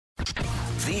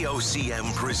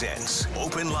VOCM presents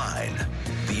Open Line.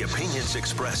 The opinions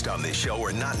expressed on this show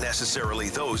are not necessarily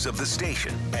those of the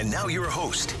station. And now your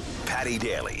host, Paddy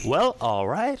Daly. Well, all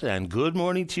right, and good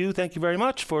morning to you. Thank you very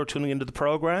much for tuning into the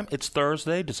program. It's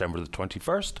Thursday, December the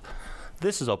 21st.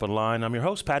 This is Open Line. I'm your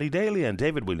host, Paddy Daly, and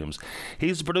David Williams.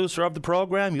 He's the producer of the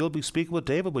program. You'll be speaking with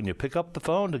David when you pick up the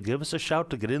phone to give us a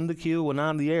shout to get in the queue and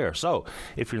on the air. So,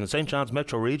 if you're in the St. John's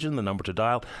metro region, the number to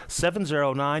dial,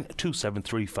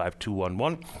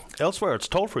 709-273-5211. Elsewhere, it's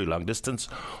toll-free long distance,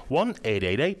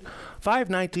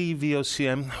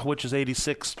 1-888-590-VOCM, which is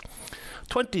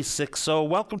 8626. So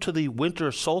welcome to the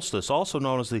winter solstice, also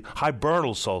known as the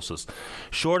hibernal solstice.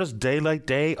 Shortest daylight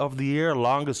day of the year,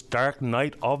 longest dark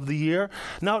night of the year.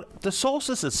 Now, the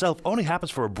solstice itself only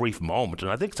happens for a brief moment,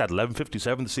 and I think it's at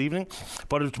 11:57 this evening,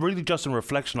 but it's really just a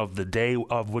reflection of the day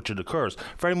of which it occurs,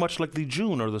 very much like the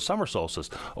June or the summer solstice.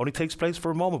 Only takes place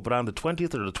for a moment, but on the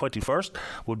 20th or the 21st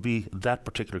would be that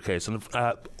particular case. And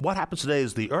what happens today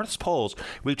is the Earth's poles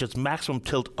reach its maximum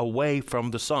tilt away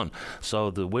from the sun. So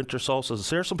the winter solstice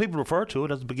here. Some people refer to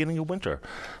it as the beginning of winter,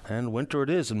 and winter it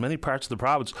is in many parts of the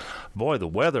province. Boy, the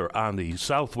weather on the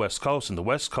southwest coast and the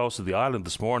west coast of the island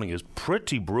this morning is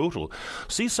pretty brutal.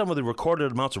 See some of the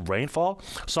recorded amounts of rainfall.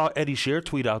 Saw Eddie Shear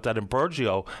tweet out that in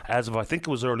Burgeo, as of I think it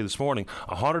was early this morning,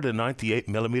 198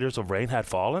 millimeters of rain had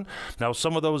fallen. Now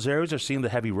some of those areas are seeing the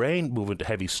heavy rain move into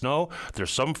heavy snow. There's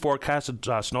some forecasted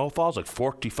snowfalls like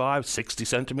 45, 60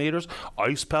 centimeters,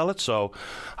 ice pellets. So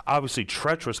obviously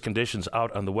treacherous conditions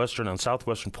out on the western and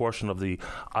southwestern portion of the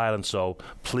island, so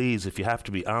please, if you have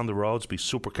to be on the roads, be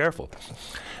super careful.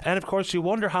 And of course, you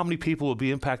wonder how many people will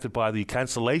be impacted by the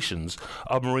cancellations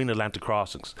of marine Atlantic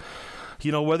crossings.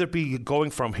 You know, whether it be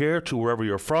going from here to wherever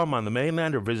you're from on the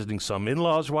mainland or visiting some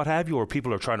in-laws or what have you, or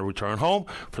people are trying to return home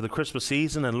for the Christmas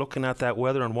season and looking at that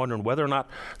weather and wondering whether or not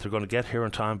they're going to get here in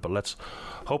time, but let's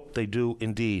hope they do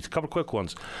indeed. A couple of quick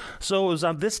ones. So it was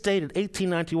on this date in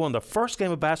 1891, the first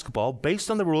game of basketball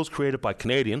based on the rules created by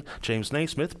Canadian James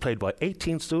Naismith, played by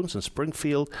 18 students in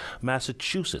Springfield,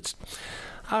 Massachusetts.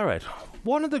 All right.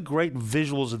 One of the great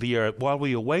visuals of the year, while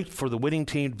we await for the winning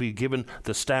team to be given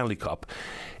the Stanley Cup,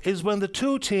 is when the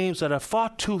two teams that have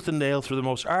fought tooth and nail through the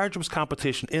most arduous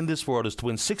competition in this world is to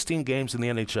win 16 games in the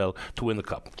NHL to win the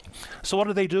Cup. So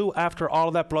what do after all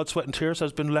of that blood, sweat and tears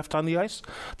has been left on the ice?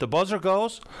 The buzzer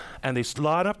goes, and they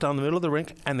line up down the middle of the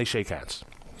rink, and they shake hands.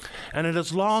 And it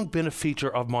has long been a feature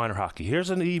of minor hockey.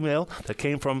 Here's an email that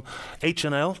came from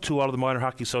HNL to all of the minor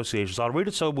hockey associations. I'll read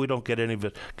it so we don't get any of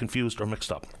it confused or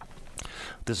mixed up.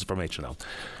 This is from HNL.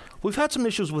 We've had some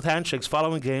issues with handshakes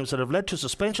following games that have led to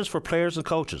suspensions for players and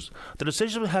coaches. The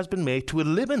decision has been made to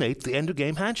eliminate the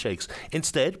end-of-game handshakes.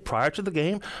 Instead, prior to the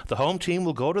game, the home team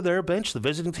will go to their bench, the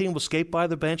visiting team will skate by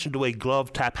the bench and do a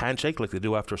glove tap handshake like they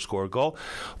do after a score goal,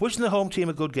 wishing the home team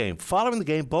a good game. Following the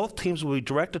game, both teams will be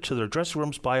directed to their dressing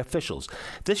rooms by officials.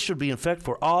 This should be in effect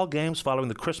for all games following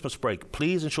the Christmas break.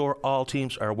 Please ensure all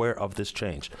teams are aware of this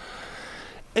change.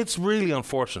 It's really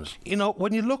unfortunate. You know,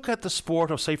 when you look at the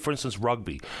sport of, say, for instance,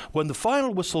 rugby, when the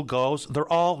final whistle goes, they're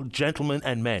all gentlemen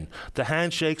and men. The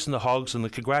handshakes and the hugs and the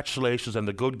congratulations and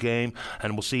the good game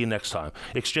and we'll see you next time.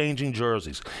 Exchanging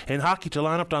jerseys. In hockey, to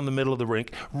line up down the middle of the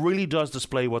rink really does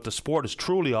display what the sport is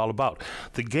truly all about.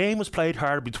 The game is played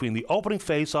hard between the opening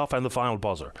face-off and the final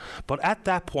buzzer. But at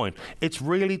that point, it's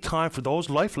really time for those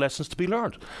life lessons to be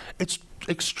learned. It's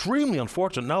extremely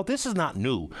unfortunate. Now, this is not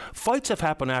new. Fights have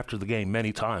happened after the game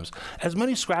many times. As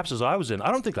many scraps as I was in,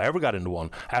 I don't think I ever got into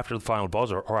one after the final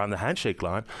buzzer or on the handshake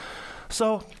line.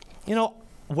 So, you know,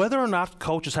 whether or not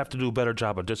coaches have to do a better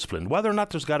job of discipline, whether or not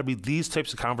there's got to be these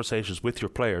types of conversations with your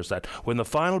players that when the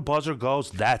final buzzer goes,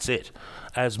 that's it.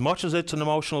 As much as it's an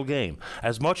emotional game,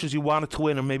 as much as you wanted to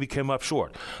win and maybe came up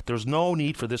short, there's no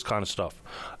need for this kind of stuff.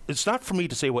 It's not for me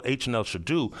to say what H&L should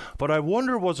do, but I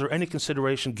wonder, was there any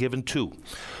consideration given to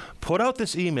put out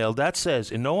this email that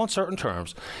says, in no uncertain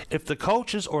terms, if the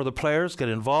coaches or the players get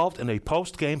involved in a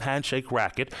post-game handshake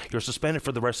racket, you're suspended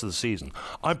for the rest of the season.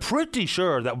 I'm pretty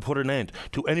sure that would put an end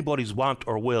to anybody's want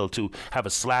or will to have a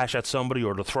slash at somebody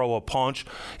or to throw a punch.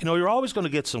 You know, you're always going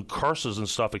to get some curses and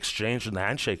stuff exchanged in the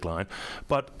handshake line,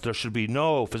 but there should be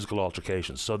no physical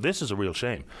altercations. So this is a real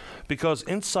shame, because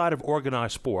inside of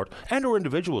organized sport and or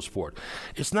individual sport,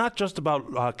 it's not just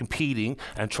about competing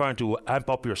and trying to amp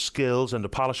up your skills and to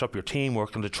polish up your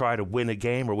teamwork and to try to win a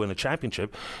game or win a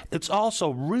championship. It's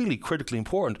also really critically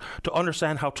important to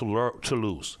understand how to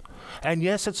lose. And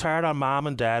yes, it's hard on mom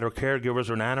and dad or caregivers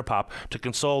or nan or pop to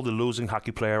console the losing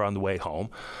hockey player on the way home,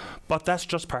 but that's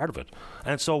just part of it.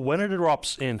 And so when it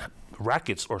erupts in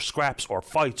rackets or scraps or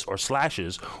fights or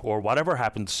slashes or whatever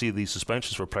happened to see these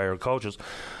suspensions for player and coaches,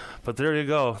 But there you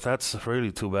go. That's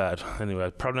really too bad.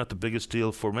 Anyway, probably not the biggest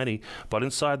deal for many, but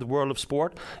inside the world of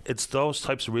sport, it's those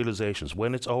types of realizations.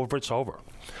 When it's over, it's over.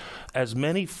 As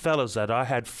many fellas that I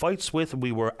had fights with,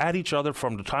 we were at each other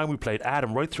from the time we played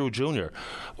Adam right through junior.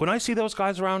 When I see those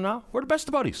guys around now, we're the best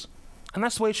of buddies. And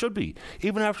that's the way it should be.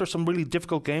 Even after some really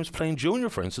difficult games playing junior,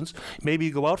 for instance, maybe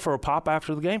you go out for a pop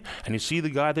after the game and you see the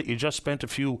guy that you just spent a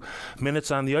few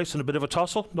minutes on the ice in a bit of a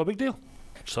tussle, no big deal.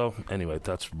 So anyway,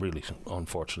 that's really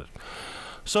unfortunate.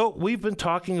 So we've been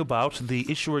talking about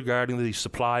the issue regarding the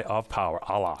supply of power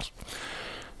a lot.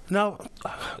 Now,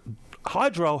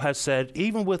 Hydro has said,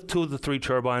 even with 2 of the 3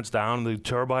 turbines down, the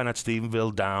turbine at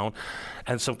Stephenville down,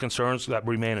 and some concerns that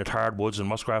remain at Hardwoods and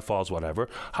Muskrat Falls, whatever,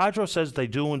 Hydro says they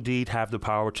do indeed have the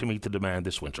power to meet the demand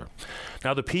this winter.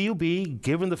 Now, the PUB,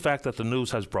 given the fact that the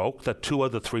news has broke, that 2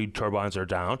 of the 3 turbines are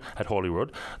down at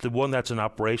Holyrood, the one that's in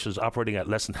operation is operating at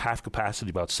less than half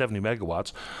capacity, about 70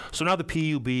 megawatts. So now the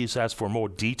PUB has asked for more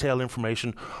detailed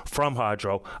information from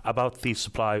Hydro about these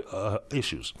supply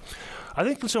issues. I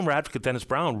think Consumer Advocate Dennis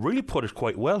Brown really put it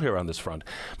quite well here on this front.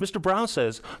 Mr. Brown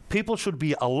says people should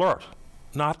be alert,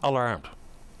 not alarmed.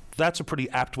 That's a pretty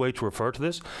apt way to refer to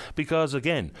this because,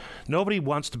 again, nobody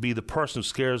wants to be the person who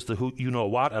scares the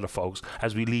who-you-know-what out of folks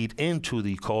as we lead into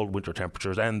the cold winter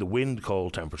temperatures and the wind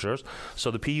cold temperatures.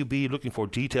 So the PUB looking for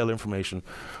detailed information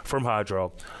from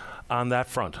Hydro on that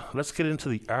front. Let's get into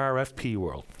the RFP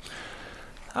world.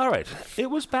 All right.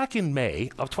 It was back in May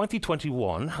of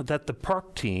 2021 that the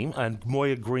PERC team and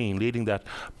Moya Green, leading that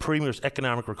Premier's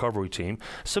Economic Recovery team,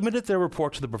 submitted their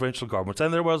report to the provincial governments,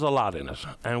 and there was a lot in it.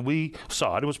 And we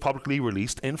saw it. It was publicly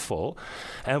released in full.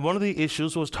 And one of the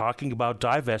issues was talking about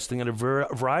divesting on a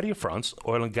variety of fronts,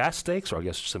 oil and gas stakes, or I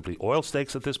guess simply oil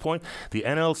stakes at this point, the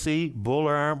NLC, Bull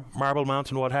Arm, Marble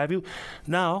Mountain, what have you.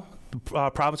 Now, the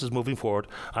province is moving forward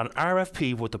on an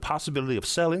RFP with the possibility of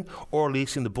selling or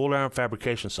leasing the Bull Arm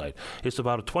fabrication site. It's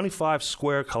about a 25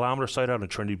 square kilometre site out in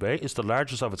Trinity Bay. It's the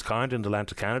largest of its kind in the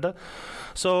land of Canada.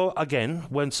 So again,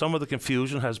 when some of the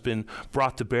confusion has been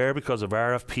brought to bear because of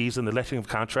RFPs and the letting of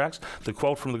contracts, the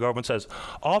quote from the government says,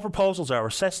 all proposals are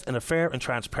assessed in a fair and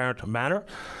transparent manner.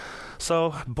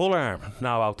 So Bull Arm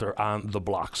now out there on the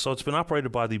block. So it's been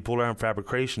operated by the Bull Arm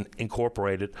Fabrication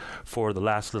Incorporated for the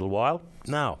last little while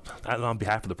now, and on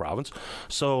behalf of the province.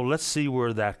 So let's see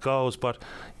where that goes. But,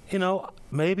 you know,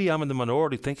 maybe I'm in the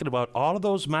minority thinking about all of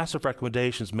those massive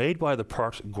recommendations made by the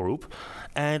PERC group,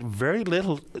 and very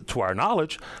little, to our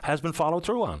knowledge, has been followed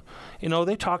through on. You know,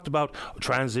 they talked about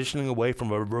transitioning away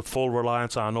from a full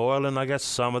reliance on oil, and I guess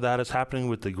some of that is happening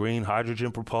with the green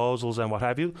hydrogen proposals and what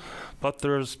have you. But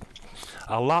there's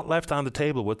a lot left on the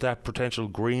table with that potential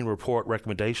green report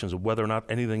recommendations of whether or not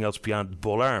anything else beyond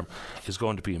Bull Arm is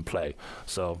going to be in play.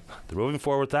 So they're moving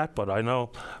forward with that, but I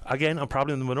know, again, I'm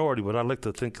probably in the minority, but I'd like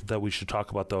to think that we should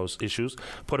talk about those issues,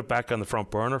 put it back on the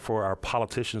front burner for our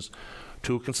politicians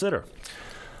to consider.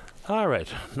 All right,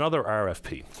 another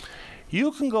RFP.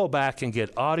 You can go back and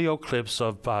get audio clips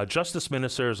of justice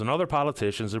ministers and other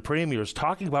politicians and premiers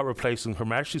talking about replacing Her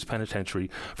Majesty's Penitentiary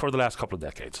for the last couple of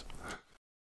decades.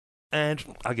 And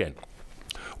again,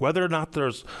 whether or not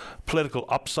there's political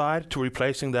upside to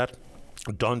replacing that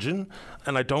dungeon,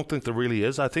 and I don't think there really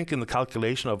is. I think in the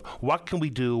calculation of what can we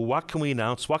do, what can we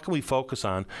announce, what can we focus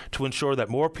on to ensure that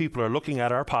more people are looking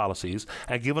at our policies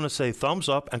and giving us a thumbs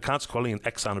up and consequently an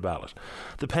X on a ballot.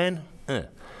 The pen,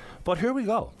 But here we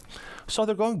go. So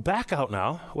they're going back out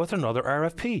now with another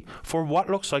RFP for what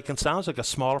looks like and sounds like a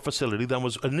smaller facility than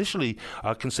was initially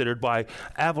considered by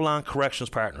Avalon Corrections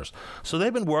Partners. So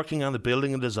they've been working on the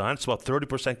building and design. It's about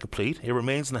 30% complete. It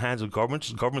remains in the hands of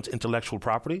government's intellectual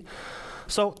property.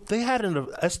 So they had an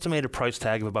estimated price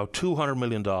tag of about $200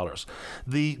 million.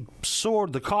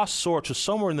 The cost soared to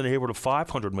somewhere in the neighborhood of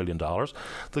 $500 million.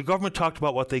 The government talked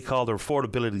about what they call their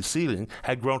affordability ceiling,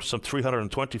 had grown to some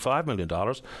 $325 million,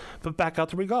 but back out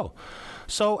there we go.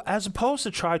 So as opposed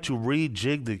to try to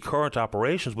rejig the current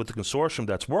operations with the consortium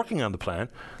that's working on the plan,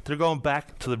 they're going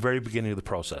back to the very beginning of the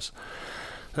process.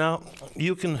 Now,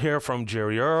 you can hear from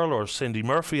Jerry Earle or Cindy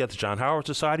Murphy at the John Howard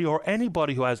Society or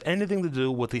anybody who has anything to do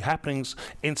with the happenings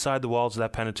inside the walls of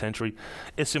that penitentiary.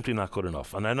 It's simply not good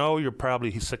enough. And I know you're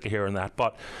probably sick of hearing that,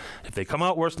 but if they come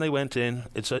out worse than they went in,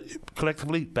 it's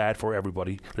collectively bad for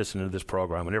everybody listening to this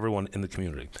program and everyone in the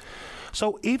community.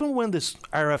 So even when this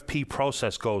RFP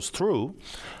process goes through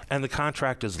and the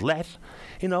contract is let,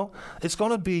 it's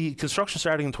going to be construction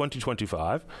starting in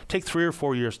 2025, take 3 or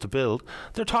 4 years to build.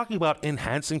 They're talking about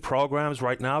enhancing programs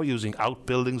right now using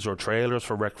outbuildings or trailers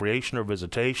for recreation or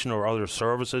visitation or other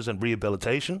services and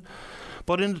rehabilitation.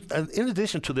 But in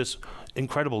addition to this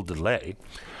incredible delay,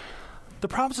 the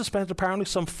province has spent apparently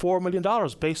some $4 million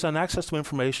based on access to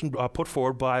information put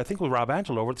forward by, I think, with Rob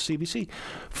Angelo over at the CBC.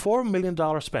 $4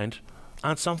 million spent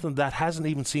on something that hasn't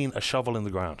even seen a shovel in the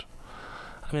ground.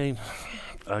 I mean,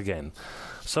 again,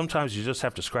 sometimes you just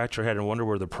have to scratch your head and wonder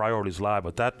where the priorities lie,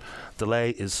 but that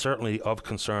delay is certainly of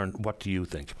concern. What do you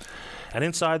think? And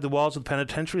inside the walls of the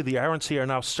penitentiary, the RNC are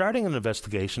now starting an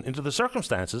investigation into the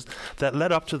circumstances that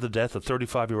led up to the death of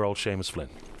 35-year-old Seamus Flynn.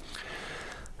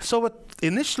 So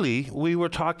initially, we were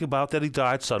talking about that he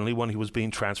died suddenly when he was being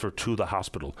transferred to the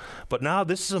hospital. But now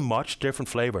this is a much different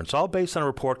flavour. It's all based on a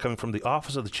report coming from the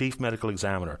Office of the Chief Medical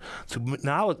Examiner. So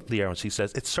now the RNC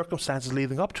says it's circumstances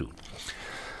leading up to.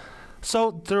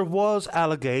 So there was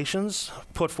allegations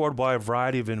put forward by a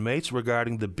variety of inmates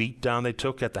regarding the beatdown they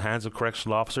took at the hands of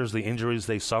correctional officers, the injuries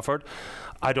they suffered.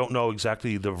 I don't know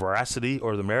exactly the veracity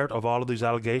or the merit of all of these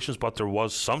allegations, but there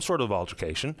was some sort of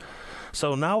altercation.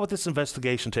 So now with this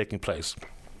investigation taking place,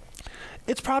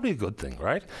 it's probably a good thing,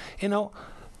 right? You know,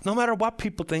 no matter what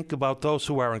people think about those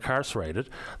who are incarcerated,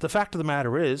 the fact of the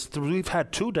matter is that we've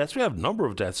had 2 deaths. We have a number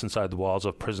of deaths inside the walls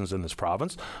of prisons in this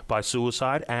province by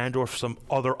suicide and or some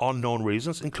other unknown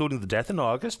reasons, including the death in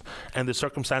August and the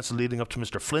circumstances leading up to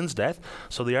Mr. Flynn's death.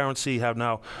 So the RNC have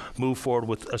now moved forward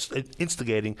with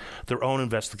instigating their own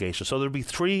investigation. So there'll be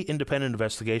 3 independent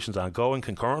investigations ongoing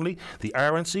concurrently. The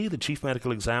RNC, the Chief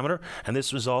Medical Examiner, and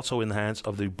this was also in the hands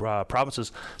of the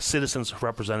province's Citizens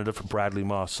Representative, Bradley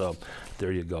Moss. So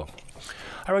there you go.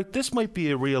 All right, this might be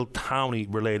a real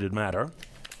towny-related matter,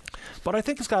 but I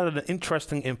think it's got an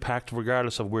interesting impact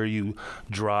regardless of where you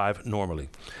drive normally.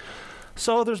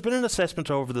 So there's been an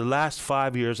assessment over the last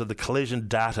 5 years of the collision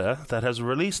data that has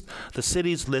released the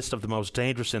city's list of the most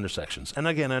dangerous intersections. And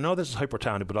again, I know this is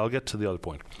hyper-towny, but I'll get to the other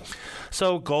point.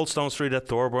 So Goldstone Street at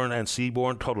Thorburn and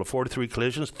Seabourn, total of 43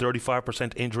 collisions,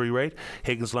 35% injury rate.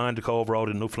 Higgins Line to Cove Road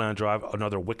and Newfoundland Drive,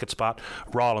 another wicked spot.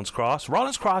 Rawlins Cross.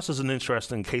 Rawlins Cross is an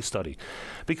interesting case study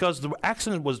because the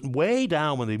accident was way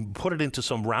down when they put it into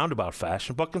some roundabout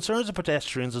fashion, but concerns of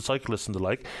pedestrians and cyclists and the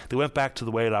like, they went back to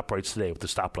the way it operates today with the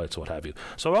stoplights and what have you.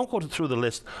 So I won't go through the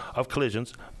list of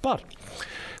collisions, but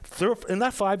in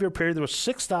that 5-year period, there were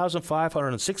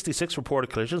 6,566 reported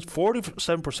collisions.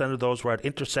 47% of those were at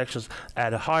intersections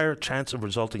at a higher chance of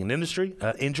resulting in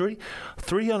injury.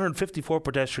 354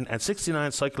 pedestrian and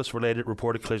 69 cyclist-related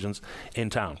reported collisions in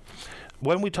town.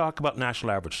 When we talk about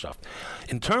national average stuff,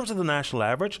 in terms of the national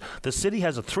average, the city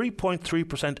has a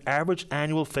 3.3% average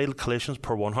annual fatal collisions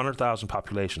per 100,000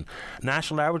 population.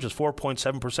 National average is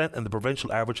 4.7% and the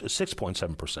provincial average is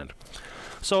 6.7%.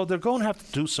 So they're going to have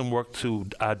to do some work to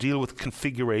deal with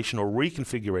configuration or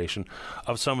reconfiguration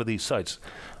of some of these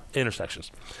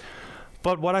intersections.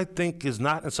 But what I think is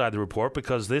not inside the report,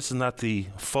 because this is not the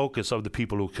focus of the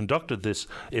people who conducted this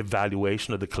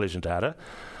evaluation of the collision data,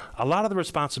 a lot of the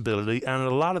responsibility and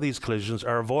a lot of these collisions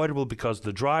are avoidable because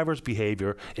the driver's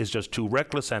behavior is just too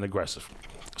reckless and aggressive.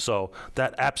 So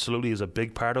that absolutely is a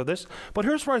big part of this. But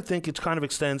here's where I think it kind of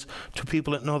extends to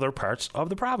people in other parts of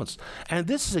the province. And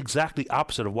this is exactly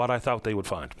opposite of what I thought they would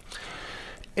find.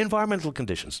 Environmental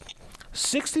conditions.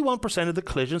 61% of the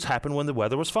collisions happened when the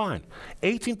weather was fine.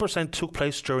 18% took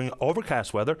place during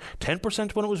overcast weather,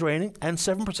 10% when it was raining, and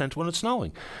 7% when it's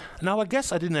snowing. Now, I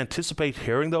guess I didn't anticipate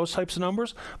hearing those types of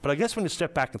numbers, but I guess when you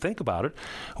step back and think about it,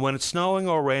 when it's snowing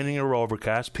or raining or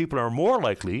overcast, people are more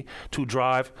likely to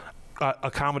drive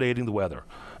accommodating the weather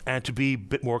and to be a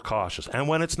bit more cautious. And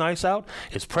when it's nice out,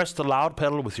 it's press the loud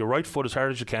pedal with your right foot as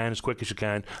hard as you can, as quick as you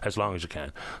can, as long as you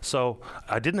can. So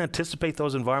I didn't anticipate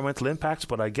those environmental impacts,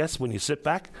 but I guess when you sit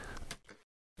back,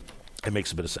 it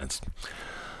makes a bit of sense.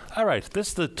 All right, this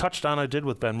is the touchdown I did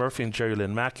with Ben Murphy and Jerry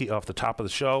Lynn Mackey off the top of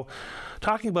the show,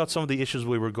 talking about some of the issues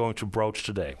we were going to broach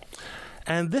today.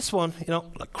 And this one,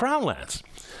 like Crown lands.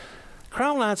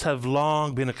 Crown lands have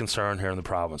long been a concern here in the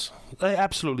province. They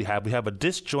absolutely have. We have a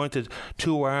disjointed,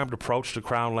 two-armed approach to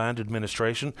Crown land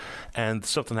administration, and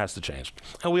something has to change.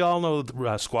 And we all know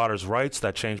the squatters' rights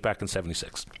that changed back in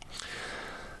 '76.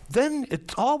 Then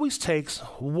it always takes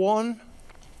one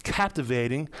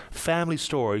captivating family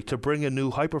story to bring a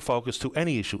new hyper-focus to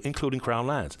any issue, including Crown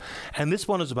lands. And this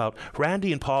one is about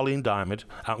Randy and Pauline Diamond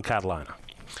out in Catalina.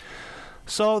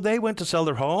 So they went to sell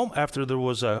their home after there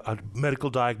was a medical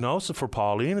diagnosis for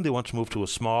Pauline, and they want to move to a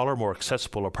smaller, more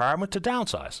accessible apartment to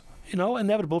downsize.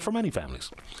 Inevitable for many families.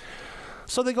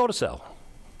 So they go to sell,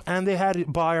 and they had a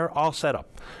buyer all set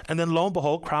up. And then lo and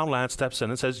behold, Crown Land steps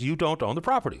in and says, you don't own the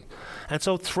property. And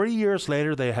so 3 years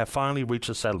later, they have finally reached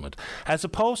a settlement. As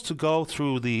opposed to go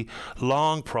through the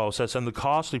long process and the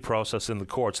costly process in the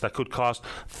courts that could cost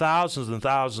thousands and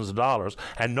thousands of dollars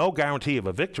and no guarantee of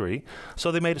a victory, so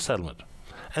they made a settlement.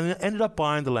 and ended up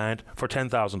buying the land for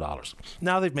 $10,000.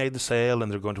 Now they've made the sale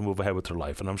and they're going to move ahead with their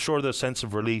life, and I'm sure the sense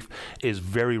of relief is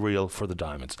very real for the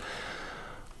Diamonds.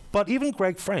 But even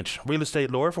Greg French, real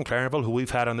estate lawyer from Clarendon, who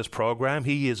we've had on this program,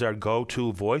 he is our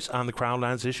go-to voice on the Crown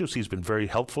Lands issues. He's been very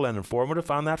helpful and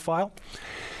informative on that file.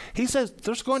 He says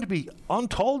there's going to be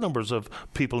untold numbers of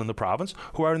people in the province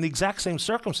who are in the exact same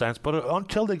circumstance, but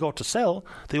until they go to sell,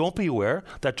 they won't be aware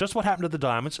that just what happened to the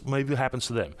Diamonds maybe happens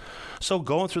to them. So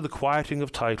going through the quieting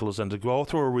of titles and to go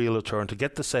through a realtor and to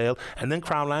get the sale, and then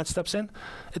Crown Lands steps in,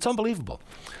 it's unbelievable.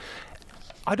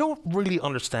 I don't really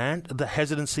understand the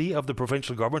hesitancy of the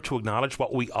provincial government to acknowledge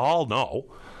what we all know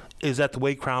is that the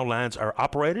way Crown Lands are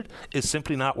operated is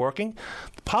simply not working.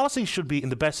 The policy should be in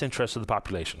the best interest of the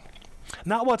population,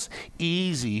 not what's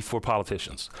easy for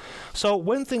politicians. So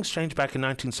when things changed back in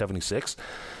 1976,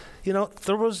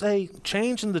 there was a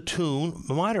change in the tune,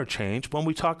 a minor change, when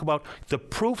we talk about the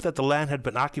proof that the land had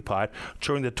been occupied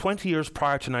during the 20 years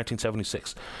prior to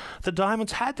 1976. The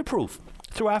Diamonds had the proof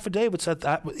through affidavits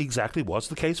that exactly was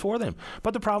the case for them,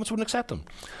 but the province wouldn't accept them.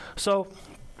 So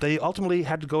they ultimately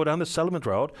had to go down the settlement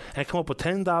road and come up with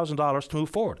 $10,000 to move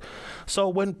forward. So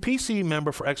when PC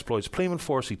member for exploits, Pleeman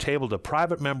Forsey, tabled a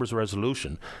private member's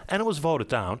resolution and it was voted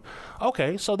down,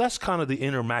 okay, so that's kind of the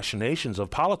inner machinations of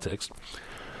politics.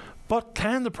 But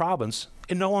can the province,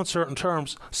 in no uncertain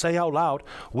terms, say out loud,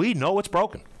 we know it's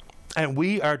broken and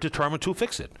we are determined to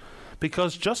fix it?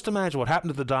 Because just imagine what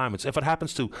happened to the Diamonds if it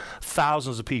happens to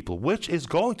thousands of people, which is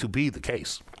going to be the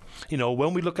case.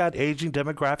 When we look at aging,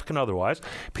 demographic and otherwise,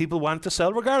 people want to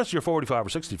sell regardless if you're 45 or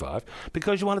 65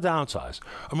 because you want to downsize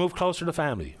or move closer to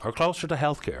family or closer to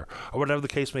healthcare or whatever the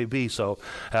case may be. So,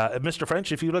 Mr.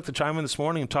 French, if you'd like to chime in this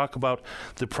morning and talk about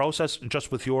the process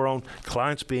just with your own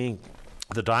clients being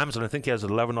the Diamonds, and I think he has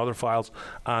 11 other files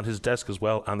on his desk as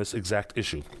well on this exact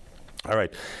issue. All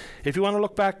right. If you want to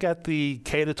look back at the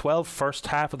K-12 first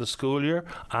half of the school year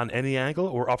on any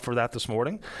angle, we're up for that this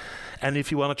morning. And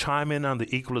if you want to chime in on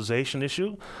the equalization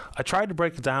issue, I tried to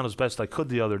break it down as best I could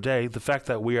the other day. The fact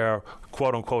that we are,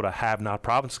 quote-unquote, a have-not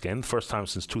province again, the first time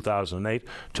since 2008,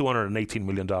 $218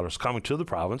 million coming to the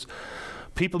province.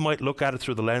 People might look at it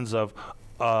through the lens of,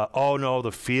 oh no,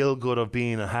 the feel-good of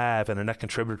being a have and a net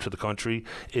contributor to the country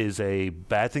is a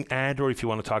bad thing, or if you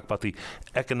want to talk about the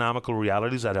economical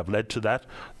realities that have led to that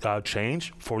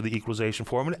change for the equalization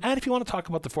formula, and if you want to talk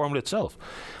about the formula itself.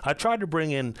 I tried to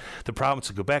bring in the province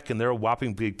of Quebec and their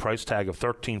whopping big price tag of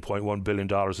 $13.1 billion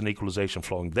in equalization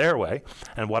flowing their way,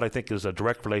 and what I think is a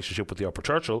direct relationship with the Upper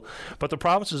Churchill, but the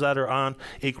provinces that are on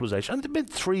equalization, and there have been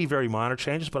three very minor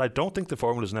changes, but I don't think the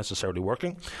formula is necessarily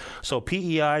working. So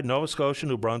PEI, Nova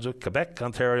Scotia, New Brunswick, Quebec,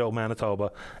 Ontario,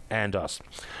 Manitoba, and us.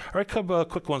 All right, couple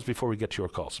quick ones before we get to your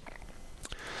calls.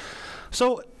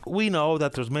 So we know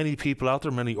that there's many people out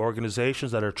there, many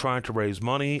organizations that are trying to raise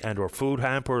money and or food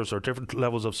hampers or different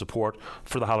levels of support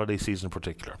for the holiday season in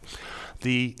particular.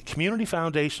 The Community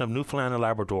Foundation of Newfoundland and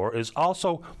Labrador is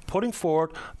also putting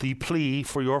forward the plea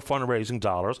for your fundraising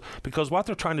dollars because what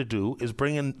they're trying to do is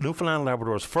bring in Newfoundland and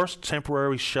Labrador's first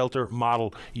temporary shelter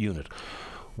model unit.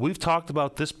 We've talked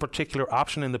about this particular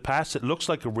option in the past. It looks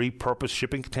like a repurposed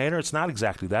shipping container. It's not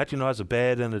exactly that. It has a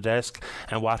bed and a desk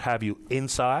and what have you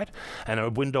inside and a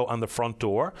window on the front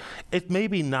door. It may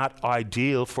be not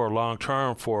ideal for long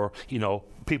term for,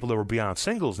 people that were beyond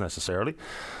singles necessarily.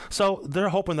 So they're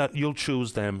hoping that you'll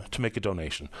choose them to make a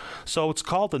donation. So it's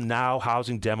called the Now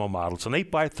Housing Demo Model. It's an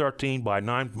 8x13 by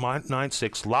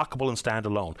 9.6 lockable and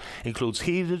standalone. Includes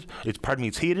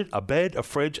it's heated, a bed, a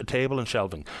fridge, a table and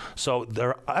shelving. So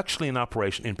they're actually in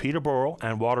operation in Peterborough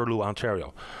and Waterloo,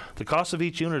 Ontario. The cost of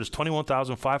each unit is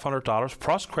 $21,500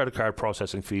 plus credit card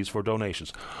processing fees for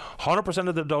donations. 100%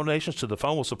 of the donations to the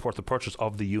fund will support the purchase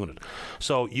of the unit.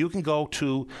 So you can go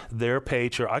to their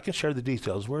page here. I can share the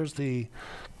details. Where's the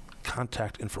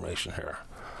contact information here?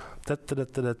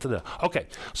 Okay,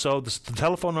 so the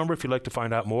telephone number, if you'd like to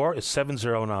find out more, is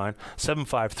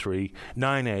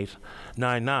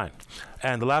 709-753-9899.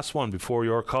 And the last one before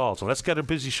your call. So let's get a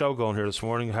busy show going here this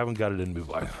morning. I haven't got it in me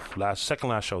by second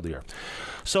last show of the year.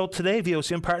 So today,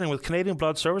 VOCM partnering with Canadian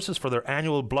Blood Services for their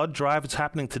annual blood drive. It's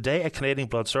happening today at Canadian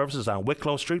Blood Services on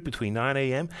Wicklow Street between 9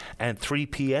 a.m. and 3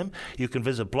 p.m. You can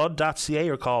visit blood.ca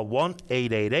or call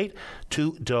 1-888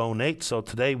 to donate. So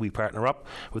today we partner up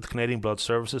with Canadian Blood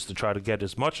Services to try to get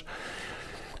as much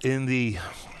in the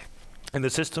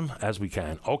system as we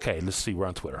can. Okay, let's see. We're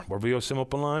on Twitter. We're VOCM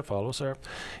Openline. Follow us there.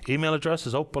 Email address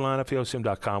is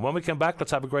openline@vocm.com. When we come back,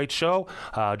 let's have a great show.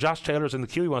 Josh Taylor's in the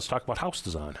queue. He wants to talk about house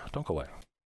design. Don't go away.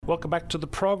 Welcome back to the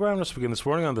program. Let's begin this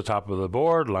morning on the top of the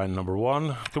board, line number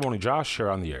 1. Good morning, Josh.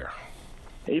 You're on the air.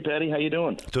 Hey, Patty. How you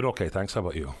doing? Doing okay, thanks. How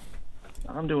about you?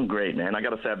 I'm doing great, man. I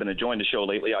got to say, I've been enjoying the show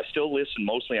lately. I still listen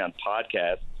mostly on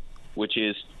podcasts, which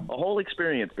is a whole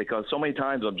experience because so many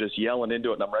times I'm just yelling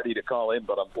into it and I'm ready to call in,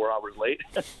 but I'm 4 hours late.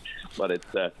 But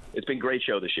it's been a great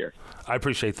show this year. I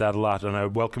appreciate that a lot, and I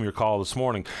welcome your call this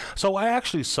morning. So I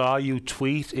actually saw you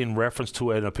tweet in reference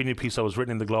to an opinion piece that was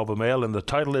written in the Globe and Mail, and the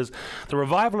title is, "The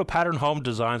revival of pattern home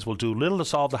designs will do little to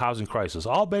solve the housing crisis,"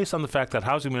 all based on the fact that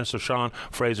Housing Minister Sean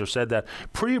Fraser said that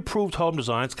pre-approved home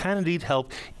designs can indeed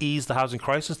help ease the housing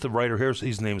crisis. The writer here,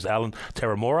 his name is Alan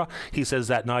Terramora. He says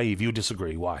that naive. You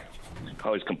disagree. Why?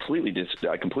 I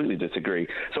completely disagree.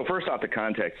 So first off, the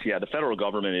context, the federal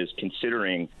government is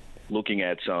considering looking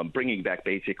at bringing back,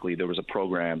 basically, there was a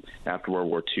program after World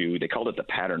War II. They called it the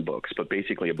pattern books, but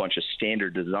basically a bunch of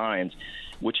standard designs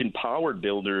which empowered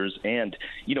builders and,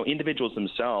 individuals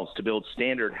themselves to build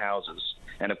standard houses.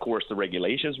 And, of course, the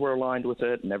regulations were aligned with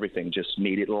it, and everything just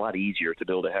made it a lot easier to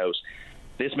build a house.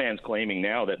 This man's claiming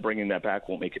now that bringing that back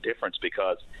won't make a difference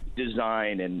because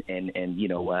design and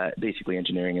basically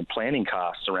engineering and planning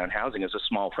costs around housing is a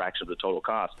small fraction of the total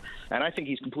cost. And I think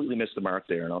he's completely missed the mark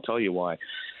there, and I'll tell you why.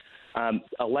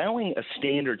 Allowing a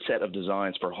standard set of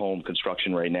designs for home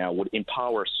construction right now would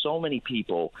empower so many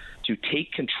people to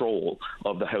take control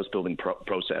of the house building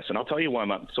process. And I'll tell you why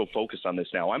I'm so focused on this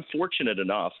now. I'm fortunate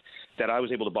enough that I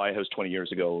was able to buy a house 20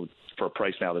 years ago for a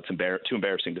price now that's too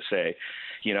embarrassing to say.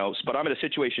 But I'm in a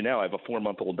situation now, I have a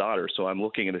 4-month-old daughter, so I'm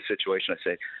looking at a situation, I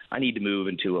say, I need to move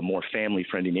into a more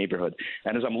family-friendly neighborhood.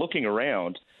 And as I'm looking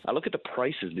around, I look at the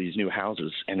prices of these new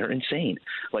houses, and they're insane.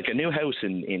 Like a new house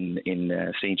in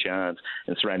St. John's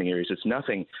and surrounding areas, it's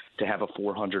nothing to have a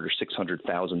 $400,000 or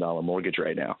 $600,000 mortgage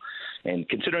right now. And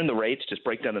considering the rates, just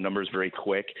break down the numbers very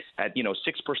quick, at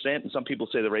 6%, and some people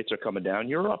say the rates are coming down,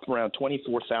 you're up around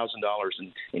 $24,000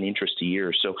 in interest a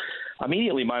year. So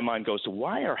immediately my mind goes to,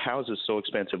 why are houses so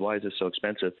expensive? Why is this so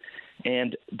expensive?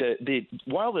 And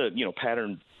while the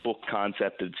pattern book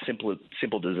concept and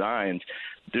simple designs,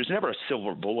 there's never a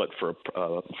silver bullet for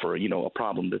a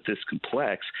problem that's this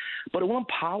complex, but it will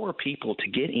empower people to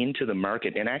get into the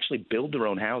market and actually build their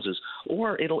own houses,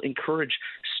 or it'll encourage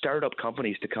startup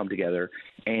companies to come together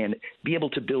and be able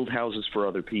to build houses for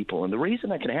other people. And the reason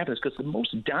that can happen is because the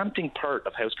most daunting part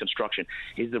of house construction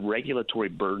is the regulatory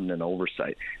burden and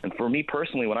oversight. And for me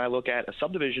personally, when I look at a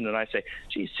subdivision and I say,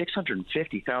 geez,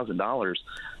 $650,000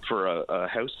 for a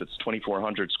house that's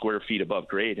 2,400 square feet above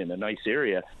grade in a nice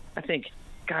area, I think,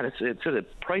 God, it's at a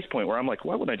price point where I'm like,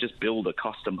 why wouldn't I just build a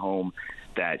custom home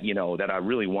that I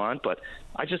really want? But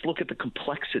I just look at the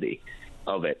complexity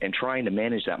of it and trying to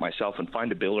manage that myself and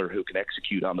find a builder who can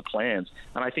execute on the plans.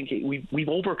 And I think we've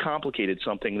overcomplicated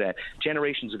something that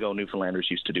generations ago Newfoundlanders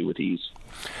used to do with ease.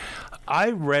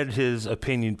 I read his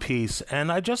opinion piece,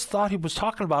 and I just thought he was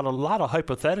talking about a lot of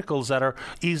hypotheticals that are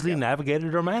easily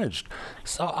navigated or managed.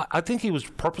 So I think he was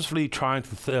purposefully trying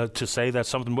to say that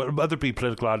something, whether it be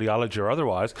political ideology or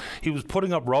otherwise, he was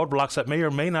putting up roadblocks that may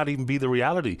or may not even be the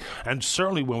reality. And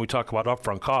certainly when we talk about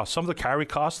upfront costs, some of the carry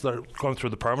costs that are going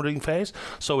through the permitting phase.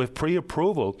 So if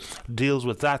pre-approval deals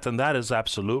with that, then that is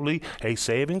absolutely a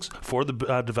savings for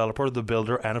the developer, the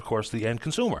builder, and of course the end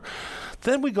consumer.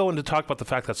 Then we go into talk about the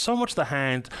fact that so much the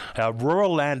hand,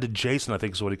 rural land adjacent, I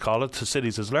think is what he called it, to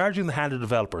cities is largely in the hand of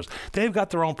developers. They've got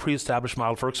their own pre-established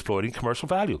model for exploiting commercial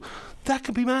value. That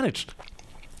can be managed.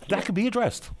 That can be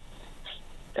addressed.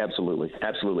 Absolutely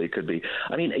it could be.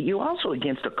 I mean, you're also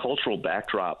against a cultural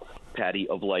backdrop, Patty,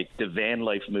 of like the van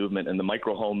life movement and the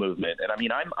micro home movement. And I mean,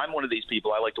 I'm one of these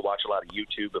people. I like to watch a lot of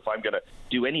YouTube. If I'm going to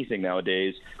do anything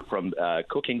nowadays, from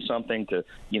cooking something to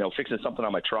fixing something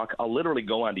on my truck, I'll literally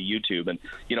go onto YouTube. And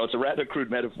it's a rather crude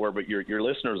metaphor, but your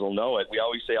listeners will know it. We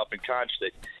always say up in Conch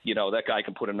that that guy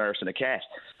can put a nurse in a cast.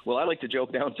 Well, I like to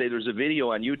joke now and say there's a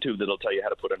video on YouTube that'll tell you how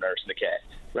to put a nurse in a cast,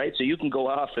 right? So you can go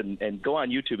off and go on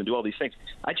YouTube and do all these things.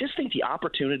 I just think the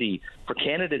opportunity for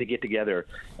Canada to get together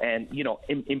and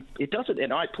it doesn't,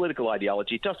 in our political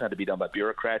ideology, it doesn't have to be done by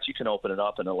bureaucrats. You can open it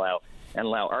up and allow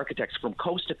architects from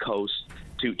coast to coast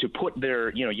to put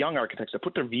their, young architects to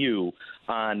put their view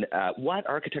on what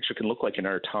architecture can look like in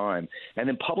our time, and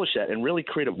then publish that and really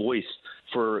create a voice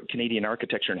for Canadian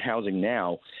architecture and housing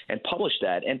now, and publish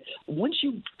that. And once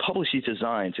you publish these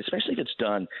designs, especially if it's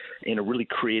done in a really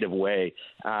creative way,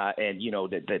 and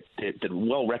that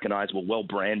well recognizable, well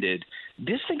branded,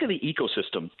 just think of the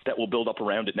ecosystem that will build up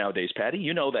around it nowadays, Patty.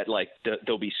 You know that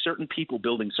there'll be certain people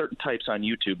building certain types on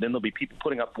YouTube. Then there'll be people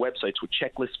putting up websites with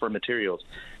checklists for materials.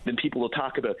 Then people will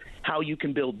talk about how you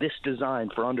can build this design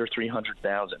for under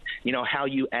 $300,000. How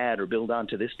you add or build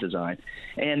onto this design.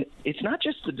 And it's not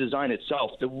just the design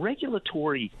itself. The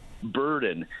regulatory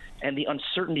burden and the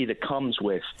uncertainty that comes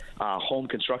with home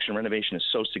construction renovation is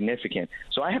so significant.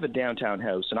 So I have a downtown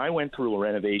house, and I went through a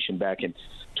renovation back in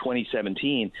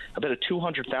 2017, about a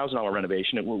 $200,000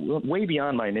 renovation. It went way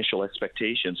beyond my initial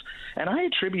expectations, and I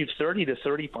attribute $30,000 to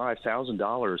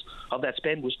 $35,000 of that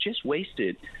spend was just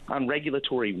wasted on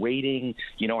regulatory waiting.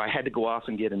 I had to go off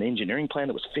and get an engineering plan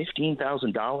that was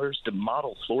 $15,000 to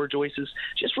model floor joists,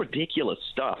 just ridiculous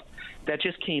stuff that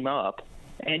just came up.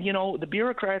 And, the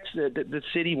bureaucrats, the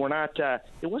city were not,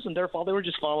 it wasn't their fault. They were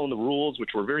just following the rules, which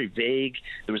were very vague.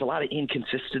 There was a lot of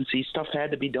inconsistency. Stuff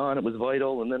had to be done. It was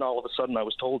vital. And then all of a sudden I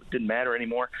was told it didn't matter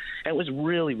anymore. And it was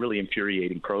really, really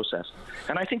infuriating process.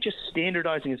 And I think just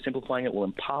standardizing and simplifying it will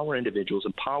empower individuals,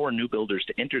 empower new builders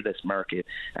to enter this market.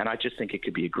 And I just think it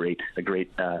could be a great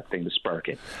thing to spark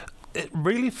it. It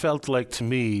really felt like to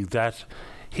me that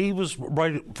he was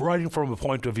writing from a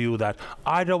point of view that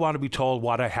I don't want to be told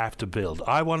what I have to build.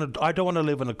 I don't want to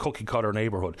live in a cookie-cutter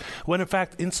neighbourhood. When in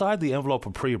fact, inside the envelope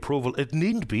of pre-approval, it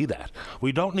needn't be that.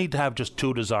 We don't need to have just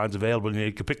two designs available and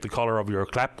you can pick the colour of your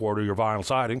clapboard or your vinyl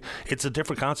siding. It's a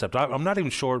different concept. I'm not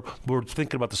even sure we're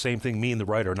thinking about the same thing, me and the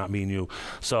writer, not me and you.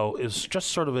 So it's just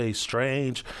sort of a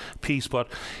strange piece. But,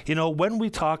 when we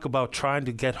talk about trying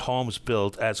to get homes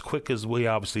built as quick as we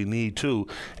obviously need to,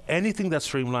 anything that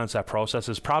streamlines that process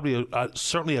is probably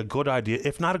certainly a good idea.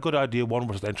 If not a good idea, one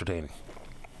worth entertaining.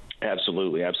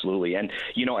 Absolutely. And,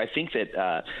 I think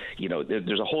that,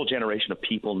 there's a whole generation of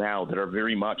people now that are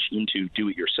very much into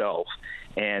do-it-yourself.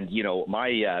 And,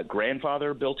 my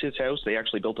grandfather built his house. They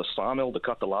actually built a sawmill to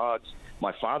cut the logs.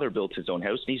 My father built his own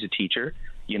house. He's a teacher,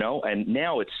 and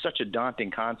now it's such a daunting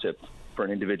concept for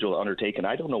an individual to undertake, and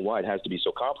I don't know why it has to be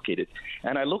so complicated.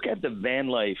 And I look at the van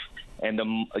life and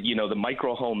the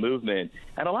micro home movement,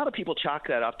 and a lot of people chalk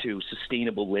that up to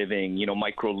sustainable living,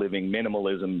 micro living,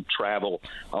 minimalism, travel,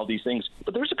 all these things.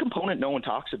 But there's a component no one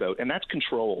talks about, and that's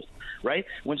control, right?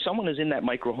 When someone is in that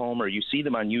micro home, or you see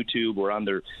them on YouTube or on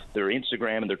their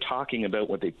Instagram, and they're talking about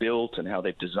what they built and how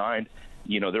they've designed,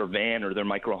 their van or their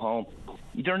micro home,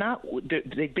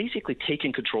 they've basically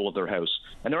taken control of their house,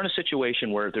 and they're in a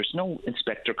situation where there's no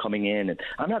inspector coming in. And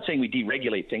I'm not saying we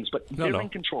deregulate things, but they're in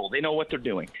control. They know what they're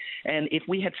doing. And if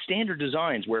we had standard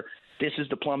designs where this is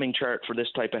the plumbing chart for this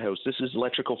type of house, this is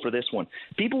electrical for this one,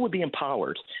 people would be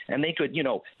empowered, and they could,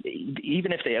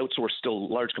 even if they outsource still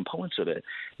large components of it,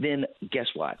 then guess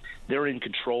what? They're in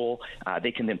control.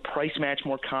 They can then price match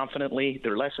more confidently.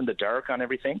 They're less in the dark on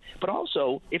everything. But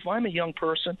also, if I'm a young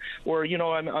person or,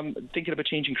 I'm thinking about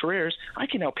changing careers, I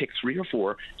can now pick 3 or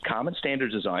 4 common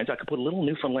standard designs. I could put a little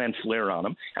Newfoundland flair on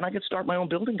them, and I could start my own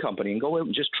building company and go out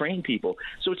and just train people.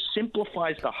 So it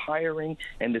simplifies the hiring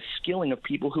and the skilling of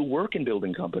people who work in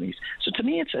building companies. So to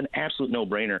me, it's an absolute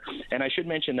no-brainer. And I should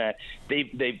mention that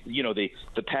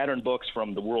the pattern books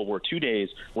from the World War II days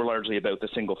were largely about the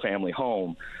single-family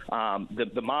home.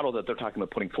 The model that they're talking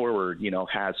about putting forward,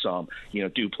 has some,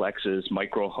 duplexes,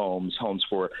 micro homes, homes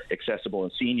for accessible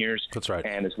and seniors. That's right.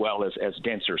 And as well as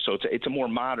denser. So it's a more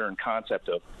modern concept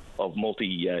of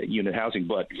multi-unit housing.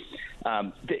 But,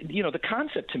 the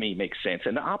concept to me makes sense.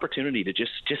 And the opportunity to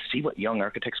just see what young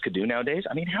architects could do nowadays,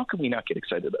 I mean, how can we not get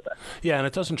excited about that? Yeah, and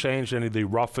it doesn't change any of the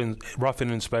rough-in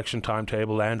inspection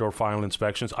timetable and or final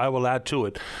inspections. I will add to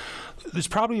it, there's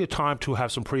probably a time to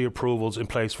have some pre-approvals in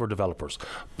place for developers.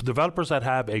 Developers that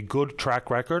have a good track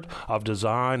record of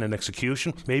design and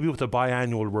execution, maybe with a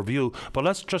biannual review. But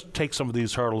let's just take some of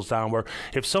these hurdles down, where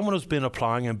if someone has been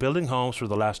applying and building homes for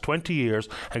the last 20 years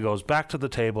and goes back to the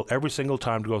table every single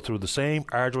time to go through the same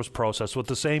arduous process with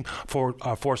the same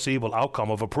foreseeable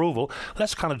outcome of approval,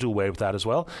 let's kind of do away with that as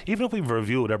well, even if we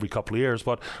review it every couple of years.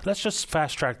 But let's just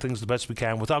fast-track things the best we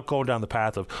can without going down the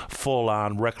path of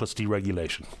full-on reckless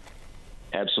deregulation.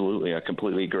 Absolutely. I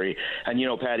completely agree. And,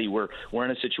 Patty, we're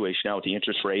in a situation now with the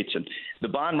interest rates, and the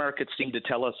bond markets seem to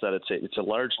tell us that it's a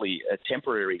largely a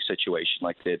temporary situation.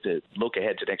 Like the look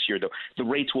ahead to next year, the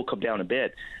rates will come down a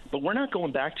bit, but we're not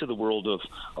going back to the world of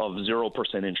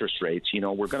 0% interest rates.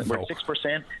 We're at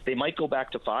 6%. They might go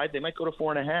back to 5. They might go to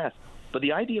 4.5. But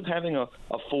the idea of having a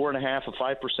 4.5%, a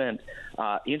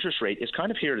 5% interest rate is kind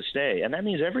of here to stay, and that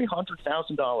means every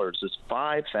 $100,000 is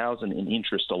 $5,000 in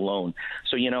interest alone.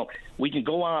 So we can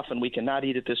go off and we cannot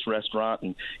eat at this restaurant,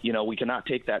 and we cannot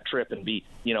take that trip and be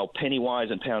penny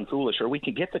wise and pound foolish, or we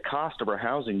can get the cost of our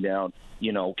housing down.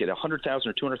 Get $100,000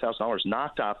 or $200,000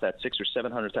 knocked off that $600,000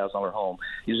 or $700,000 home.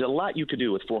 There's a lot you could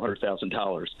do with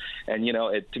 $400,000, and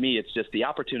to me, it's just the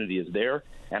opportunity is there,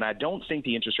 and I don't think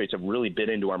the interest rates have really bit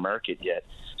into our market yet.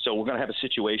 So we're going to have a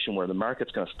situation where the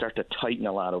market's going to start to tighten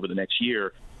a lot over the next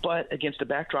year. But against a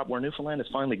backdrop where Newfoundland is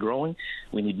finally growing,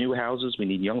 we need new houses, we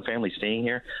need young families staying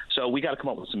here. So we got to come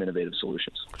up with some innovative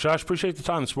solutions. Josh, appreciate the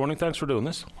time this morning. Thanks for doing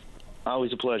this.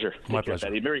 Always a pleasure. My pleasure.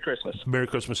 Patty. Merry Christmas. Merry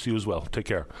Christmas to you as well. Take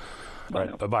care. Bye All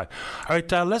right, bye-bye. All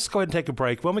right, let's go ahead and take a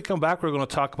break. When we come back, we're going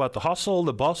to talk about the hustle,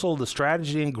 the bustle, the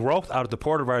strategy and growth out of the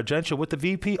Port of Argentia with the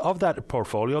VP of that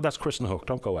portfolio. That's Kristen Hook.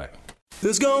 Don't go away.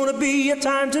 There's gonna be a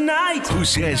time tonight. Who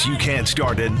says you can't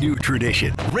start a new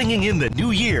tradition? Ringing in the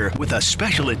new year with a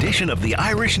special edition of the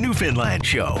Irish Newfoundland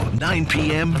Show, 9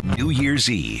 p.m. New Year's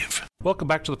Eve. Welcome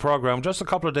back to the program. Just a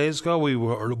couple of days ago, we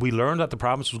learned that the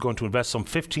province was going to invest some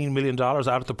 $15 million out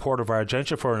of the Port of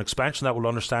Argentia for an expansion that we'll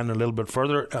understand a little bit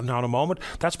further in a moment.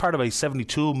 That's part of a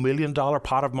 $72 million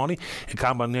pot of money in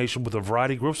combination with a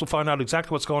variety of groups. We'll find out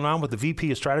exactly what's going on with the VP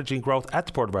of Strategy and Growth at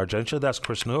the Port of Argentia. That's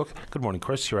Chris Nook. Good morning,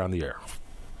 Chris. You're on the air.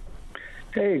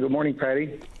 Hey, good morning,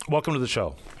 Patty. Welcome to the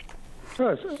show.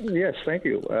 Yes, thank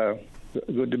you.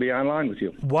 Good to be online with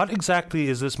you. What exactly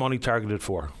is this money targeted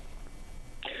for?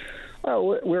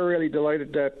 Well, we're really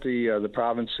delighted that the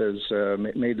province has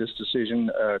made this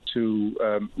decision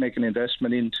to make an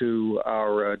investment into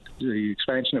the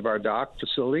expansion of our dock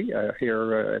facility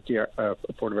here at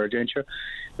the Port of Argentia.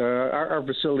 Our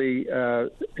facility,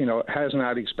 has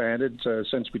not expanded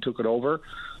since we took it over.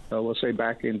 We'll say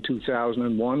back in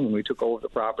 2001 when we took over the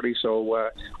property. So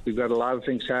we've got a lot of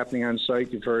things happening on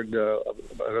site. You've heard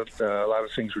about a lot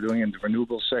of things we're doing in the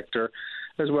renewable sector,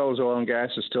 as well as oil and gas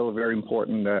is still a very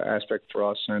important aspect for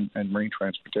us and marine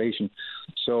transportation.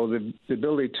 So the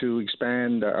ability to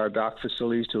expand our dock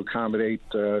facilities to accommodate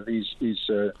these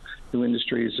new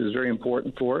industries is very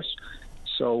important for us.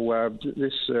 So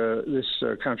this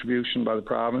contribution by the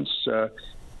province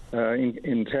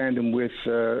in tandem with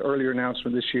earlier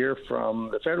announcement this year from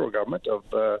the federal government of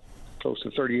close to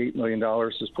 $38 million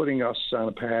is putting us on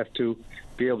a path to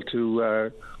be able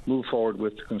to move forward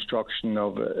with the construction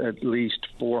of at least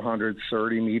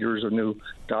 430 meters of new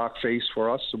dock face for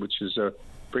us, which is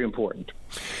pretty important.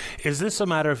 Is this a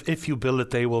matter of if you build it,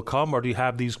 they will come, or do you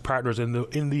have these partners in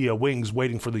the wings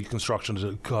waiting for the construction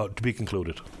to be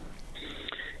concluded?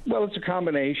 Well, it's a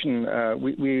combination.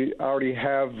 We already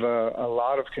have a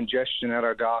lot of congestion at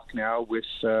our dock now with,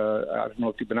 I don't know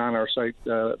if you've been on our site,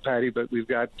 Patty, but we've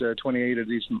got 28 of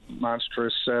these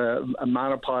monstrous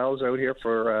monopiles out here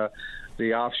for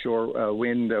the offshore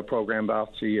wind program off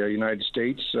the United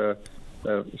States.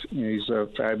 These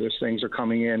fabulous things are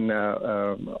coming in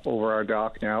over our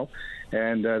dock now,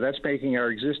 and that's making our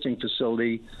existing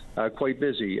facility quite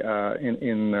busy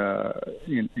in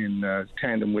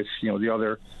tandem with the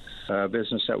other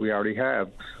business that we already have.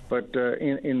 But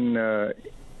in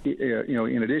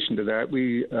addition to that,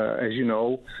 we, as you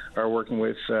know, are working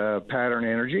with Pattern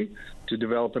Energy to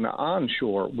develop an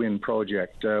onshore wind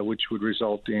project, which would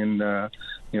result in the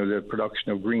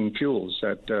production of green fuels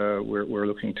that we're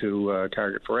looking to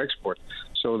target for export.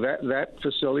 So that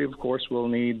facility, of course, will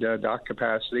need dock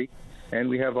capacity. And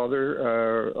we have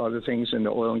other things in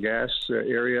the oil and gas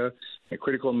area,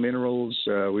 critical minerals.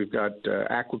 We've got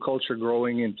aquaculture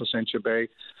growing in Placentia Bay.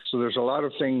 So there's a lot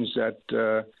of things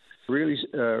that really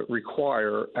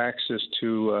require access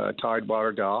to a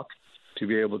tidewater dock to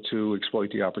be able to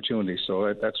exploit the opportunity.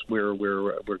 So that's where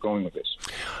we're going with this.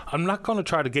 I'm not going to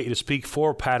try to get you to speak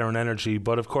for Pattern Energy,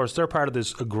 but of course they're part of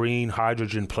this green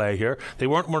hydrogen play here. They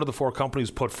weren't one of the four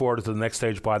companies put forward to the next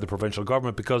stage by the provincial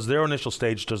government because their initial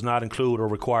stage does not include or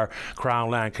require Crown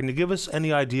land. Can you give us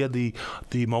any idea the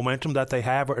momentum that they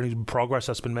have or any progress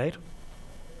that's been made?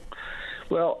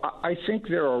 Well, I think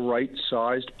they're a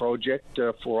right-sized project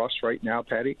for us right now,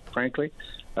 Patty, frankly.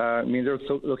 They're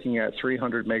looking at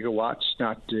 300 megawatts,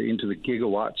 not into the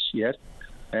gigawatts yet.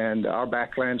 And our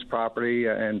Backlands property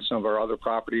and some of our other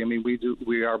property,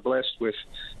 we are blessed with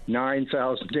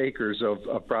 9,000 acres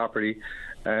of property.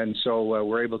 And so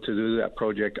we're able to do that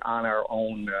project on our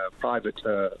own private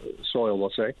soil,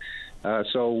 we'll say.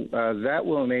 So that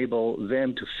will enable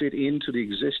them to fit into the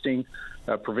existing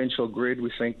provincial grid,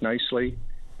 we think, nicely,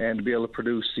 and to be able to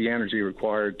produce the energy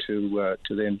required to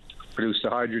then produce the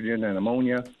hydrogen and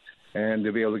ammonia, and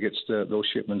to be able to get those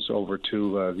shipments over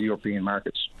to the European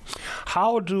markets.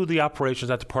 How do the operations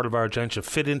at the Port of Argentia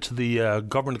fit into the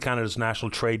Government of Canada's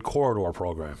National Trade Corridor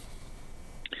program?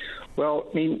 Well,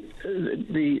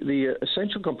 the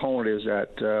essential component is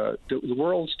that the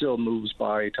world still moves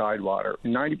by tidewater.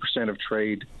 90% of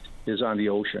trade is on the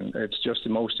ocean. It's just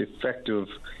the most effective,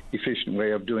 efficient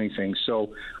way of doing things.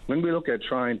 So when we look at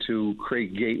trying to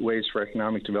create gateways for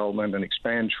economic development and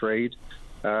expand trade,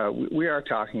 we are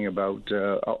talking about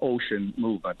ocean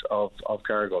movement of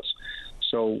cargoes.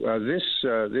 So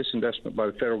this investment by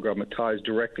the federal government ties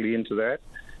directly into that,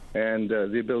 and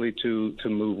the ability to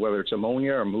move, whether it's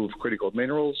ammonia or move critical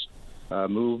minerals,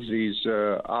 move these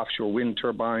offshore wind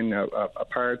turbine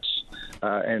parts,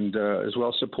 and as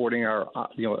well supporting our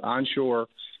onshore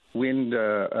wind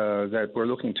that we're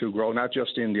looking to grow, not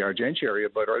just in the Argentia area,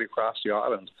 but right across the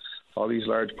island. All these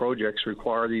large projects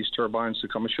require these turbines to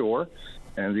come ashore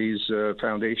and these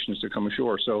foundations to come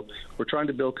ashore. So we're trying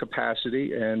to build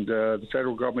capacity, and the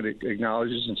federal government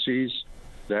acknowledges and sees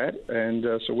that. And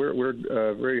so we're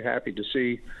very happy to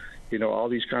see, all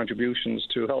these contributions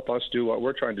to help us do what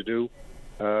we're trying to do,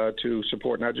 to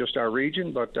support not just our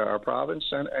region, but our province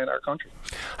and our country.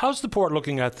 How's the port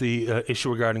looking at the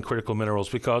issue regarding critical minerals?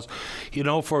 Because,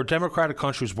 for democratic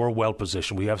countries, we're well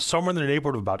positioned. We have somewhere in the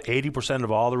neighborhood of about 80%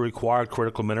 of all the required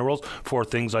critical minerals for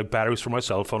things like batteries for my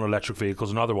cell phone, electric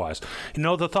vehicles, and otherwise.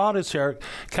 The thought is here,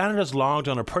 Canada's long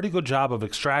done a pretty good job of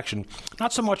extraction,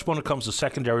 not so much when it comes to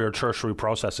secondary or tertiary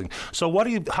processing. So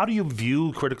how do you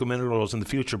view critical minerals in the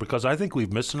future? Because I think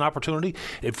we've missed an opportunity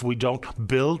if we don't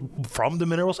build from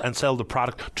the minerals and sell the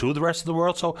product to the rest of the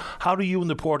world. So how do you and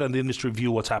the port and the industry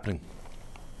view what's happening?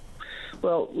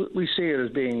 Well, we see it as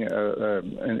being a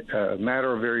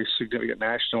matter of very significant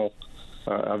national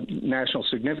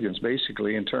significance,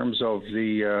 basically, in terms of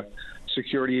the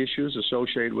security issues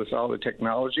associated with all the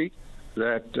technology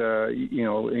that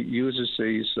uses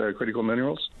these critical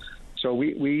minerals. So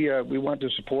we want to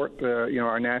support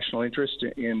our national interest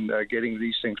in getting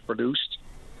these things produced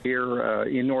here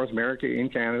in North America, in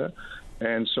Canada.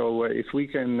 And so if we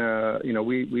can,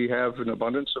 we have an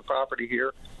abundance of property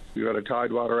here. We've got a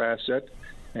tidewater asset.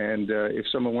 And if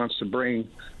someone wants to bring,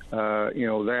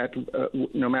 that,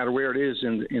 no matter where it is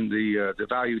in the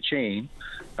value chain,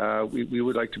 we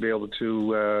would like to be able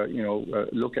to,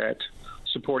 look at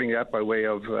supporting that by way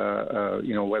of,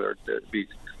 whether it be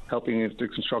helping with the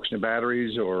construction of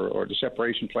batteries or the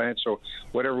separation plants or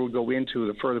whatever would go into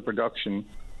the further production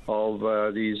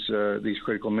of these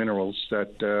critical minerals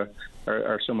that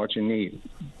are so much in need.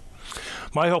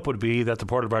 My hope would be that the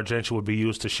Port of Argentia would be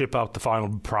used to ship out the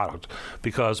final product,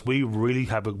 because we really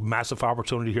have a massive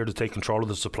opportunity here to take control of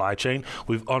the supply chain.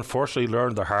 We've unfortunately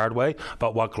learned the hard way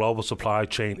about what global supply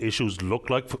chain issues look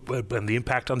like and the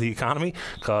impact on the economy,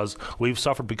 because we've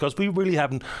suffered because we really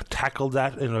haven't tackled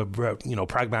that in a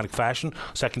pragmatic fashion,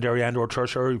 secondary and or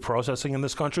tertiary processing in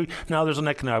this country. Now there's an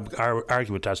economic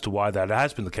argument as to why that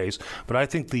has been the case, but I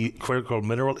think the critical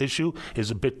mineral issue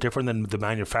is a bit different than the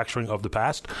manufacturing of the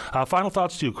past. Final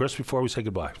thoughts to you, Chris, before we say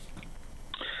goodbye.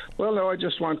 Well, no, I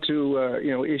just want to,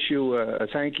 issue a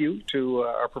thank you to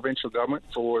our provincial government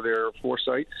for their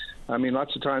foresight. I mean,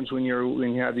 lots of times when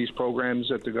you have these programs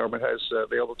that the government has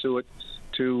available to it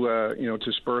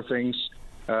to spur things,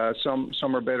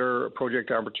 some are better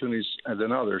project opportunities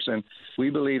than others. And we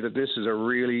believe that this is a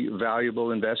really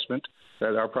valuable investment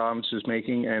that our province is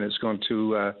making, and it's going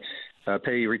to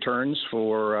pay returns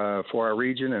for our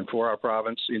region and for our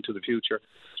province into the future.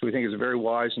 So we think it's a very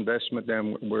wise investment,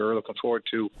 and we're looking forward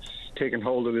to taking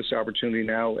hold of this opportunity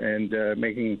now and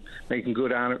making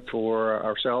good on it for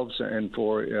ourselves and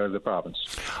for the province.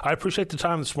 I appreciate the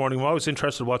time this morning. I'm always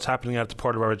interested in what's happening at the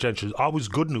Port of Argentia. Always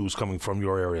good news coming from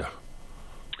your area.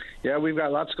 Yeah, we've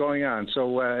got lots going on.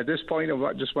 So at this point,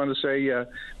 I just want to say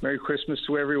Merry Christmas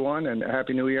to everyone and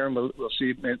Happy New Year. And we'll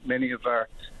see many of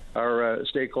our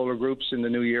stakeholder groups in the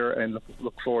new year, and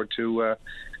look forward to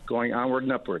going onward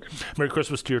and upward. Merry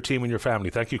Christmas to your team and your family.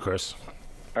 Thank you, Chris.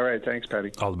 All right, thanks,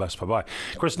 Patty. All the best. Bye-bye.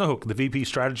 Chris Nahook, the VP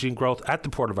Strategy and Growth at the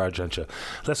Port of Argentia.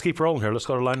 Let's keep rolling here. Let's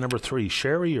go to line number 3.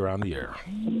 Sherry, you're on the air.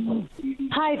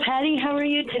 Hi, Patty. How are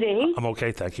you today? I'm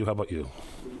okay, thank you. How about you?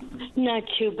 Not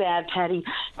too bad, Patty.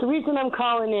 The reason I'm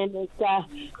calling in is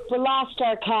we lost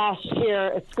our cast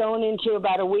here. It's going into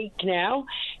about a week now,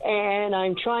 and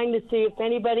I'm trying to see if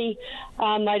anybody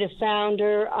might have found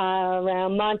her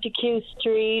around Montague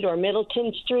Street or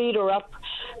Middleton Street or up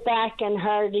back in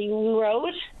Harding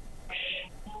Road.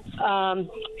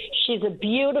 She's a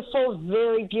beautiful,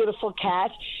 very beautiful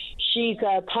cat. She's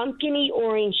a pumpkiny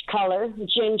orange color,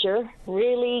 ginger,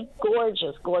 really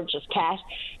gorgeous, gorgeous cat.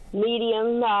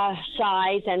 Medium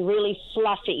size and really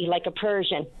fluffy, like a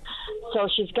Persian. So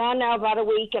she's gone now about a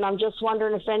week, and I'm just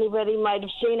wondering if anybody might have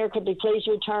seen her. Could they please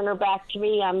return her back to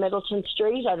me on Middleton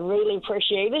Street? I'd really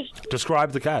appreciate it.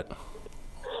 Describe the cat.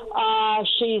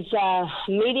 She's a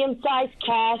medium-sized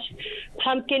cat,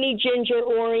 pumpkiny ginger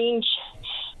orange,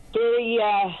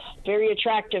 very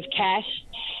attractive cat,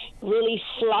 really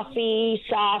fluffy,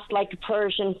 soft, like a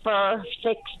Persian fur,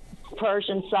 thick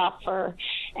Persian soft fur,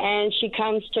 and she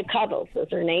comes to Cuddles is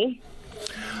her name.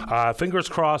 Fingers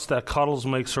crossed that Cuddles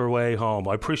makes her way home.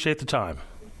 I appreciate the time.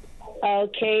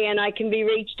 Okay, and I can be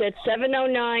reached at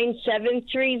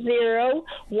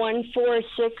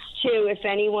 709-730-1462 if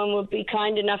anyone would be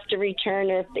kind enough to return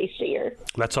her if they see her.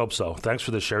 Let's hope so. Thanks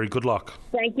for this, Sherry. Good luck.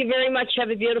 Thank you very much.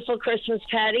 Have a beautiful Christmas,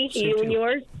 Patty. Same You to and you.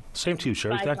 yours. Same to you,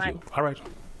 Sherry. Bye, Thank bye. you. All right.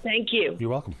 Thank you. You're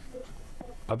welcome.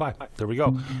 Bye-bye. There we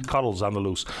go. Cuddles on the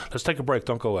loose. Let's take a break.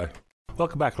 Don't go away.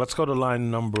 Welcome back. Let's go to line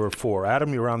number 4.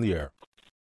 Adam, you're on the air.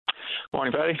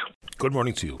 Morning, Patty. Good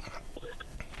morning to you.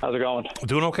 How's it going?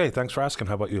 Doing okay. Thanks for asking.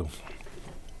 How about you?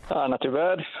 Not too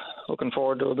bad. Looking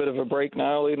forward to a bit of a break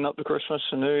now, leading up to Christmas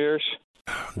and New Year's.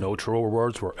 No truer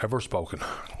words were ever spoken.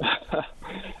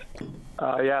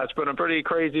 Yeah, it's been a pretty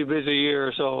crazy busy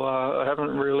year, so I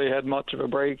haven't really had much of a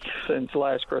break since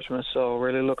last Christmas, so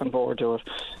really looking forward to it.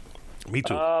 Me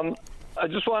too. I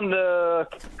just wanted to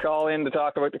call in to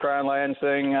talk about the Crown Lands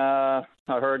thing. I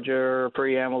heard your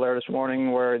preamble there this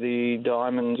morning where the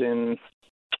Diamonds in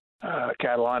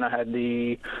Catalina had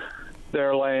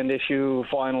their land issue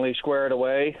finally squared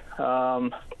away.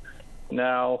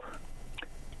 Now,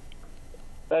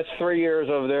 that's 3 years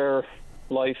of their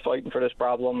life fighting for this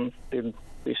problem to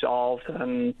be solved,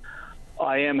 and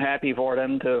I am happy for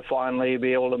them to finally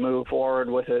be able to move forward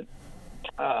with it.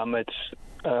 It's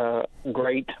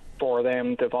great for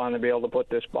them to finally be able to put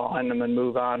this behind them and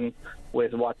move on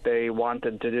with what they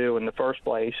wanted to do in the first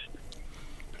place.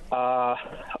 I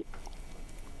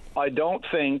don't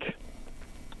think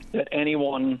that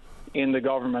anyone in the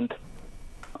government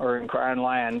or in Crown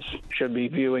Lands should be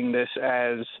viewing this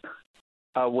as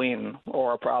a win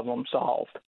or a problem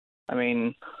solved. I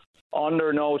mean,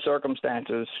 under no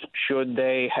circumstances should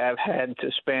they have had to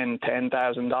spend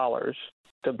 $10,000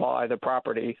 to buy the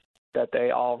property that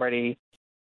they already,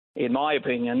 in my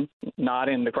opinion, not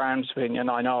in the Crown's opinion,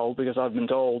 I know because I've been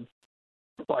told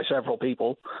by several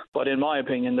people, but in my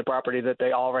opinion, the property that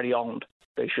they already owned.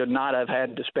 They should not have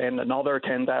had to spend another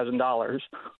 $10,000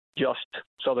 just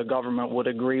so the government would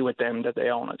agree with them that they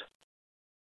own it.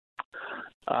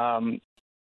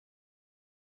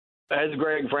 As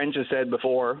Greg French has said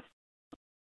before,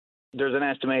 there's an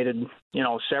estimated,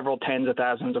 several tens of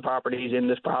thousands of properties in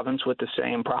this province with the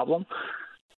same problem.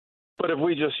 But if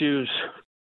we just use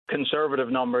conservative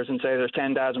numbers and say there's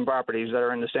 10,000 properties that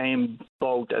are in the same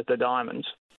boat as the Diamonds,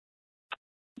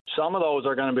 some of those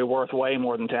are going to be worth way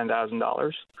more than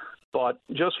 $10,000. But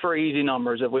just for easy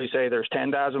numbers, if we say there's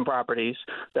 10,000 properties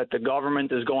that the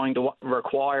government is going to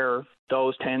require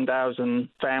those 10,000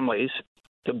 families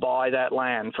to buy that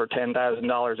land for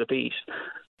 $10,000 apiece,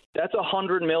 that's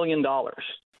 $100 million.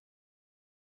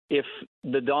 If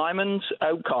the Diamonds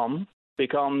outcome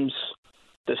becomes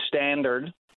the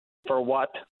standard for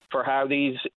how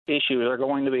these issues are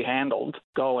going to be handled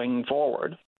going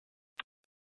forward,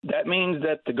 that means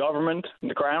that the government,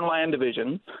 the Crown Land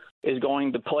Division, is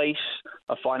going to place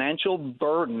a financial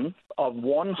burden of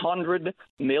 $100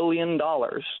 million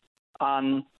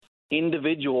on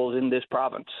individuals in this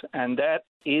province. And that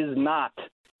is not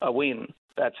a win.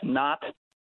 That's not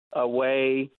a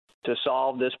way to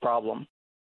solve this problem.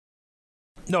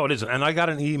 No, it isn't. And I got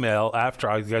an email after,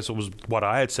 I guess it was what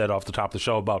I had said off the top of the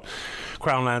show about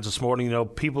Crown Lands this morning.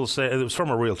 People say, it was from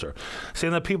a realtor,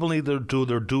 saying that people need to do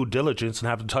their due diligence and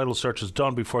have the title searches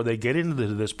done before they get into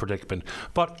this predicament.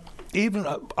 But even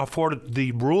for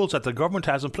the rules that the government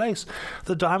has in place,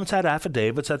 the Diamonds had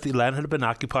affidavits that the land had been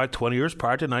occupied 20 years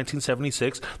prior to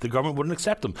 1976. The government wouldn't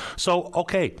accept them. So,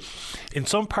 okay, in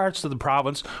some parts of the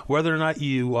province, whether or not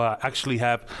you actually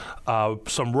have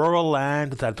some rural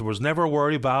land that there was never a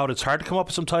worry about, it's hard to come up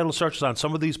with some title searches on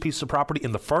some of these pieces of property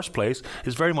in the first place,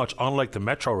 is very much unlike the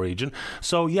metro region.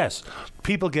 So, yes,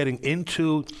 people getting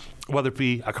into, whether it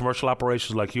be a commercial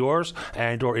operation like yours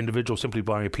and or individuals simply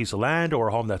buying a piece of land or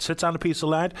a home that sits on a piece of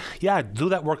land, yeah, do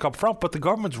that work up front. But the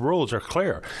government's rules are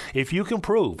clear. If you can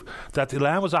prove that the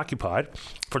land was occupied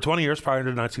for 20 years prior to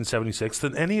 1976,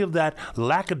 then any of that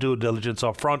lack of due diligence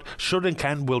up front should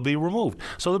and will be removed.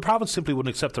 So the province simply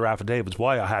wouldn't accept their affidavits.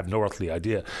 Why? I have no earthly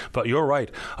idea. But you're right.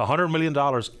 $100 million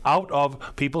out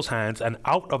of people's hands and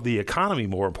out of the economy,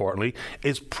 more importantly,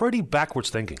 is pretty backwards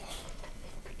thinking.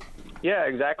 Yeah,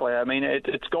 exactly. I mean,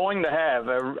 it's going to have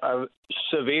a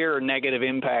severe negative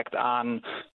impact on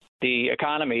the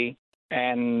economy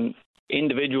and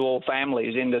individual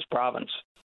families in this province.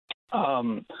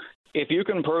 If you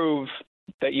can prove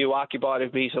that you occupied a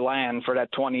piece of land for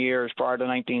that 20 years prior to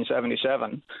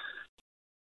 1977,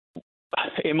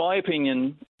 in my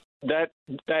opinion, that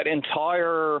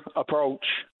entire approach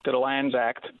to the Lands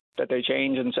Act that they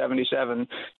changed in 77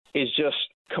 is just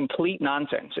complete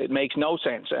nonsense. It makes no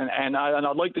sense. And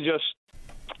I'd like to just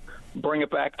bring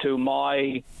it back to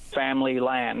my family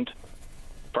land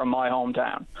from my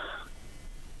hometown.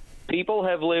 people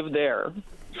have lived there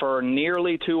for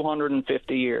nearly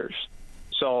 250 years.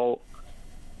 So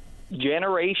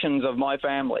generations of my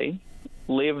family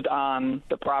lived on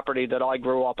the property that I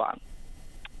grew up on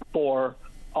for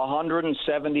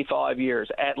 175 years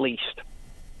at least.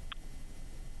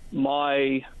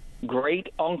 My great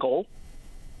uncle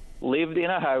lived in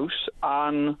a house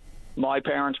on my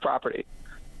parents' property.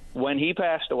 When he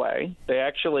passed away, they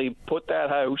actually put that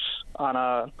house on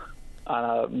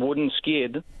a wooden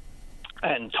skid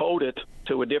and towed it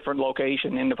to a different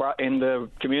location in the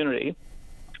community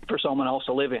for someone else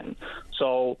to live in.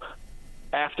 So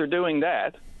after doing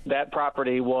that, that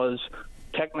property was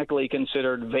technically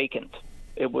considered vacant.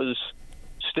 It was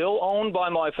still owned by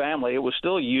my family. It was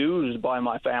still used by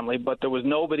my family, but there was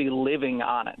nobody living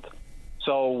on it.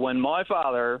 So when my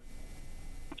father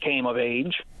came of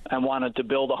age and wanted to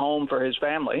build a home for his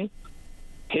family,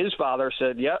 his father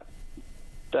said, yep,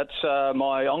 that's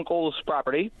my uncle's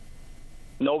property.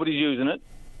 Nobody's using it.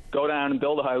 Go down and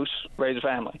build a house, raise a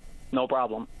family. No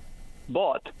problem.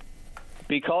 But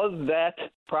because that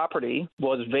property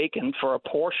was vacant for a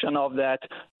portion of that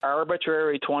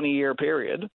arbitrary 20-year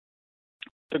period,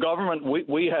 the government,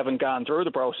 we haven't gone through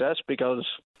the process because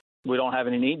we don't have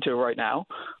any need to right now,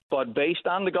 but based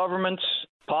on the government's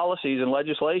policies and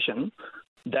legislation,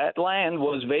 that land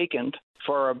was vacant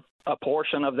for a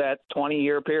portion of that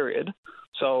 20-year period.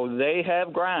 So they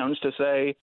have grounds to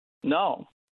say, no,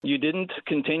 you didn't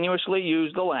continuously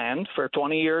use the land for a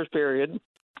 20 years period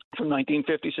from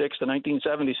 1956 to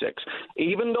 1976.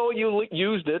 Even though you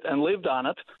used it and lived on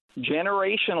it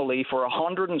generationally for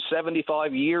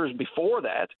 175 years before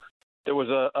that, there was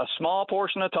a small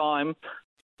portion of time,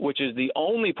 which is the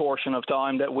only portion of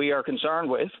time that we are concerned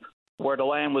with, where the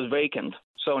land was vacant.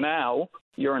 So now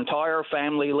your entire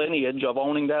family lineage of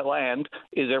owning that land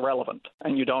is irrelevant,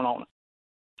 and you don't own it.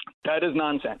 That is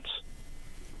nonsense.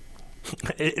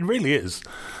 It really is.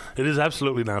 It is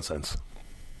absolutely nonsense.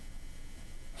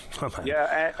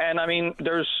 Yeah, and I mean,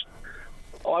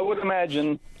 I would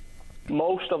imagine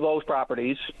most of those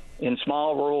properties in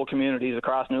small rural communities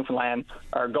across Newfoundland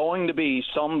are going to be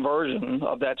some version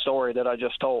of that story that I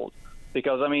just told.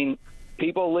 Because, I mean,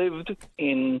 people lived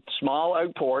in small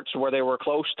outports where they were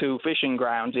close to fishing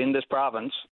grounds in this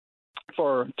province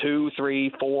for 200,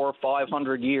 300, 400,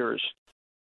 500 years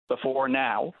before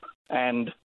now,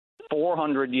 and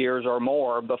 400 years or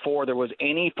more before there was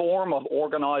any form of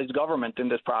organized government in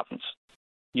this province.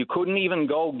 You couldn't even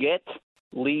go get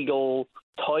legal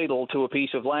title to a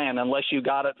piece of land unless you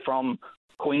got it from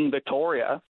Queen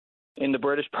Victoria in the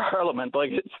British Parliament.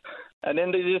 And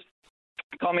then they just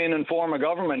come in and form a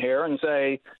government here and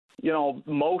say, you know,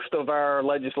 most of our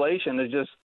legislation is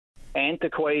just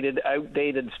antiquated,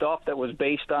 outdated stuff that was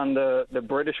based on the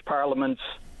British Parliament's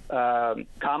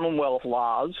Commonwealth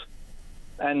laws,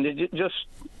 and they just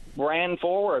ran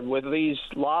forward with these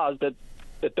laws that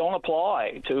don't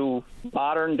apply to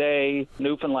modern-day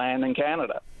Newfoundland and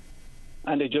Canada.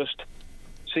 And they just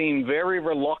seem very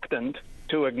reluctant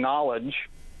to acknowledge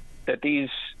that these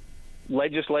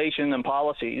legislation and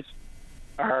policies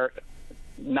are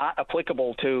not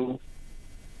applicable to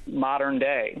modern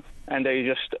day. And they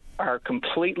just are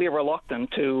completely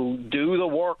reluctant to do the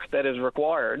work that is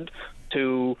required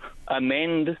to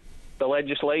amend the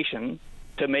legislation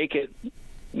to make it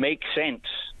make sense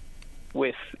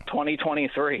with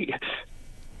 2023.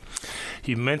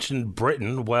 You mentioned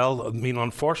Britain. Well, I mean,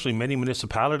 unfortunately, many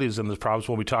municipalities in this province,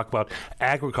 when we talk about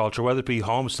agriculture, whether it be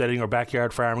homesteading or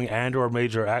backyard farming and or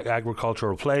major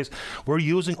agricultural plays, we're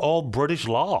using all British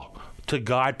law to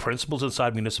guide principles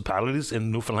inside municipalities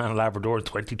in Newfoundland and Labrador in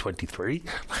 2023.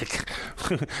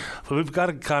 We've got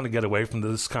to kind of get away from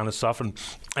this kind of stuff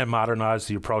and modernize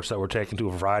the approach that we're taking to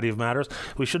a variety of matters.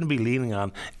 We shouldn't be leaning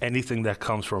on anything that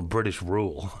comes from British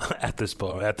rule at this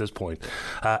point.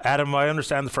 Adam, I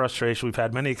understand the frustration. We've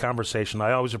had many conversations.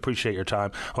 I always appreciate your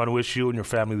time. I want to wish you and your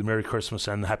family the Merry Christmas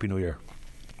and Happy New Year.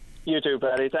 You too,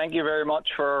 Patty. Thank you very much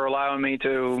for allowing me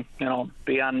to,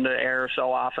 be on the air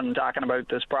so often talking about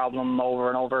this problem over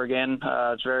and over again.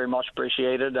 It's very much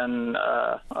appreciated, and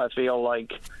I feel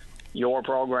like your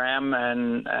program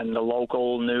and the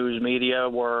local news media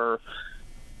were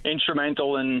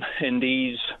instrumental in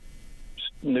these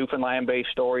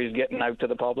Newfoundland-based stories getting out to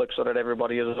the public so that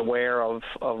everybody is aware of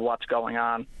what's going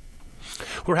on.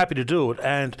 We're happy to do it.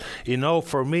 And,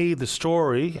 for me, the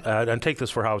story, and take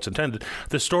this for how it's intended,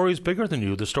 the story is bigger than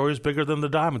you. The story is bigger than the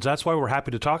diamonds. That's why we're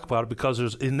happy to talk about it, because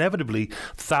there's inevitably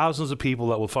thousands of people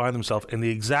that will find themselves in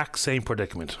the exact same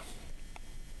predicament.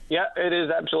 Yeah, it is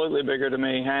absolutely bigger to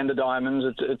me and the diamonds.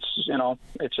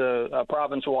 It's a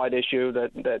province-wide issue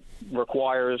that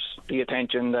requires the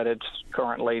attention that it's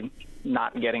currently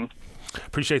not getting.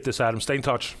 Appreciate this, Adam. Stay in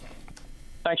touch.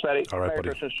 Thanks, Patty. All right, Merry buddy.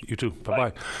 Christmas. You too.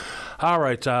 Bye-bye. All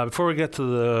right, before we get to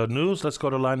the news, let's go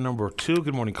to line number 2.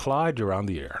 Good morning, Clyde. You're on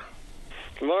the air.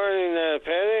 Good morning,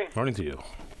 Patty. Morning to you.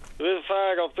 This is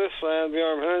Fag off this land,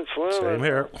 Bjorn Peninsula. Same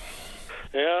here.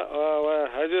 Yeah, well,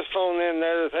 I just phoned in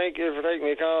there to thank you for taking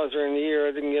me calls during the year.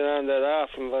 I didn't get on that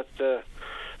often, but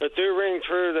it do ring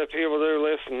true that people do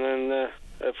listen, and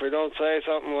if we don't say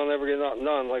something, we'll never get nothing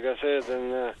done, like I said,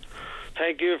 and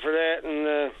thank you for that,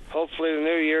 and hopefully the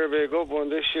new year will be a good one.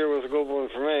 This year was a good one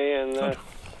for me, and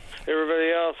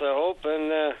everybody else, I hope, and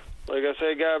like I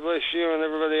said, God bless you and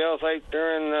everybody else out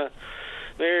there, and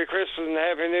Merry Christmas and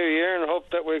Happy New Year, and hope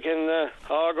that we can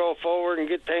all go forward and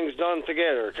get things done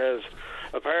together, because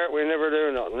apart we never do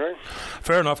nothing, right?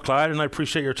 Fair enough, Clyde, and I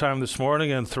appreciate your time this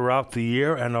morning and throughout the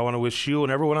year, and I want to wish you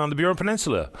and everyone on the Burin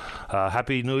Peninsula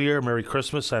Happy New Year, Merry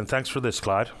Christmas, and thanks for this,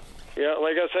 Clyde. Yeah,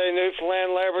 like I say,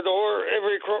 Newfoundland, Labrador,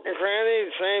 every crook and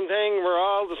cranny, same thing, we're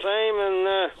all the same,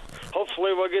 and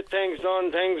hopefully we'll get things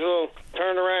done, things will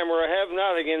turn around. We're a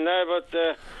have-not again now, but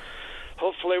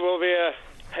hopefully we'll be a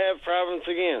have province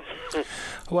again.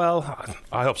 Well,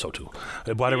 I hope so too.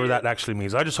 Whatever that actually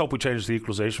means. I just hope we change the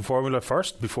equalisation formula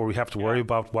first before we have to worry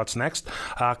about what's next.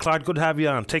 Clyde, good to have you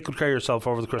on. Take good care of yourself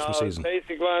over the Christmas season.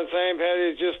 Basically what I'm saying, Patty,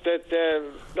 is just that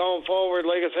going forward,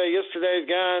 like I say, yesterday's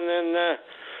gone, and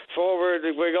forward,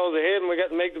 we go ahead and we got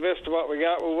to make the best of what we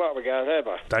got with what we got.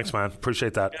 Thanks, man.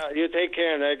 Appreciate that. Yeah, you take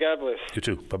care now. God bless. You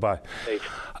too. Bye-bye. Thanks.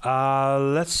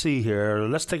 Let's see here.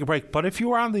 Let's take a break. But if you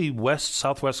were on the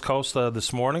southwest coast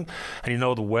this morning and you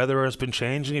know the weather has been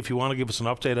changing, if you want to give us an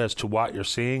update as to what you're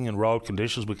seeing in road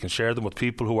conditions, we can share them with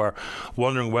people who are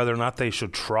wondering whether or not they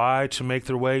should try to make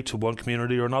their way to one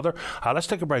community or another. Let's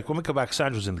take a break. When we come back,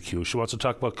 Sandra's in the queue. She wants to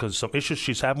talk about some issues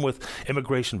she's having with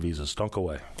immigration visas. Don't go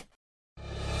away.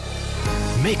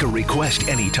 Make a request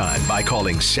anytime by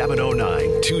calling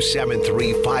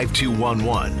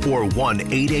 709-273-5211 or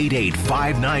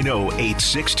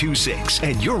 1-888-590-8626.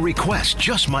 And your request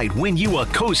just might win you a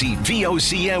cozy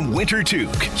VOCM winter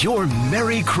toque. Your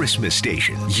Merry Christmas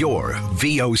station. Your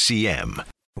VOCM.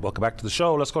 Welcome back to the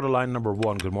show. Let's go to line number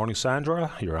 1. Good morning,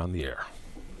 Sandra. You're on the air.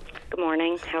 Good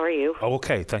morning. How are you? Oh,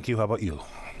 okay. Thank you. How about you?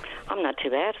 I'm not too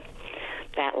bad.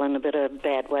 Battling a bit of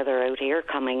bad weather out here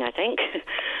coming, I think.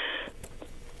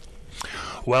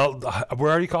 Well,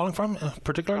 where are you calling from,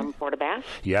 particularly? From Portabass.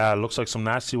 Yeah, it looks like some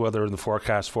nasty weather in the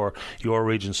forecast for your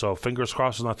region. So fingers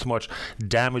crossed there's not too much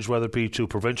damage, whether it be to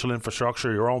provincial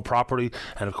infrastructure, your own property,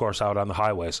 and of course out on the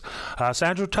highways.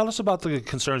 Sandra, tell us about the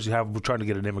concerns you have with trying to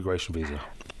get an immigration visa.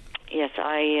 Yes,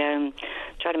 I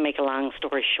try to make a long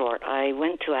story short. I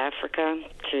went to Africa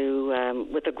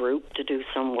with a group to do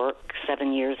some work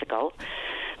 7 years ago.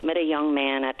 Met a young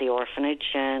man at the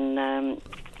orphanage, and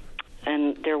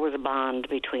there was a bond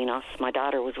between us. My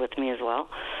daughter was with me as well,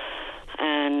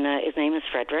 and his name is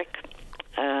Frederick.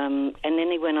 And then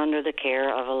he went under the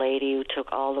care of a lady who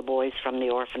took all the boys from the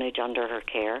orphanage under her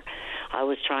care. I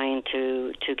was trying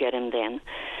to get him then.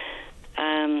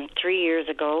 3 years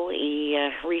ago, he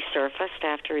resurfaced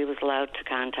after he was allowed to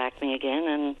contact me again,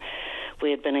 and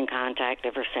we had been in contact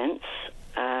ever since.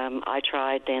 I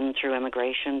tried then through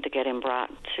immigration to get him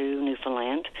brought to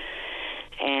Newfoundland,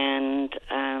 and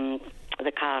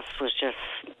the cost was just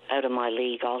out of my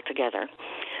league altogether.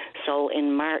 So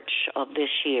in March of this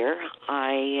year,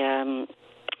 I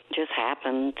just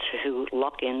happened to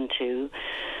look into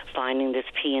finding this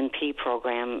PNP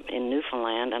program in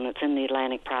Newfoundland, and it's in the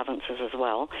Atlantic provinces as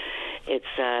well. It's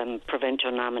a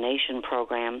provincial nomination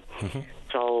program. Mm-hmm.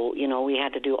 So, we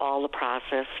had to do all the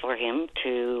process for him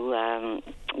to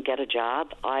get a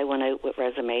job. I went out with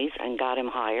resumes and got him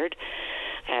hired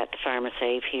at the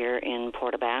Pharmasave here in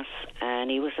Portabass, and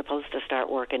he was supposed to start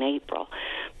work in April.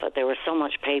 But there was so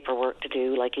much paperwork to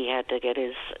do, like he had to get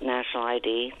his national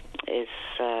ID, his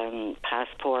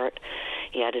passport.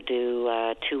 He had to do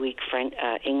a 2-week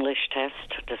English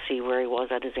test to see where he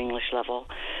was at his English level,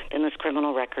 then his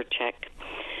criminal record check.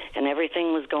 And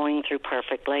everything was going through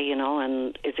perfectly,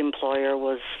 and his employer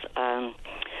was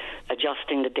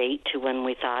adjusting the date to when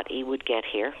we thought he would get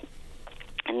here.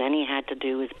 And then he had to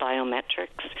do his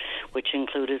biometrics, which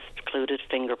included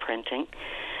fingerprinting.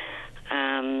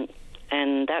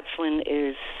 And that's when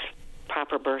his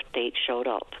proper birth date showed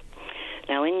up.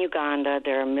 Now, in Uganda,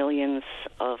 there are millions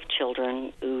of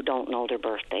children who don't know their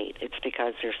birth date. It's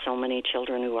because there's so many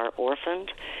children who are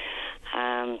orphaned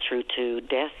through to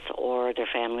death, or their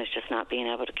families just not being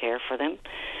able to care for them.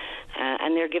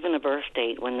 And they're given a birth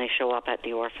date when they show up at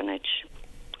the orphanage.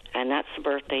 And that's the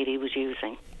birth date he was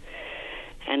using.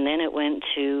 And then it went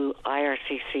to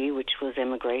IRCC, which was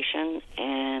immigration,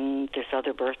 and this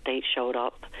other birth date showed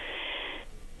up.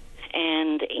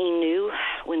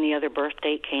 the other birth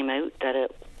date came out,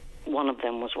 that one of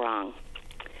them was wrong.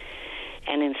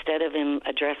 And instead of him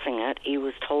addressing it, he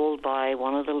was told by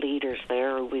one of the leaders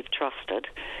there who we've trusted,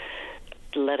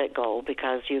 let it go,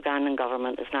 because the Ugandan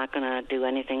government is not going to do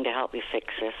anything to help you fix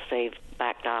this. They've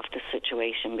backed off the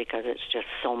situation because it's just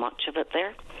so much of it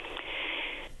there.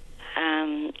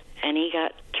 And he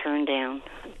got turned down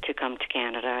to come to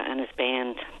Canada and is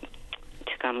banned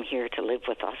to come here to live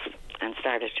with us and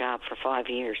start his job for 5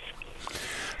 years.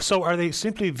 So are they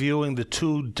simply viewing the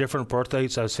two different birth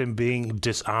dates as him being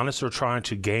dishonest or trying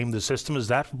to game the system? Is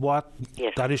that what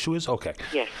that issue is? Okay.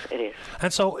 Yes, it is.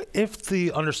 And so if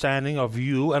the understanding of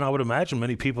you, and I would imagine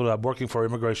many people that are working for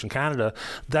Immigration Canada,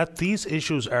 that these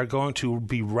issues are going to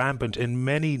be rampant in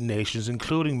many nations,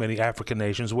 including many African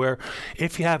nations, where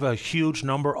if you have a huge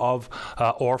number of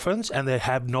orphans and they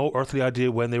have no earthly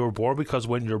idea when they were born, because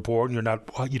when you're born,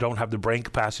 you don't have the brain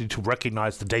capacity to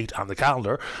recognize the date on the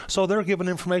calendar, so they're given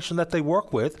information that they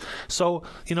work with. So,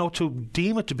 to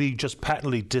deem it to be just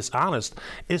patently dishonest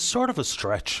is sort of a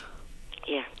stretch.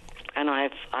 Yeah. And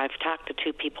I've talked to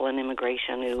two people in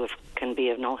immigration who can be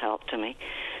of no help to me.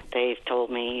 They've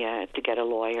told me to get a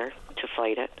lawyer to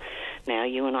fight it. Now,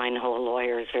 you and I know a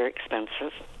lawyer is very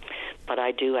expensive, but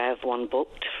I do have one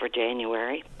booked for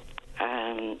January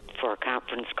for a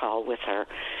conference call with her,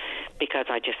 because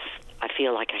I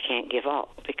feel like I can't give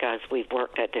up, because we've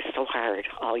worked at this so hard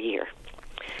all year.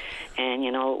 And,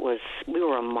 we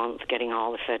were a month getting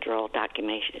all the federal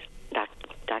documentation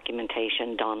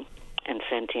done and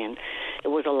sent in. It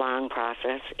was a long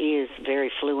process. He is very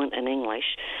fluent in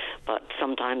English, but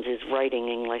sometimes his writing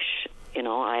English,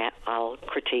 I'll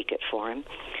critique it for him.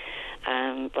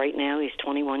 Right now he's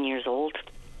 21 years old,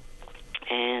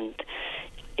 and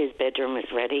his bedroom is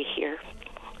ready here.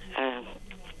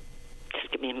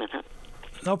 Just give me a minute.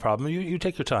 No problem. You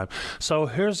take your time. So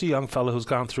here's a young fellow who's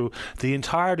gone through the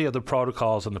entirety of the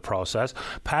protocols in the process,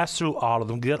 passed through all of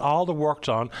them, get all the work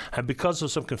done, and because of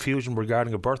some confusion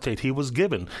regarding a birth date, he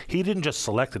didn't just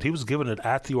select it, he was given it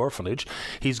at the orphanage.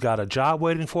 He's got a job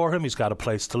waiting for him. He's got a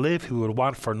place to live. He would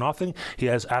want for nothing. He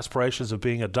has aspirations of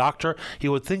being a doctor.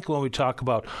 You would think when we talk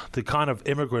about the kind of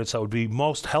immigrants that would be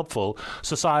most helpful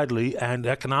societally and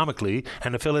economically,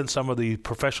 and to fill in some of the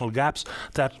professional gaps,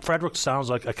 that Frederick sounds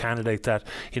like a candidate that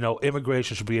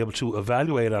immigration should be able to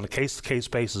evaluate on a case-to-case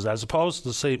basis, as opposed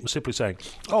to simply saying,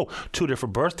 two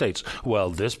different birth dates.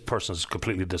 Well, this person is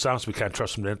completely dishonest. We can't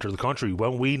trust them to enter the country.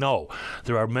 When we know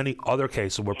there are many other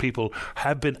cases where people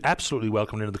have been absolutely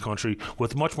welcomed into the country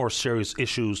with much more serious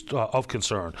issues of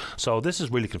concern. So this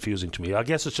is really confusing to me. I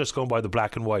guess it's just going by the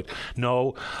black and white.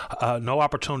 No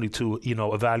opportunity to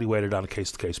evaluate it on a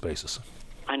case-to-case basis.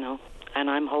 I know. And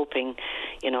I'm hoping,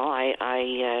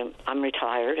 I'm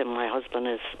retired, and my husband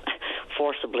is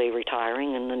forcibly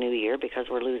retiring in the new year because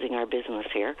we're losing our business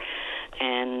here.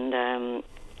 And,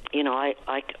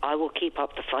 I will keep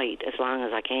up the fight as long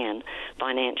as I can,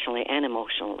 financially and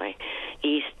emotionally.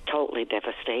 He's totally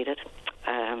devastated.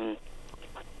 And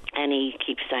he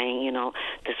keeps saying,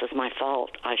 this is my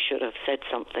fault. I should have said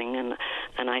something.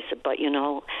 And I said, but,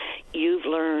 you've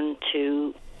learned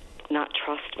to not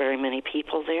trust very many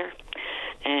people there.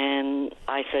 And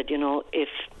I said, if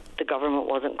the government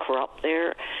wasn't corrupt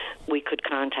there, we could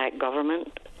contact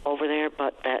government over there,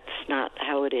 but that's not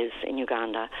how it is in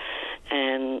Uganda.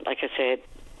 And like I said,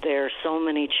 there are so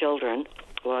many children,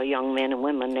 young men and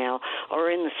women now, are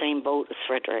in the same boat as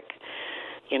Frederick.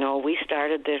 We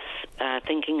started this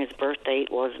thinking his birth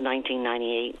date was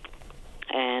 1998,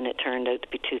 and it turned out to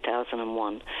be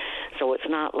 2001. So it's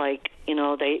not like,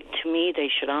 they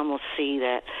should almost see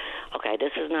that, okay,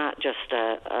 this is not just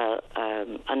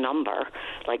a number.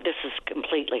 Like, this is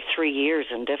completely 3 years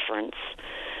in difference.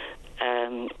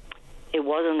 It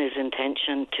wasn't his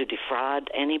intention to defraud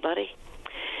anybody.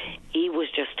 He was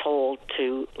just told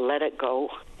to let it go,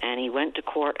 and he went to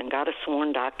court and got a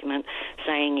sworn document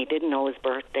saying he didn't know his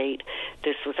birth date.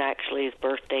 This was actually his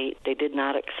birth date. They did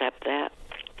not accept that.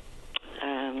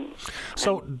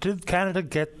 So did Canada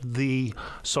get the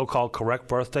so-called correct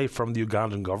birth date from the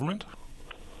Ugandan government?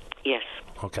 Yes.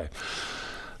 Okay.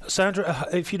 Sandra,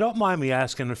 if you don't mind me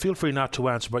asking, and feel free not to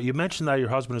answer, but you mentioned that your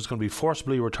husband is going to be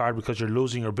forcibly retired because you're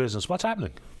losing your business. What's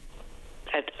happening?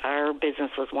 Our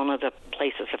business was one of the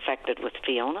places affected with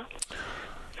Fiona,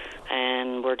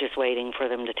 and we're just waiting for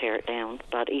them to tear it down,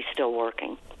 but he's still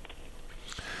working.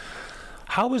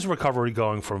 How is recovery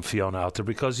going from Fiona out there?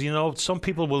 Because, some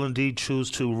people will indeed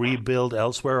choose to rebuild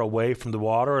elsewhere away from the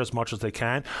water as much as they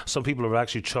can. Some people have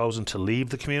actually chosen to leave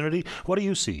the community. What do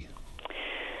you see?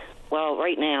 Well,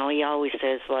 right now, he always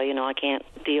says, I can't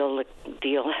deal.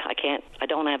 I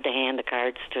don't have the hand of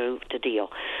cards to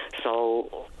deal.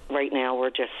 So right now we're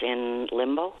just in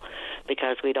limbo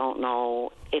because we don't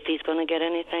know if he's going to get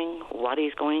anything, what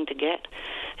he's going to get,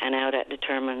 and how that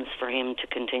determines for him to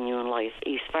continue in life.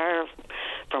 He's far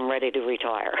from ready to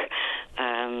retire.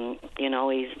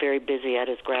 He's very busy at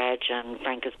his garage, and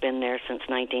Frank has been there since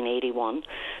 1981.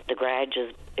 The garage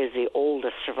is the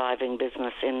oldest surviving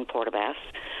business in Portabass.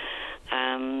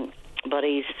 But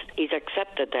he's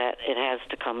accepted that it has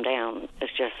to come down.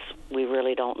 It's just we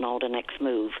really don't know the next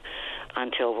move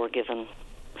until we're given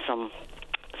some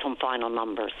final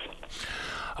numbers.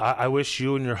 I wish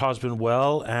you and your husband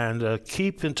well, and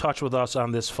keep in touch with us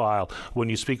on this file when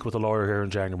you speak with the lawyer here in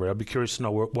January. I'd be curious to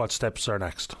know what steps are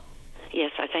next.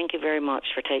 Yes, I thank you very much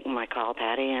for taking my call,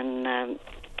 Patty, and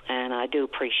I do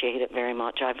appreciate it very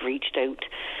much. I've reached out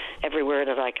everywhere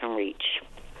that I can reach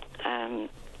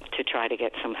to try to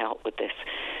get some help with this,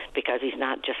 because he's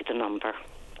not just a number.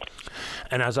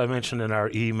 And as I mentioned in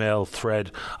our email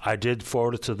thread, I did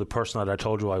forward it to the person that I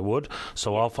told you I would,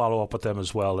 so I'll follow up with them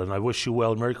as well. And I wish you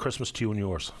well. Merry Christmas to you and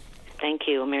yours. Thank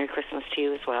you. Merry Christmas to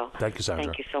you as well. Thank you, Sandra.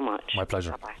 Thank you so much. My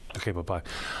pleasure. Bye-bye. Okay,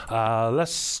 bye-bye.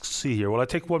 Let's see here. Will I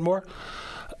take one more?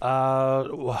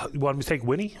 You want me to take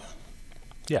Winnie?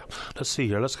 Yeah. Let's see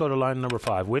here. Let's go to line number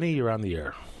 5. Winnie, you're on the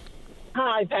air.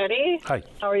 Hi, Patty. Hi.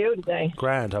 How are you today?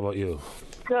 Grand. How about you?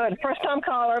 Good. First-time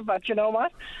caller, but you know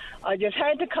what? I just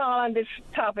had to call on this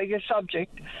topic, this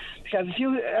subject, because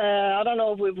I don't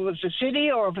know if it was the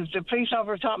city or if it's the police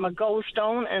officer talking about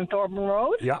Goldstone and Thorburn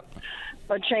Road. Yeah.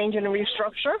 About changing the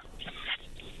restructure.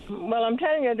 Well, I'm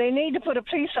telling you, they need to put a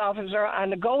police officer on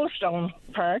the Goldstone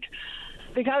part,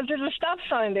 because there's a stop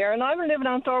sign there, and I've been living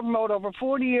on Thorburn Road over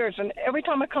 40 years, and every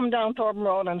time I come down Thorburn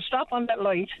Road and stop on that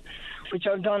light, which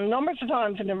I've done numbers of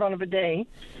times in the run of a day,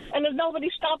 and there's nobody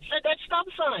stops at that stop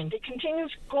sign. It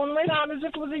continues going right on as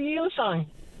if it was a yield sign.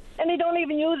 And they don't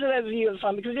even use it as a yield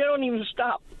sign because they don't even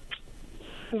stop.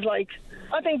 It's like,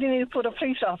 I think they need to put a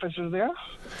police officer there.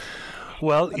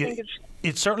 Well,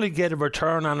 you'd certainly get a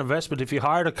return on investment if you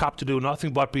hired a cop to do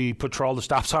nothing but patrol the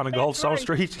stop sign on Goldstone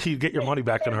Street. You'd get your money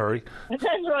back in a hurry. That's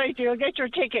right. You'll get your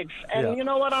tickets. And you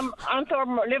know what? I'm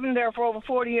living there for over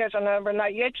 40 years, and I've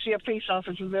not yet see a police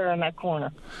officer there in that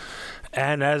corner.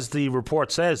 And as the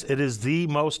report says, it is the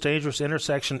most dangerous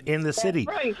intersection in the city.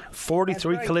 Right.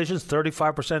 43 collisions,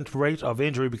 35% rate of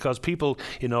injury because people,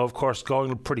 of course,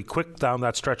 going pretty quick down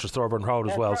that stretch of Thorburn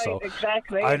Road as well. Right. So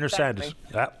exactly. I understand it.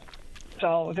 Yeah.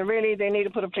 So they need to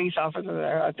put a police officer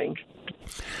there, I think.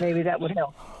 Maybe that would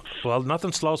help. Well,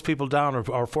 nothing slows people down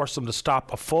or force them to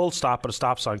stop, a full stop at a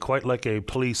stop sign, quite like a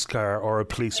police car or a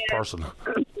police person.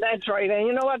 That's right. And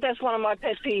you know what? That's one of my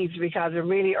pet peeves because it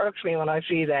really irks me when I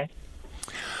see that.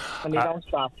 And they don't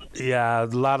stop. Yeah, a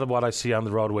lot of what I see on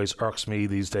the roadways irks me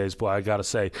these days, but I got to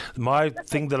say, my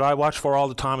thing that I watch for all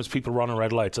the time is people running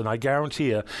red lights. And I guarantee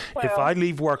you, if I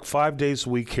leave work 5 days a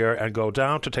week here and go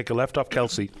down to take a left off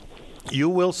Kelsey, you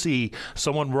will see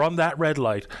someone run that red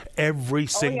light every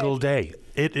single day.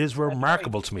 It is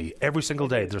remarkable to me. Every single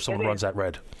day there's someone runs that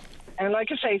red. And like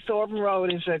I say, Thorburn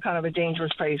Road is kind of a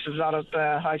dangerous place. There's a lot of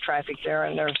high traffic there,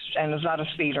 and there's a lot of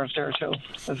speeders there too,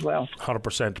 as well.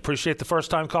 100%. Appreciate the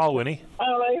first-time call, Winnie.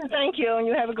 All right, thank you, and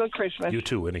you have a good Christmas. You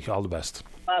too, Winnie. All the best.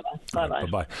 Bye-bye. Bye-bye.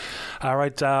 Bye-bye. All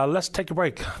right, let's take a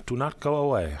break. Do not go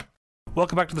away.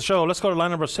 Welcome back to the show. Let's go to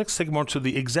line number 6. Say good morning to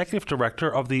the Executive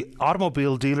Director of the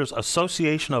Automobile Dealers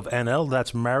Association of NL.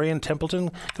 That's Marion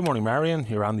Templeton. Good morning, Marion.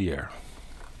 You're on the air.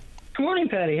 Good morning,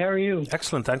 Patty. How are you?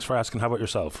 Excellent. Thanks for asking. How about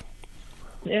yourself?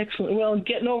 Excellent. Well,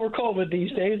 getting over COVID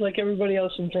these days, like everybody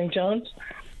else in St. John's,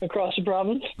 across the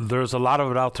province. There's a lot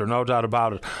of it out there, no doubt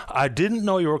about it. I didn't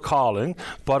know you were calling,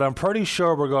 but I'm pretty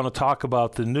sure we're going to talk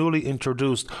about the newly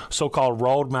introduced so-called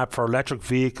roadmap for electric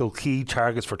vehicle key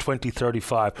targets for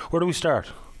 2035. Where do we start?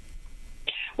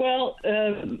 Well,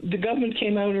 the government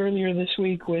came out earlier this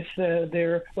week with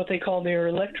their what they call their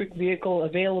electric vehicle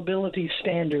availability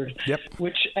standard,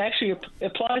 which actually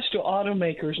applies to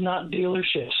automakers, not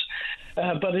dealerships.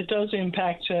 But it does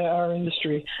impact our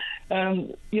industry.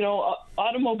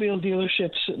 Automobile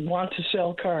dealerships want to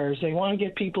sell cars. They want to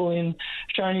get people in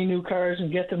shiny new cars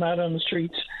and get them out on the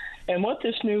streets. And what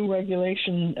this new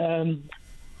regulation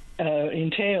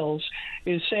entails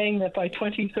is saying that by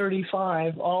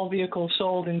 2035, all vehicles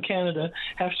sold in Canada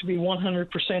have to be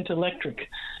 100% electric.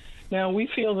 Now, we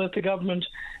feel that the government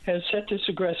has set this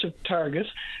aggressive target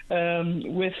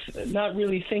with not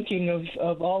really thinking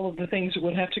of all of the things that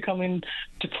would have to come into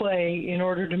play in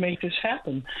order to make this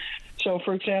happen. So,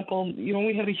 for example,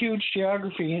 we have a huge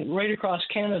geography right across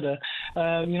Canada.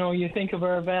 You think of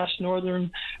our vast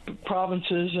northern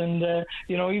provinces and,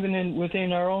 even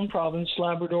within our own province,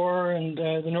 Labrador and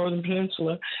the Northern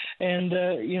Peninsula. And,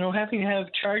 having to have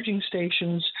charging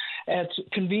stations at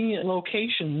convenient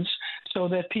locations so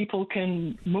that people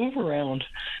can move around.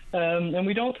 And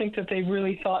we don't think that they've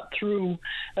really thought through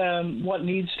what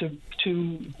needs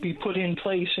to be put in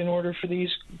place in order for these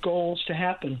goals to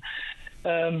happen.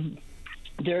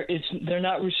 They're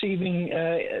not receiving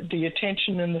the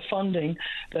attention and the funding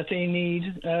that they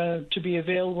need to be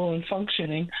available and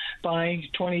functioning by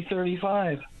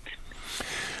 2035.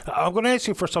 I'm going to ask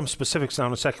you for some specifics now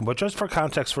in a second, but just for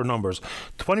context for numbers,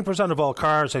 20% of all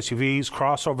cars, SUVs,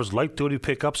 crossovers, light-duty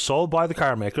pickups sold by the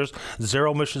car makers,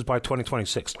 zero emissions by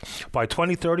 2026. By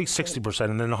 2030, 60%,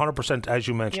 and then 100%, as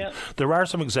you mentioned. Yep. There are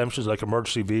some exemptions like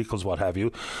emergency vehicles, what have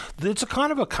you. It's a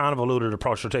kind of a convoluted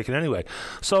approach they're taking anyway.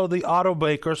 So the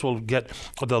automakers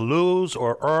will lose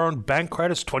or earn bank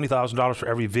credits, $20,000 for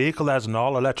every vehicle that has an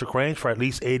all-electric range for at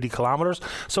least 80 kilometers.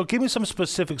 So give me some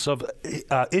specifics of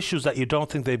issues that you don't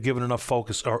think they've given enough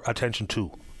focus or attention to.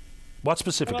 What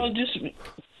specifically? Well, just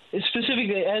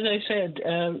specifically, as I said,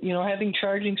 having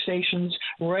charging stations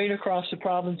right across the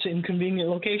province in convenient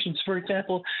locations. For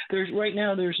example, right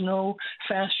now there's no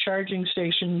fast charging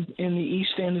station in the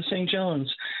east end of St. John's.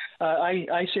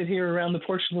 I sit here around the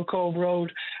Portugal Cove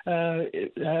Road,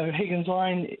 Higgins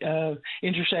Line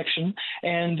intersection,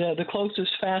 and the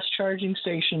closest fast charging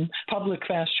station, public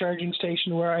fast charging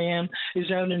station where I am, is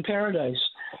out in Paradise.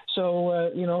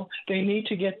 So, they need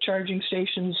to get charging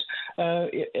stations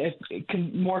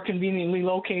more conveniently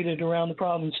located around the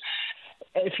province.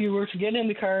 If you were to get in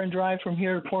the car and drive from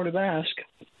here to Port aux Basques,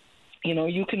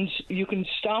 you can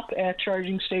stop at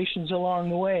charging stations along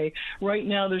the way. Right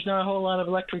now, there's not a whole lot of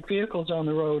electric vehicles on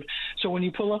the road. So when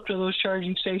you pull up to those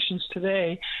charging stations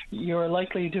today, you're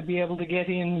likely to be able to get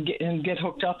in and get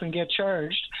hooked up and get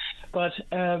charged. But,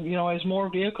 as more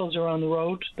vehicles are on the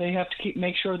road, they have to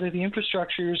make sure that the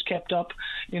infrastructure is kept up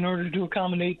in order to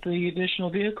accommodate the additional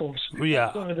vehicles. Yeah.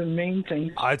 That's one of the main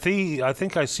things. I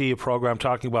think I see a program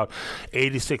talking about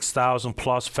 86,000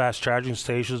 plus fast charging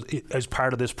stations as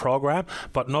part of this program,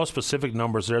 but no specific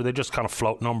numbers there. They just kind of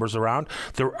float numbers around.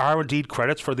 There are indeed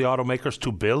credits for the automakers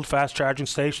to build fast charging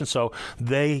stations, so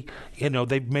they've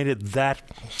made it that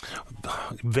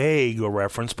vague a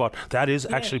reference, but that is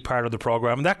actually part of the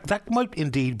program. And that might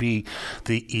indeed be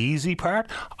the easy part.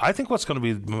 I think what's going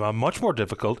to be much more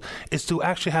difficult is to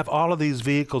actually have all of these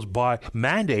vehicles by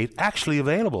mandate actually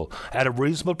available at a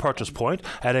reasonable purchase point,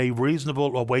 at a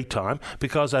reasonable wait time,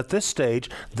 because at this stage,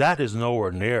 that is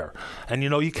nowhere near. And,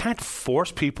 you can't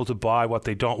force people to buy what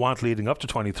they don't want leading up to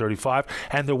 2035,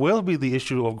 and there will be the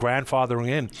issue of grandfathering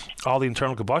in all the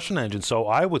internal combustion engines. So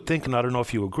I would think, and I don't know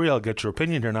if you agree, I'll get your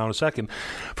opinion here now in a second,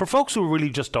 for folks who really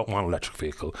just don't want an electric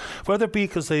vehicle, whether it be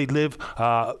because they live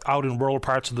out in rural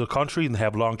parts of the country and they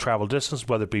have long travel distance,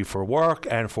 whether it be for work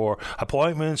and for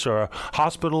appointments or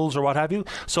hospitals or what have you.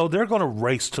 So they're going to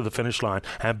race to the finish line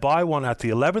and buy one at the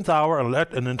 11th hour,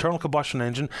 an internal combustion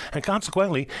engine, and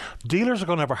consequently, dealers are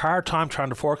going to have a hard time trying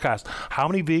to forecast how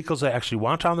many vehicles they actually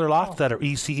want on their lot that are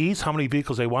ECEs, how many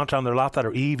vehicles they want on their lot that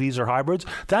are EVs or hybrids.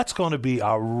 That's going to be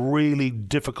a really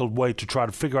difficult way to try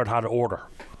to figure out how to order.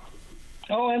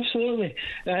 Oh, absolutely.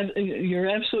 You're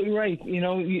absolutely right.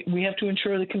 We have to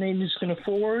ensure the Canadians can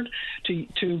afford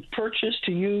to purchase,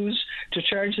 to use, to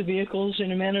charge the vehicles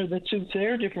in a manner that suits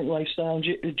their different lifestyle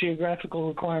and geographical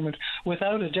requirement,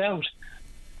 without a doubt.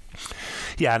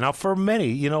 Yeah, now for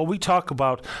many, we talk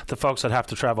about the folks that have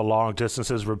to travel long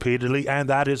distances repeatedly, and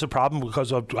that is a problem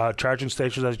because of charging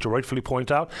stations, as you rightfully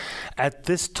point out. At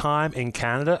this time in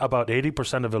Canada, about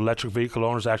 80% of electric vehicle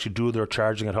owners actually do their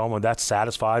charging at home, and that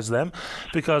satisfies them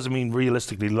because,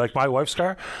 realistically, like my wife's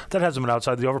car, that hasn't been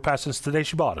outside the overpass since the day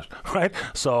she bought it, right?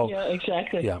 So, yeah,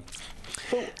 exactly. Yeah.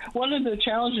 But one of the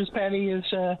challenges, Patty, is,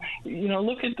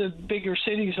 look at the bigger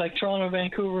cities like Toronto,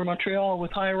 Vancouver, Montreal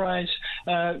with high-rise,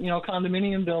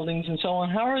 condominium buildings and so on.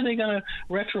 How are they going to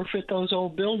retrofit those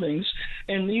old buildings?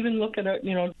 And even look at,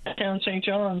 downtown St.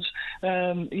 John's,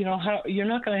 how you're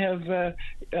not going to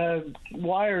have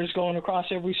wires going across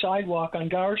every sidewalk on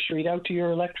Gower Street out to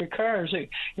your electric cars.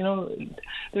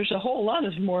 There's a whole lot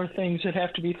of more things that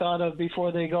have to be thought of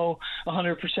before they go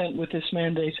 100% with this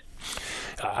mandate.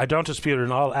 I don't dispute it,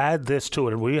 and I'll add this to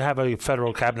it. And we have a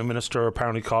federal cabinet minister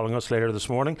apparently calling us later this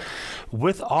morning.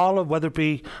 With all of, whether it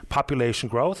be population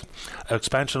growth,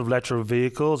 expansion of electric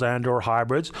vehicles and or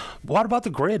hybrids, what about the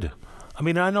grid? I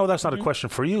mean, I know that's not a question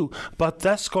for you, but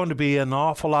that's going to be an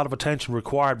awful lot of attention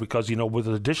required because, with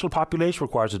the additional population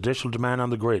requires additional demand on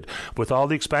the grid. With all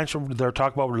the expansion they're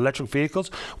talking about with electric vehicles,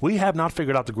 we have not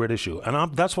figured out the grid issue.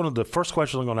 And that's one of the first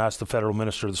questions I'm going to ask the federal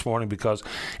minister this morning, because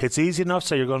it's easy enough to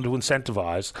say you're going to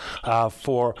incentivize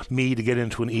for me to get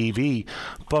into an EV.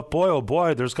 But boy, oh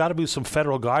boy, there's got to be some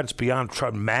federal guidance beyond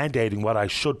mandating what I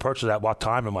should purchase at what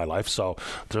time in my life. So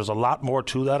there's a lot more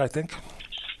to that, I think.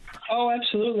 Oh,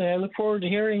 absolutely. I look forward to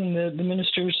hearing the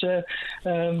minister's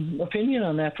opinion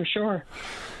on that for sure.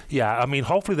 Yeah, I mean,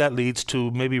 hopefully that leads to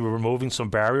maybe removing some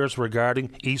barriers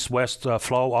regarding east-west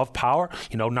flow of power,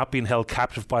 not being held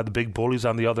captive by the big bullies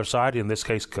on the other side, in this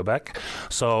case, Quebec.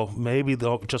 So maybe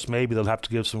they'll have to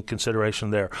give some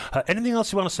consideration there. Anything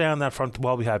else you want to say on that front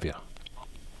while we have you?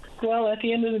 Well, at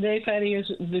the end of the day, Patty, is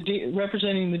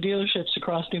representing the dealerships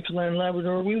across Newfoundland and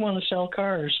Labrador, we want to sell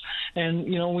cars. And,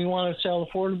 we want to sell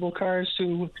affordable cars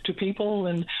to people,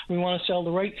 and we want to sell the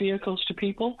right vehicles to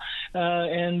people.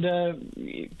 That's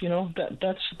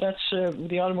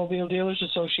the Automobile Dealers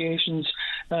Association's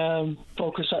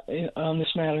focus on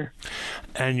this matter.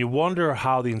 And you wonder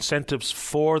how the incentives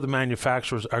for the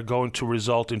manufacturers are going to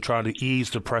result in trying to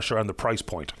ease the pressure on the price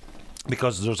point.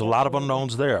 Because there's a lot of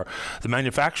unknowns there. The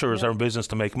manufacturers are in business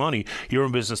to make money. You're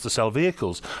in business to sell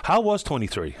vehicles. How was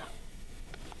 23?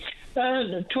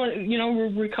 We're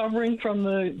recovering from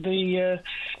the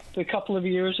couple of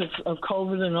years of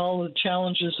COVID and all the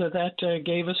challenges that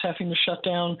gave us, having to shut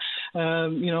down,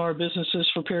 our businesses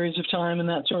for periods of time and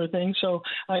that sort of thing. So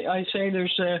I say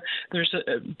there's a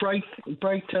bright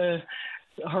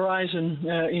horizon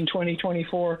in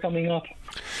 2024 coming up.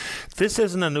 This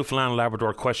isn't a Newfoundland and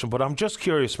Labrador question, but I'm just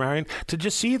curious, Marion, did you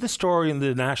see the story in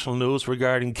the national news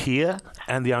regarding Kia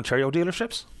and the Ontario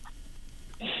dealerships?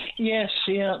 Yes,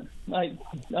 yeah.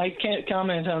 I can't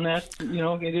comment on that.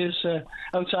 It is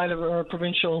outside of our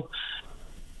provincial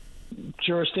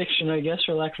jurisdiction, I guess,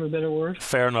 for lack of a better word.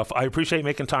 Fair enough. I appreciate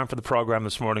making time for the program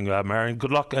this morning, Marion.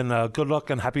 Good luck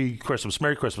and happy Christmas.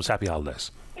 Merry Christmas. Happy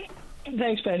holidays.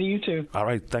 Thanks, Patty. You too. All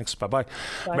right. Thanks. Bye-bye.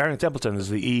 Marion Templeton is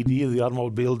the ED of the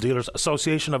Automobile Dealers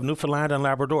Association of Newfoundland and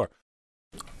Labrador.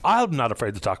 I'm not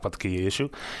afraid to talk about the Kia issue.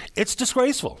 It's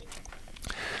disgraceful.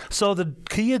 So the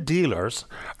Kia dealers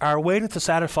are waiting to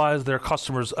satisfy their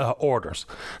customers' orders.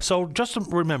 So just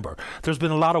remember, there's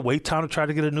been a lot of wait time to try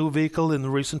to get a new vehicle in the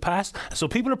recent past. So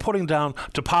people are putting down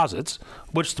deposits,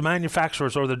 which the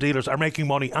manufacturers or the dealers are making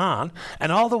money on.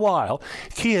 And all the while,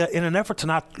 Kia, in an effort to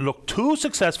not look too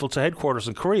successful to headquarters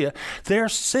in Korea, they're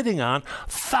sitting on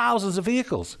thousands of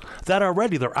vehicles that are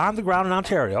ready. They're on the ground in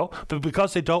Ontario, but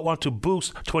because they don't want to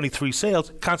boost 23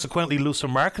 sales, consequently lose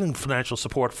some marketing financial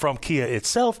support from Kia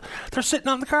itself, they're sitting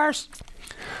on the cars.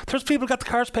 There's people got the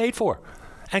cars paid for,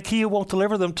 and Kia won't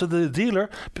deliver them to the dealer.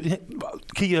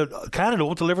 Kia Canada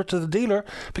won't deliver to the dealer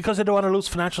because they don't want to lose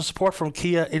financial support from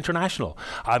Kia International.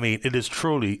 I mean, it is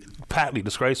truly patently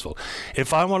disgraceful.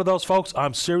 If I'm one of those folks,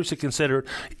 I'm seriously considering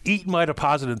eating my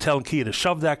deposit and telling Kia to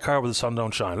shove that car where the sun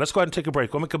don't shine. Let's go ahead and take a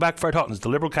break. When we come back, Fred Hutton is the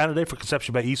Liberal candidate for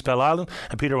Conception Bay East Bell Island,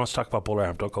 and Peter wants to talk about Bull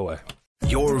Arm. Don't go away.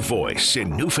 Your voice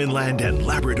in Newfoundland and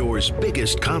Labrador's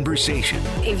biggest conversation.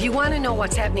 If you want to know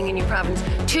what's happening in your province,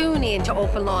 tune in to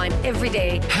Open Line every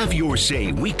day. Have your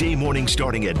say weekday morning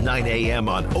starting at 9 a.m.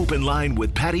 on Open Line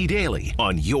with Paddy Daly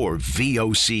on your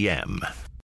VOCM.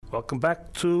 Welcome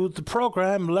back to the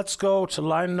program. Let's go to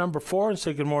line number 4 and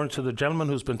say good morning to the gentleman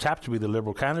who's been tapped to be the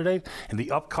Liberal candidate in the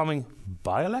upcoming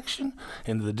by-election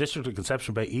in the District of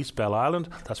Conception Bay East Bell Island.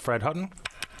 That's Fred Hutton.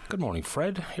 Good morning,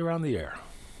 Fred. You're on the air.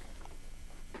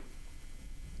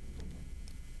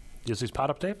 Is his pot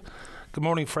up, Dave? Good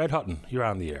morning, Fred Hutton. You're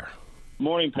on the air.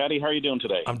 Morning, Patty. How are you doing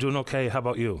today? I'm doing okay. How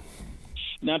about you?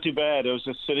 Not too bad. I was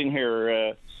just sitting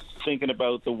here thinking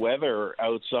about the weather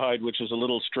outside, which is a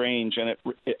little strange. And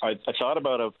I thought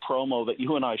about a promo that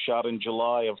you and I shot in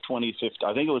July of 2015.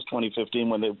 I think it was 2015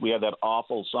 when we had that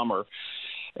awful summer.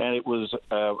 And it was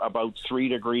about 3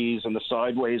 degrees and the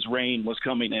sideways rain was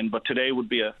coming in. But today would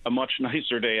be a much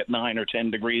nicer day at 9 or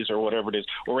 10 degrees or whatever it is,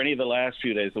 or any of the last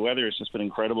few days. The weather has just been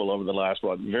incredible over the last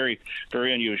one. Very,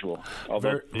 very unusual.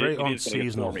 Very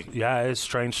unseasonal. Yeah, it's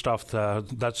strange stuff.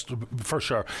 That's for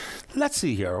sure. Let's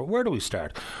see here. Where do we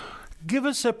start? Give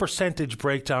us a percentage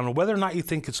breakdown on whether or not you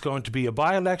think it's going to be a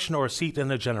by-election or a seat in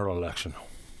a general election.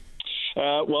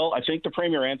 Well, I think the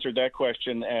Premier answered that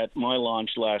question at my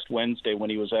launch last Wednesday when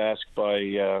he was asked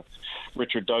by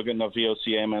Richard Duggan of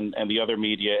VOCM and the other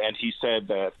media, and he said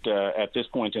that at this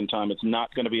point in time it's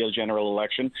not going to be a general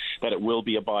election, that it will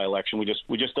be a by-election.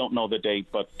 We just don't know the date,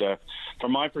 but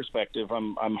from my perspective,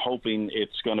 I'm hoping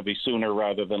it's going to be sooner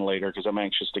rather than later because I'm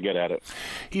anxious to get at it.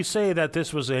 You say that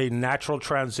this was a natural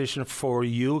transition for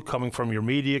you, coming from your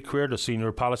media career to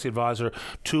senior policy advisor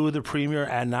to the Premier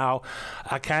and now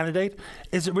a candidate.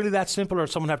 Is it really that simple, or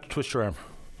does someone have to twist your arm?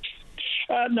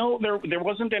 No, there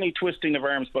wasn't any twisting of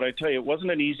arms, but I tell you, it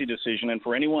wasn't an easy decision. And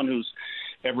for anyone who's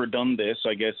ever done this,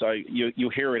 I guess you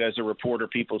hear it as a reporter,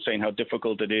 people saying how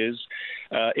difficult it is.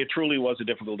 It truly was a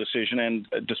difficult decision. And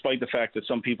despite the fact that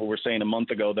some people were saying a month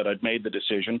ago that I'd made the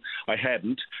decision, I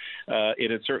hadn't.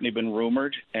 It had certainly been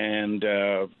rumored, and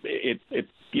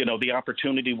the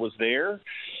opportunity was there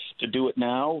to do it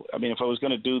now. I mean, if I was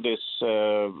going to do this,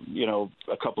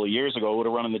 a couple of years ago, I would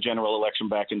have run in the general election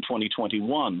back in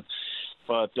 2021.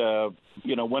 But,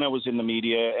 when I was in the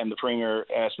media and the Premier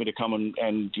asked me to come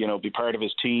and be part of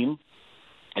his team,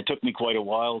 it took me quite a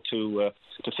while to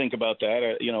think about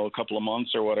that, a couple of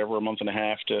months or whatever, a month and a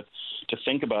half to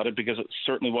think about it, because it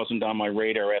certainly wasn't on my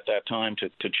radar at that time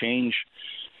to change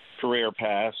career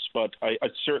paths. But I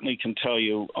certainly can tell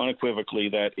you unequivocally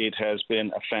that it has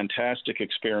been a fantastic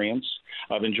experience.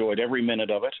 I've enjoyed every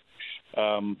minute of it.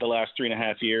 The last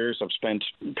 3.5 years, I've spent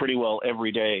pretty well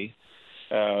every day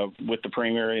with the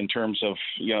Premier in terms of,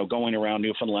 going around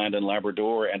Newfoundland and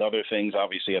Labrador and other things,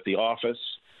 obviously at the office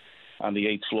on the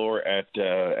 8th floor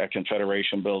at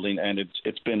Confederation Building. And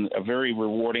it's been a very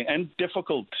rewarding and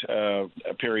difficult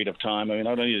period of time. I mean,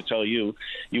 I don't need to tell you,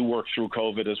 you worked through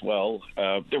COVID as well.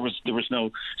 There was no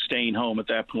staying home at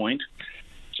that point.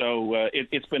 So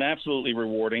it's been absolutely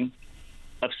rewarding.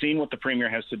 I've seen what the Premier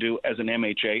has to do as an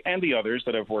MHA and the others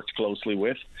that I've worked closely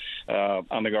with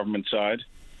on the government side.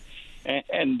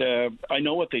 And I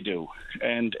know what they do.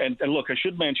 And look, I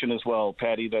should mention as well,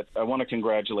 Patty, that I want to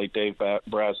congratulate Dave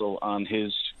Brazel on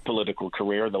his political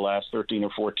career the last 13 or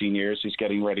 14 years. He's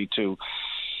getting ready to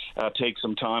take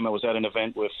some time. I was at an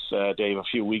event with Dave a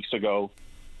few weeks ago.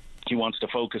 He wants to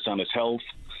focus on his health,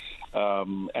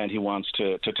 and he wants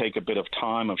to take a bit of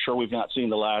time. I'm sure we've not seen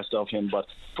the last of him, but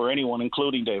for anyone,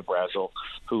 including Dave Brazel,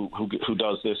 who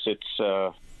does this,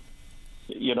 it's...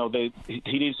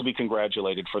 he needs to be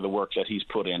congratulated for the work that he's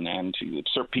put in, and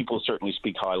people certainly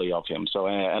speak highly of him. So,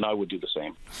 and I would do the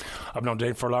same. I've known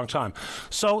Dave for a long time.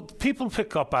 So people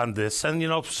pick up on this, and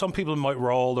some people might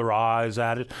roll their eyes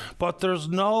at it, but there's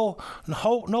no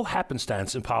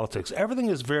happenstance in politics. Everything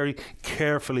is very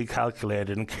carefully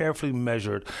calculated and carefully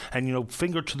measured, and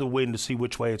finger to the wind to see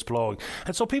which way it's blowing.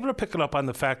 And so people are picking up on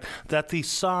the fact that the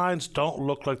signs don't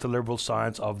look like the Liberal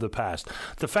signs of the past.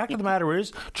 The fact of the matter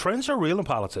is, trends are real in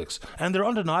politics, and they're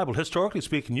undeniable. Historically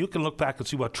speaking, you can look back and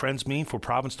see what trends mean for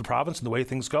province to province and the way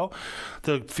things go.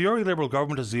 The Fury Liberal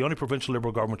government is the only provincial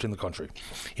Liberal government in the country.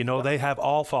 They have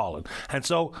all fallen. And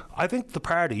so I think the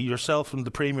party, yourself and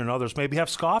the Premier and others, maybe have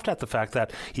scoffed at the fact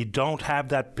that you don't have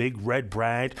that big red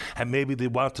brand, and maybe they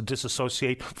want to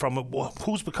disassociate from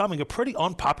who's becoming a pretty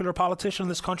unpopular politician in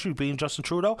this country, being Justin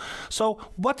Trudeau. So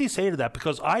what do you say to that?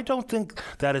 Because I don't think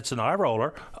that it's an eye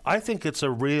roller. I think it's a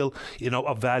real,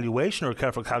 evaluation or a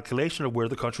careful calculation of where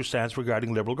the country stands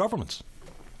regarding Liberal governments.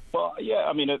 Well, yeah,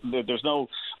 I mean, there's no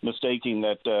mistaking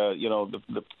that,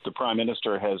 the Prime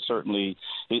Minister has certainly,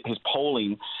 his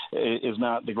polling is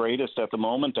not the greatest at the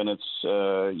moment, and it's,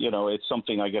 it's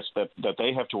something, I guess, that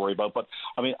they have to worry about. But,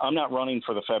 I mean, I'm not running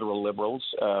for the federal Liberals.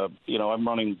 I'm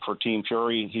running for Team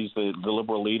Fury. He's the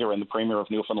Liberal leader and the Premier of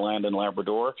Newfoundland and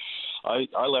Labrador.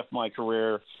 I left my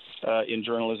career in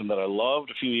journalism that I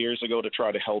loved a few years ago to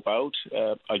try to help out.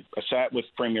 I sat with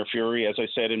Premier Fury, as I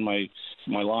said in my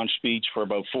launch speech, for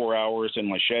about 4 hours in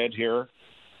my shed here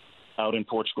out in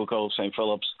Portugal Cove, St.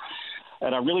 Philip's.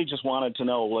 And I really just wanted to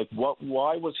know,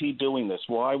 why was he doing this?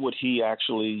 Why would he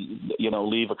actually,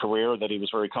 leave a career that he was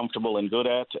very comfortable and good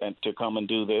at and to come and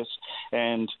do this?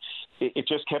 And it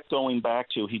just kept going back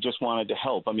to he just wanted to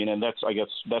help. I mean, and I guess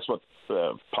that's what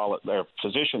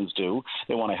physicians do.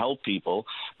 They want to help people.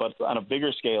 But on a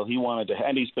bigger scale, he wanted to,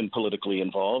 and he's been politically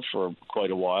involved for quite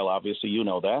a while, obviously,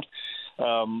 that.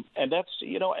 And that's,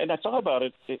 and I thought about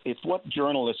it. It's what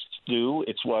journalists do.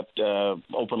 It's what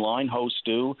open line hosts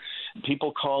do.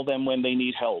 People call them when they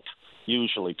need help.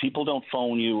 Usually, people don't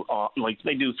phone you like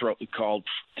they do call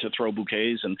to throw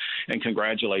bouquets and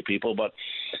congratulate people. But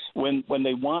when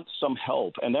they want some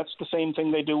help, and that's the same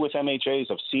thing they do with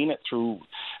MHAs. I've seen it through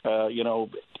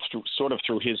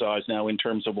through his eyes now in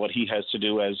terms of what he has to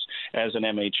do as an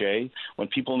MHA. When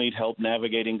people need help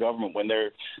navigating government, when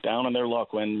they're down on their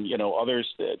luck, when others,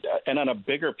 and on a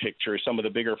bigger picture, some of the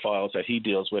bigger files that he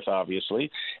deals with, obviously,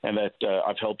 and that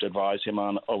I've helped advise him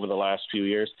on over the last few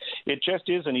years, it just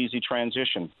is an easy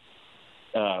transition.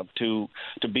 To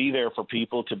be there for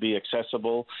people, to be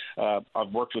accessible.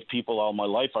 I've worked with people all my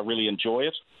life. I really enjoy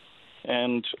it,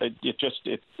 and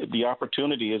the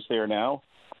opportunity is there now.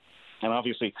 And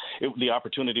obviously, the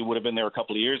opportunity would have been there a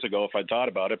couple of years ago if I'd thought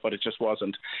about it, but it just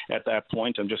wasn't at that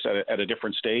point. I'm just at a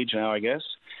different stage now, I guess.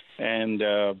 And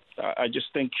I just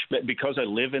think that because I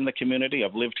live in the community,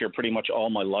 I've lived here pretty much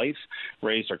all my life,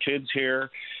 raised our kids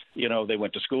here. They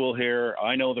went to school here.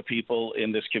 I know the people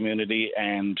in this community,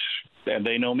 and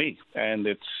they know me. And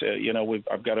it's,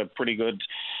 I've got a pretty good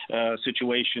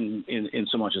situation in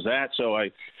so much as that. So I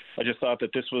just thought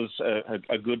that this was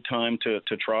a good time to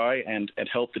try and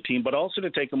help the team, but also to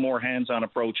take a more hands-on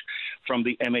approach from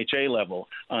the MHA level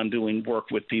on doing work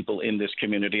with people in this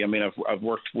community. I mean, I've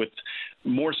worked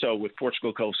more so with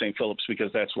Portugal Cove St. Philip's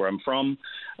because that's where I'm from,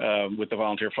 with the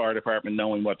Volunteer Fire Department,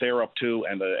 knowing what they're up to,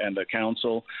 and the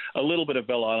council. A little bit of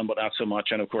Bell Island, but not so much.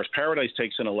 And, of course, Paradise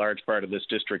takes in a large part of this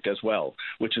district as well,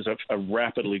 which is a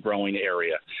rapidly growing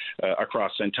area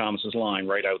across St. Thomas's Line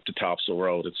right out to Topsail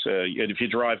Road. It's if you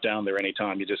drive down there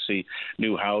anytime, you just see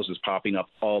new houses popping up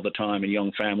all the time and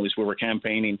young families. We were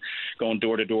campaigning, going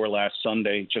door to door last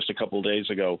Sunday, just a couple of days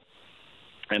ago.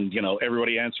 And,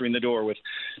 everybody answering the door with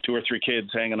 2 or 3 kids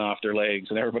hanging off their legs,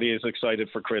 and everybody is excited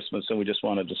for Christmas. And we just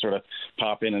wanted to sort of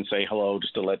pop in and say hello,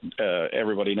 just to let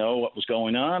everybody know what was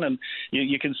going on. And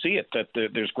you can see it, that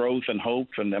there's growth and hope.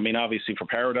 And, I mean, obviously for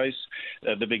Paradise,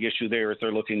 the big issue there is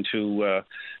they're looking to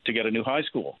get a new high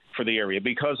school for the area,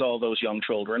 because all those young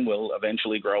children will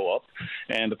eventually grow up,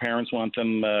 and the parents want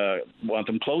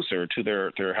them closer to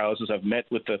their houses. I've met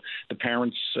with the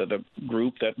parents, the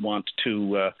group that want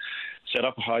to set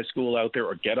up a high school out there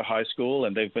or get a high school,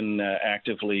 and they've been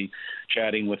actively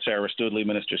chatting with Sarah Studley,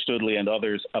 Minister Studley, and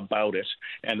others about it,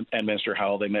 and Minister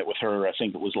Howell. They met with her, I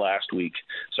think it was last week.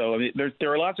 So I mean,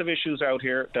 there are lots of issues out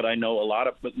here that I know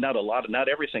not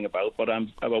everything about, but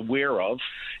I'm aware of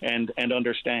and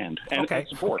understand and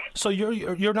support. So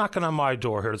you're knocking on my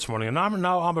door here this morning, and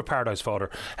I'm a Paradise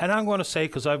voter, and I'm going to say,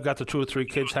 because I've got the 2 or 3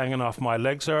 kids hanging off my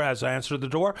legs there as I answer the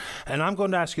door, and I'm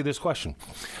going to ask you this question.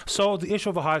 So the issue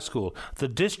of a high school, the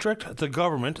district, the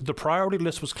government, the priority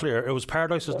list was clear. It was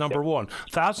Paradise's number one.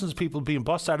 Thousands of people being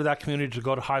bussed out of that community to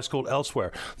go to high school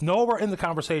elsewhere. Nowhere in the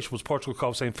conversation was Portugal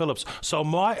Cove St. Philip's. So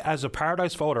as a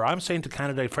Paradise voter, I'm saying to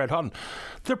candidate Fred Hutton,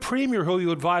 the Premier who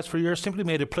you advised for years simply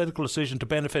made a political decision to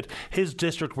benefit his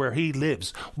district where he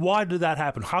lives. Why did that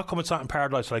happen? How come it's not in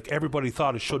Paradise like everybody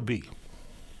thought it should be?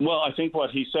 Well, I think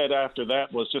what he said after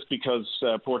that was just because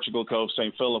Portugal Cove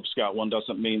St. Philip's got one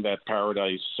doesn't mean that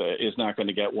Paradise is not going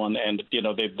to get one. And,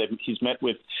 he's met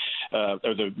with, or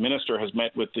the minister has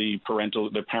met with the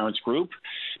parents group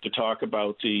to talk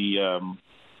about the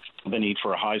need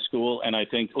for a high school. And I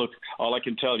think, look, all I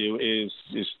can tell you is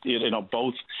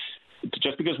both,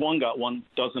 just because one got one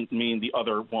doesn't mean the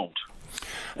other won't.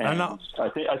 And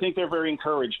I think they're very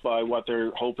encouraged by what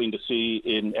they're hoping to see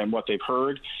and what they've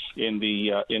heard in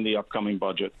the upcoming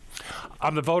budget.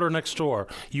 I'm the voter next door.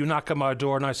 You knock on my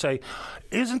door and I say,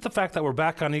 isn't the fact that we're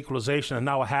back on equalisation and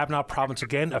now a have-not province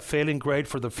again a failing grade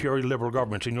for the Fury Liberal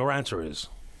government? And your answer is?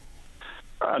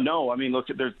 No, I mean, look,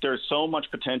 there's so much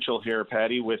potential here,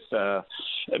 Patty, with, I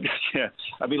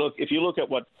mean, look, if you look at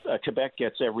what Quebec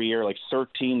gets every year, like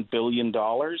 $13 billion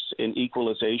in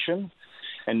equalization,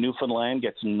 and Newfoundland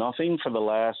gets nothing for the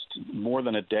last more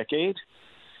than a decade,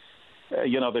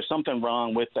 there's something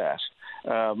wrong with that.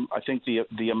 I think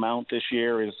the amount this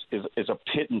year is a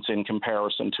pittance in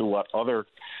comparison to what other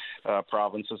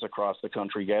provinces across the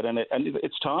country get, and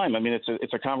it's time. I mean,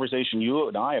 it's a conversation you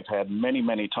and I have had many,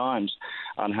 many times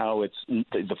on how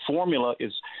the formula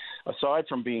is, aside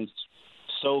from being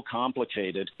so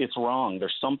complicated, it's wrong.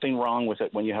 There's something wrong with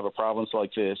it when you have a province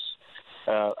like this.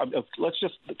 Let's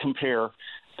just compare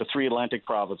the 3 Atlantic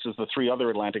provinces, the 3 other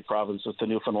Atlantic provinces to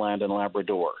Newfoundland and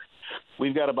Labrador.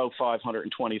 We've got about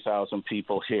 520,000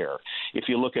 people here. If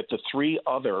you look at the 3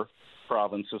 other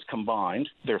provinces combined,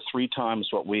 they're 3 times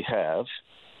what we have,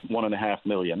 1.5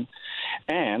 million,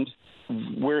 and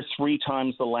we're 3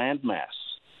 times the land mass.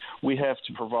 We have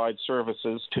to provide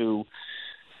services to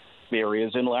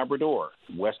areas in Labrador,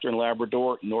 Western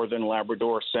Labrador, Northern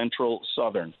Labrador, Central,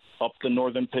 Southern, up the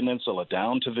Northern Peninsula,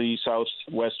 down to the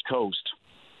Southwest Coast,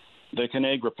 the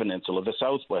Conagra Peninsula, the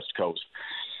Southwest Coast,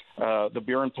 the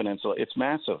Burin Peninsula. It's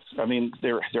massive. I mean,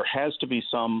 there has to be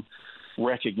some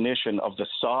recognition of the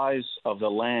size of the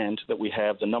land that we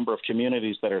have, the number of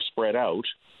communities that are spread out,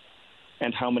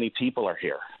 and how many people are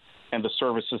here, and the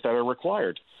services that are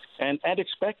required and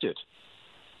expected.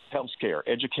 Healthcare,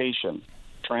 education,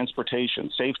 transportation,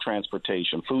 safe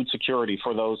transportation, food security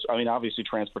for those. I mean, obviously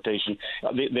transportation,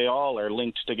 they all are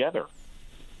linked together.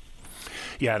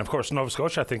 Yeah, and of course, Nova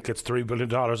Scotia, I think it's $3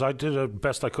 billion. I did the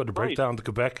best I could to break down the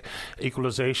Quebec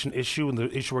equalisation issue and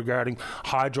the issue regarding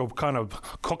hydro kind of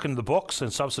cooking the books and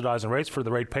subsidising rates for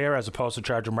the ratepayer as opposed to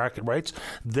charging market rates.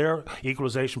 Their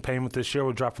equalisation payment this year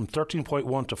will drop from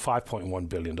 $13.1 to $5.1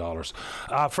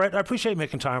 billion. Fred, I appreciate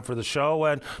making time for the show,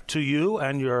 and to you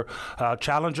and your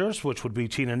challengers, which would be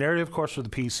Tina Neary, of course, for the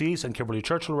PCs, and Kimberly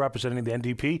Churchill representing the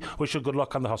NDP. Wish you good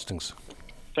luck on the hustings.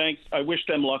 Thanks. I wish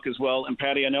them luck as well. And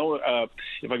Patty, I know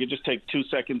if I could just take 2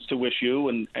 seconds to wish you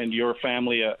and your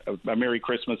family a Merry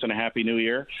Christmas and a Happy New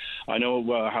Year. I know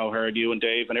how hard you and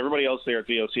Dave and everybody else there at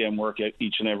VOCM work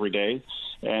each and every day.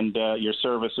 And your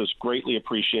service is greatly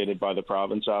appreciated by the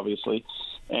province, obviously.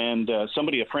 And a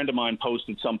friend of mine,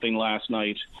 posted something last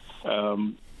night.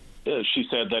 She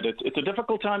said that it's a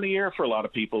difficult time of year for a lot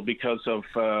of people because of,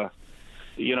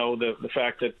 the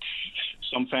fact that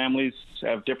some families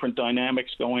have different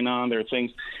dynamics going on. There are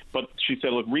things, but she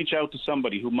said, look, reach out to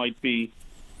somebody who might be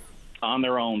on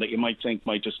their own that you might think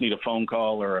might just need a phone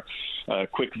call or a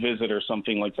quick visit or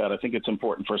something like that. I think it's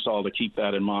important for us all to keep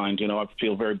that in mind. I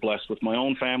feel very blessed with my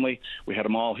own family. We had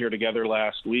them all here together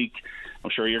last week.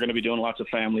 I'm sure you're going to be doing lots of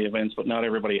family events, but not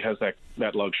everybody has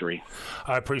that luxury.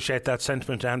 I appreciate that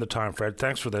sentiment and the time, Fred.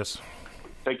 Thanks for this.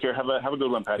 Take care. Have a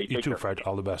good one, Patty. You too, Fred.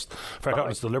 All the best. Fred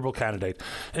Hutton's the Liberal candidate.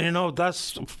 And,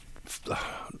 that's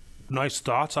nice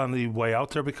thoughts on the way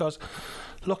out there because,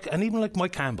 look, and even like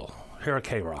Mike Campbell here at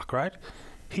K-Rock, right?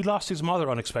 He lost his mother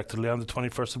unexpectedly on the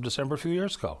 21st of December a few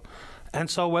years ago. And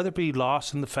so whether it be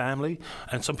loss in the family,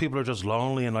 and some people are just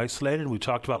lonely and isolated, and we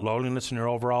talked about loneliness in your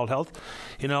overall health,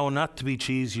 not to be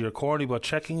cheesy or corny, but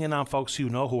checking in on folks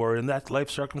who are in that life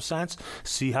circumstance,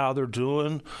 see how they're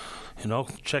doing,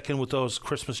 check in with those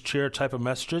Christmas cheer type of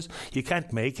messages. You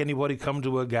can't make anybody come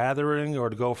to a gathering or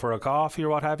to go for a coffee or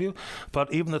what have you,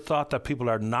 but even the thought that people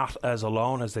are not as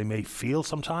alone as they may feel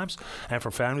sometimes, and for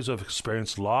families who have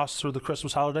experienced loss through the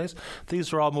Christmas holidays,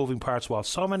 these are all moving parts. While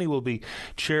so many will be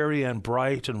cheery and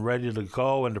bright and ready to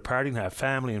go and departing, have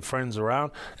family and friends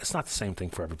around, it's not the same thing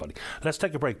for everybody. Let's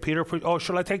take a break. Peter,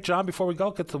 shall I take John before we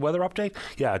go? Get the weather update?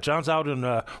 Yeah, John's out in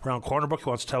around Corner Brook. He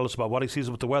wants to tell us about what he sees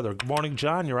with the weather. Good morning,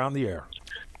 John. You're on the air.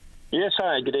 Yes,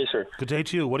 hi. Good day, sir. Good day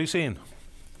to you. What are you seeing?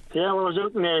 Yeah, well, I was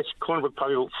out in Corner Brook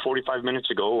probably about 45 minutes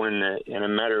ago, and in a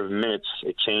matter of minutes,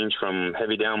 it changed from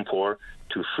heavy downpour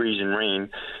to freezing rain.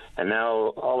 And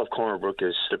now all of Corner Brook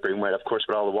is slippery and wet, of course,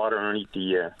 with all the water underneath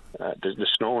the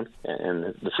snow and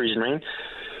the freezing rain.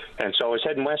 And so I was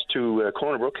heading west to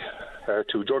Corner Brook,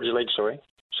 to Georgia Lake, sorry.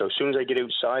 So as soon as I get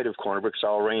outside of Corner Brook, it's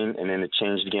all rain, and then it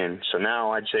changed again. So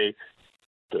now I'd say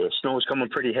the snow is coming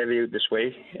pretty heavy out this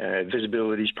way.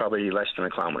 Visibility is probably less than a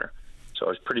kilometer. So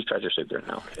it's pretty treacherous out there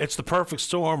now. It's the perfect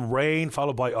storm, rain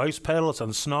followed by ice pellets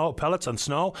and snow.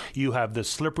 You have the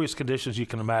slipperiest conditions you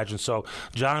can imagine. So,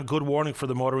 John, good warning for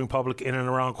the motoring public in and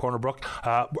around Corner Brook.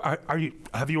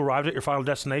 Have you arrived at your final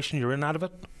destination? You're in out of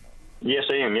it? Yes,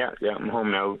 I am. Yeah, I'm home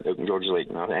now out in Georgia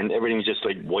Lake now, and everything's just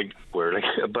like white. Where like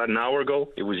about an hour ago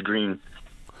it was green.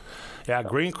 Yeah,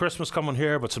 green Christmas coming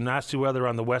here, but some nasty weather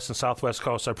on the west and southwest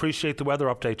coast. I appreciate the weather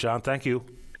update, John. Thank you.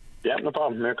 Yeah, no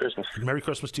problem. Merry Christmas. Merry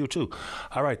Christmas to you, too.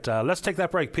 All right, let's take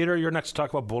that break. Peter, you're next to talk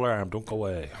about Bull Arm. Don't go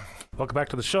away. Welcome back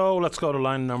to the show. Let's go to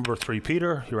line number 3.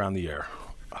 Peter, you're on the air.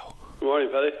 Oh. Good morning,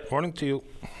 Paddy. Morning to you.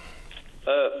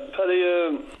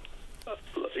 Paddy,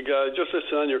 just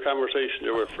listening on your conversation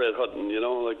there with Fred Hutton,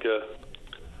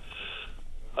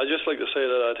 I'd just like to say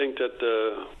that I think that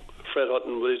Fred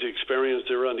Hutton, with his experience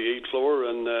there on the 8th floor,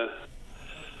 and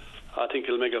I think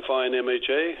he'll make a fine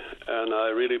MHA, and I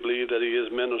really believe that he is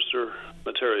minister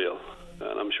material,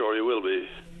 and I'm sure he will be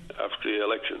after the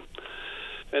election.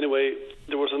 Anyway,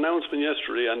 there was an announcement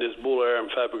yesterday on this Bull Arm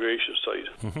fabrication site.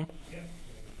 Mm-hmm.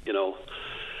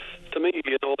 To me,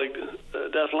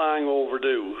 that's long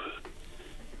overdue.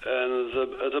 And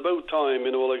it's about time,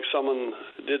 someone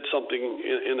did something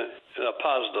in a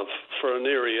positive for an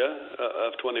area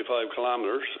of 25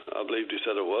 kilometres, I believe they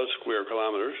said it was, square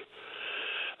kilometres.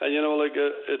 And,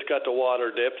 it's got the water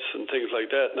depths and things like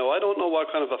that. Now, I don't know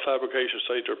what kind of a fabrication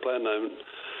site they're planning on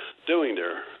doing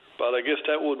there, but I guess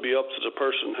that would be up to the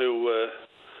person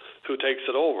who takes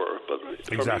it over. But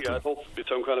for me, I'd hope it'd be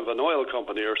some kind of an oil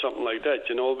company or something like that,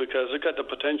 because it got the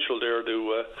potential there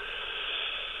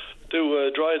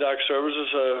do dry dock services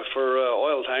for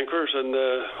oil tankers and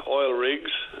oil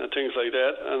rigs and things like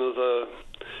that. And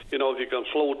if you can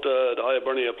float the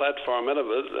Hibernia platform out of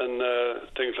it and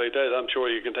things like that, I'm sure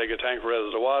you can take a tanker out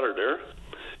of the water there.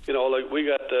 Like we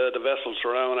got the vessels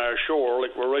around our shore,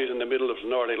 like we're right in the middle of the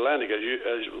North Atlantic,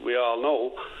 as we all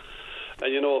know.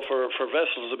 And, for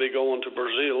vessels to be going to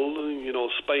Brazil,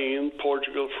 Spain,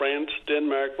 Portugal, France,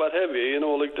 Denmark, what have you,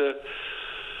 like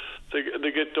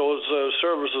they get those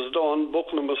services done,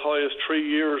 booking them as high as 3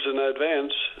 years in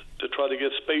advance to try to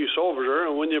get space over there.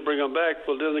 And when you bring them back,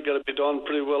 well, then they got to be done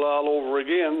pretty well all over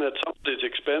again at somebody's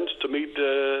expense to meet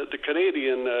the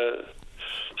Canadian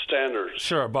standards.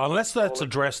 Sure, but unless that's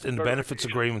addressed in benefits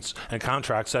agreements and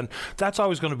contracts, and that's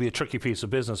always going to be a tricky piece of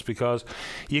business, because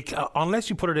unless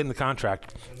you put it in the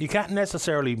contract, you can't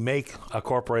necessarily make a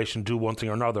corporation do one thing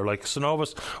or another. Like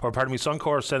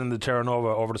Suncor sending the Terra Nova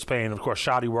over to Spain. Of course,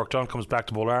 shoddy work done, comes back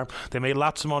to Bull Arm. They made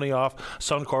lots of money off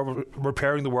Suncor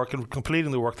repairing the work and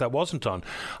completing the work that wasn't done.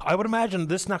 I would imagine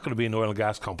this is not going to be an oil and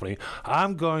gas company.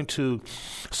 I'm going to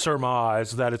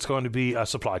surmise that it's going to be a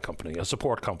supply company, a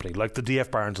support company, like the DF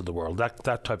Barnes of the world, that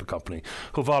type of company,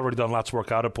 who've already done lots of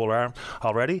work out at Bull Arm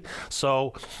already.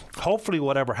 So hopefully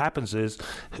whatever happens is,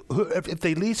 if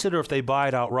they lease it or if they buy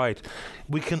it outright,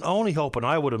 we can only hope, and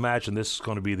I would imagine this is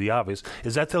going to be the obvious,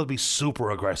 is that they'll be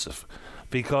super aggressive,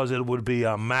 because it would be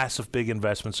a massive big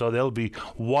investment. So they'll be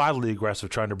wildly aggressive,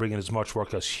 trying to bring in as much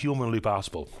work as humanly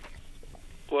possible.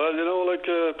 Well,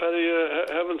 Paddy,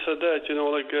 having said that,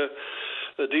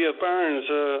 the DF Barnes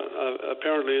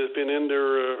apparently has been in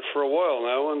there for a while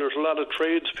now, and there's a lot of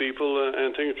tradespeople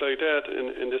and things like that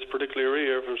in this particular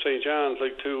area, from St. John's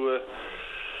to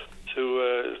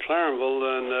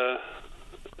Clarenville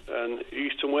and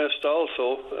east and west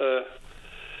also.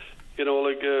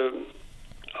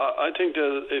 I think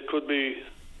that it could be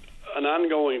an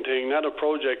ongoing thing, not a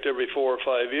project every 4 or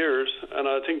 5 years. And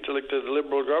I think the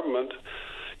Liberal government,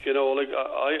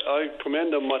 I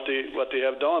commend them what they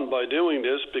have done by doing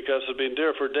this, because they've been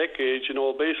there for decades,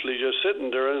 basically just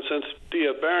sitting there. And since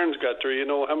D.F. Barnes got there,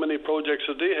 how many projects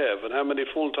do they have and how many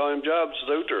full-time jobs is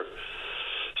out there?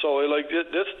 So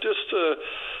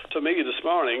to me this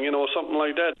morning, something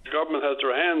like that, the government has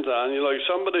their hands on. A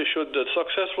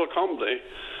successful company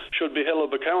should be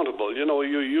held accountable.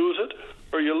 You use it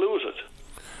or you lose it.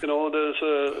 There's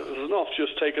enough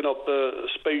just taking up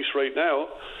space right now.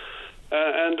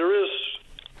 And there is,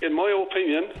 in my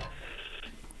opinion,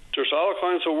 there's all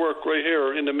kinds of work right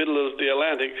here in the middle of the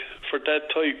Atlantic for that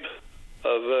type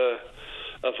of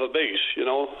a base,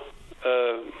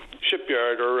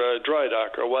 shipyard or dry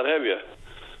dock or what have you.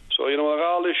 So,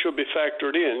 all this should be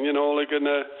factored in,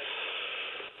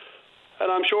 and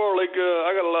I'm sure,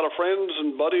 I got a lot of friends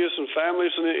and buddies and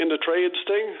families in the trades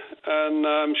thing, and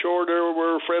I'm sure there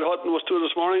where Fred Hutton was to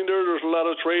this morning there's a lot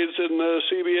of trades in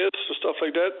CBS and stuff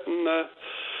like that, and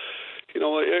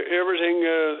everything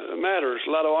matters. A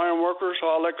lot of iron workers,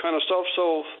 all that kind of stuff.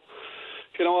 So,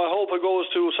 I hope it goes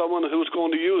to someone who's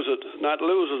going to use it, not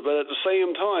lose it. But at the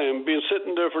same time, being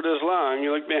sitting there for this long,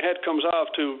 my head comes off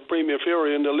to Premier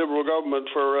Fury and the Liberal government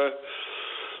for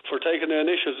taking the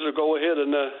initiative to go ahead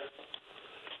and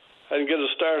get it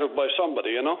started by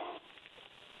somebody,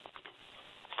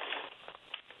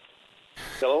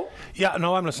 Hello? Yeah,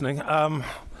 no, I'm listening.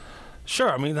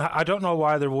 Sure, I don't know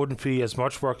why there wouldn't be as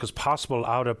much work as possible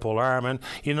out at Bull Arm. And,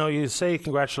 you say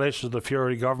congratulations to the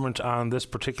Fury government on this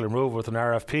particular move with an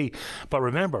RFP. But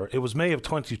remember, it was May of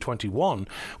 2021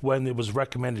 when it was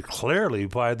recommended clearly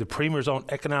by the Premier's own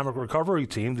economic recovery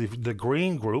team, the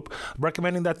Green Group,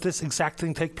 recommending that this exact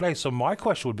thing take place. So my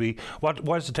question would be, why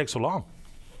does it take so long?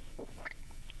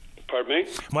 Pardon me?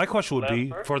 My question would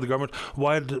be, for the government,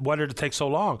 why did it take so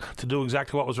long to do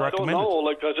exactly what was recommended? I don't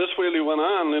know, because this really went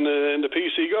on in the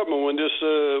PC government when this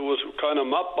was kind of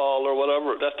mothballed or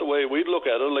whatever. That's the way we'd look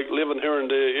at it, living here in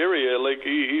the area,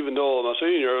 even though I'm a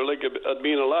senior, it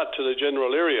mean a lot to the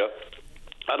general area.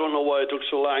 I don't know why it took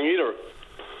so long either.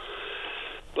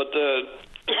 But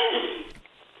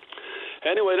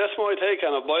anyway, that's my take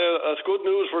on it. It's good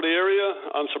news for the area.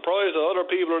 I'm surprised that other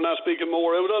people are not speaking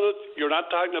more out on it. You're not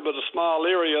talking about a small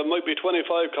area. It might be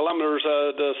 25 kilometres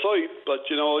the site, but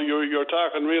you're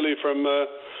talking really from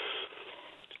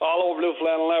all over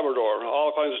Newfoundland and Labrador.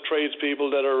 All kinds of tradespeople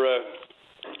that are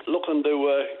looking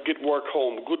to get work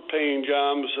home, good paying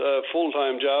jobs,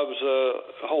 full-time jobs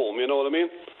home. You know what I mean?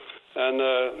 And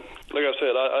like I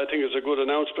said, I think it's a good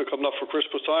announcement coming up for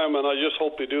Christmas time, and I just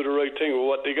hope they do the right thing with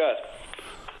what they got.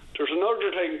 There's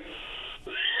another thing.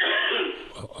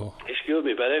 Excuse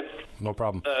me, Betty. No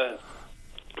problem.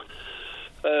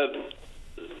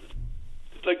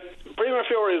 Premier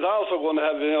Fury is also going to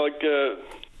have,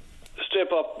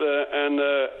 step up and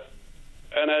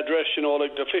address,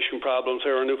 like the fishing problems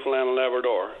here in Newfoundland and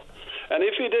Labrador. And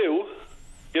if you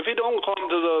don't come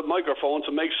to the microphones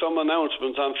and make some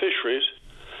announcements on fisheries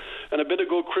and a bit of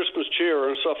good Christmas cheer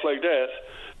and stuff like that,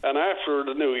 and after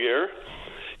the New Year,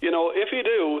 if you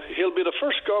do, he'll be the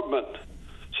first government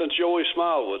since Joey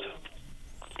Smallwood.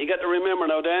 You got to remember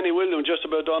now, Danny Williams just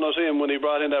about done us in when he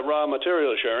brought in that raw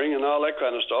material sharing and all that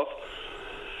kind of stuff.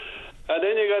 And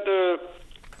then you got the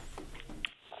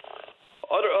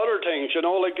other things,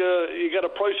 like you got a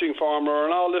pricing farmer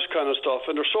and all this kind of stuff.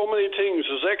 And there's so many things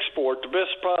as export, the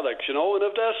best products, and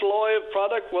if that's live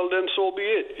product, well, then so be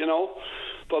it,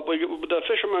 But the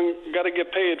fishermen got to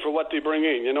get paid for what they bring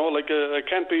in, it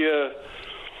can't be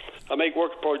a make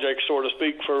work project, so to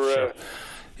speak, for... Sure.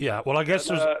 Yeah, well, I guess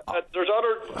there's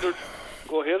other...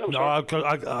 Go ahead, I'm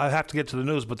sorry. I have to get to the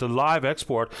news, but the live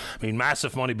export,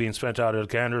 massive money being spent out at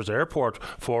Ganders Airport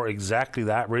for exactly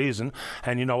that reason.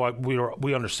 And,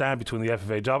 we understand between the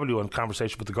FFAW and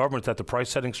conversation with the government that the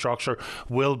price-setting structure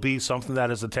will be something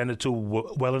that is attended to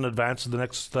well in advance of the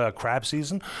next crab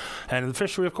season. And the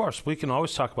fishery, of course, we can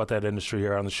always talk about that industry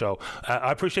here on the show.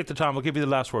 I appreciate the time. I'll give you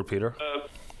the last word, Peter.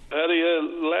 Paddy,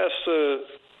 last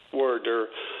word there.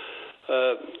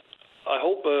 I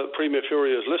hope Premier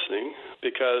Fury is listening,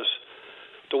 because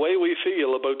the way we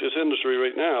feel about this industry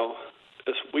right now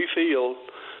is we feel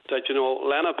that,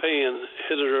 Lana Payne,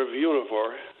 editor of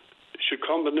Unifor, should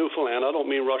come to Newfoundland. I don't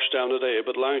mean rush down today,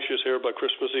 but long as she's here by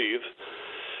Christmas Eve,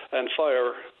 and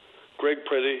fire Greg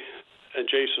Pretty and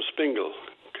Jason Spingle,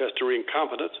 because they're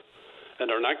incompetent and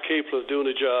they're not capable of doing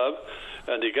the job,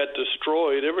 and they got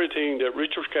destroyed everything that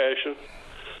Richard Cashin,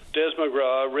 Des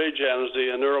McGrath, Ray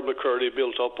Jansdy, and Earl McCurdy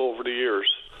built up over the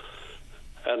years.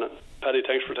 And Paddy,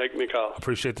 thanks for taking me call.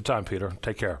 Appreciate the time, Peter.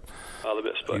 Take care. All the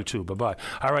best. Bye. You too. Bye-bye.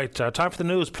 All right, time for the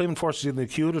news. Pleasant Forces in the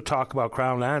queue to talk about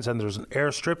Crown Lands, and there's an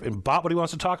airstrip in Bot. What he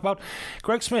wants to talk about?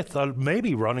 Greg Smith may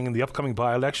be running in the upcoming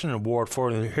by-election in Ward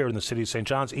 4 here in the city of St.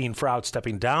 John's. Ian Froud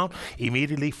stepping down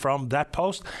immediately from that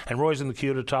post. And Roy's in the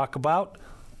queue to talk about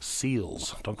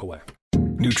seals. Don't go away.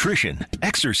 Nutrition,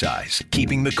 exercise,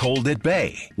 keeping the cold at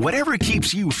bay. Whatever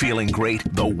keeps you feeling great,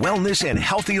 the Wellness and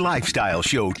Healthy Lifestyle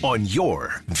Show on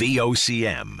your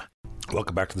VOCM.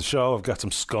 Welcome back to the show. I've got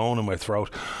some scone in my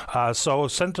throat. So I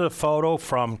sent a photo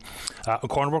from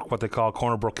Cornerbrook, what they call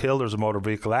Cornerbrook Hill. There's a motor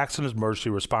vehicle accident.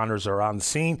 Emergency responders are on the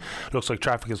scene. Looks like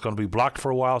traffic is going to be blocked for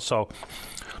a while, so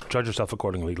judge yourself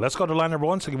accordingly. Let's go to line number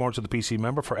one. Say good morning to the PC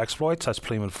member for exploits. That's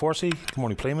Pleeman Forsey. Good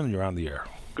morning, Pleeman. You're on the air.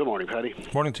 Good morning, Paddy.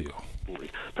 Morning to you.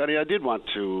 Patty, I did want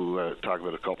to talk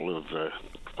about a couple of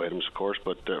items, of course,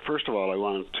 but first of all, I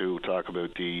wanted to talk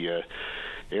about the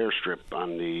airstrip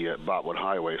on the Botwood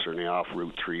Highway, certainly off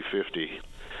Route 350.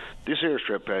 This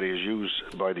airstrip, Patty, is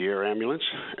used by the air ambulance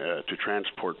to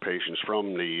transport patients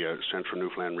from the Central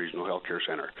Newfoundland Regional Healthcare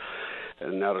Centre.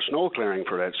 And now the snow clearing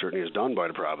for that certainly is done by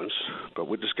the province, but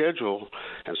with the schedule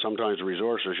and sometimes the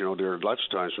resources, there are lots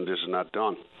of times when this is not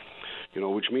done.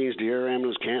 Which means the air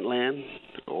ambulance can't land,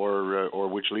 or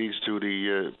which leads to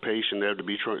the patient there to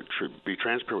be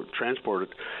transported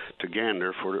to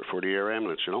Gander for the air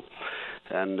ambulance.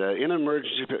 And in an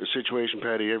emergency situation,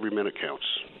 Patty, every minute counts.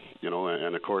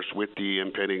 And of course with the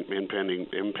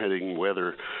impending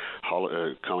weather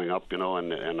coming up,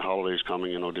 and holidays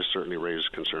coming, this certainly raises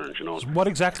concerns. What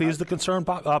exactly is the concern,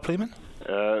 Pleeman?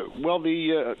 Well,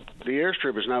 the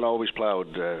airstrip is not always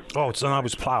plowed. It's not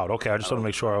always plowed. Okay, I just want to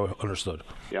make sure I understood.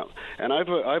 Yeah, and I've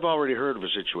already heard of a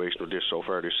situation with this so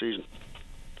far this season.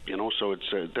 So it's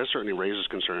that certainly raises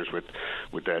concerns with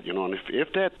that. And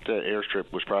if that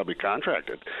airstrip was probably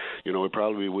contracted, it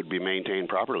probably would be maintained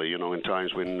properly. In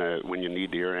times when you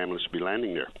need the air ambulance to be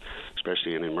landing there,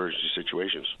 especially in emergency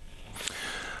situations.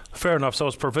 Fair enough. So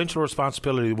it's provincial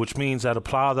responsibility, which means that a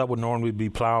plow that would normally be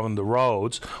plowing the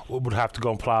roads would have to go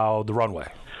and plow the runway.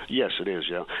 Yes, it is,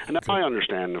 yeah. And I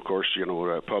understand, of course,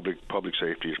 public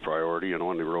safety is priority, and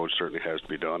on the road certainly has to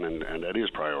be done, and that is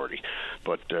priority.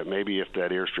 But maybe if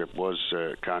that airstrip was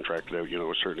contracted out,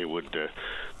 it certainly would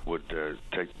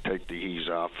take the ease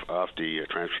off the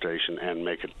transportation and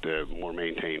make it more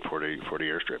maintained for the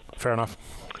airstrip. Fair enough.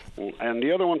 And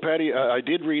the other one, Patty, I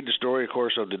did read the story, of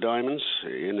course, of the diamonds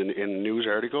in the news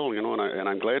article, and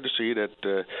I'm glad to see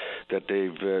that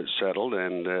they've settled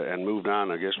and moved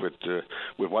on, I guess, with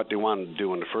what they wanted to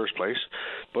do in the first place.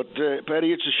 But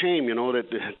Patty, it's a shame,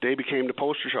 that they became the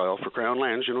poster child for Crown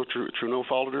Lands, through no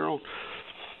fault of their own.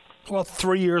 Well,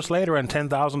 3 years later and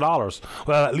 $10,000.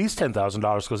 Well, at least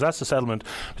 $10,000, because that's the settlement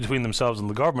between themselves and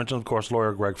the government. And, of course,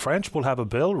 lawyer Greg French will have a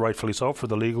bill, rightfully so, for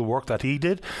the legal work that he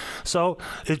did. So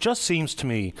it just seems to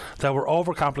me that we're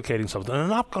overcomplicating something.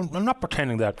 And I'm not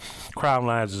pretending that Crown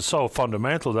Lands is so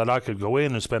fundamental that I could go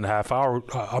in and spend a half hour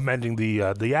amending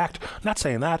the Act. I'm not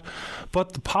saying that.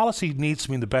 But the policy needs to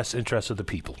be in the best interest of the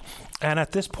people. And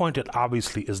at this point, it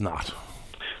obviously is not.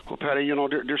 Well, Paddy,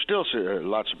 there's still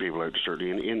lots of people out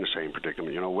certainly in the same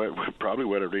predicament, probably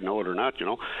whether they know it or not,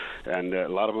 and a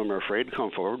lot of them are afraid to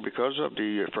come forward because of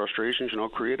the frustrations,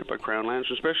 created by Crown Lands,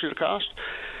 especially the cost.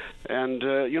 And,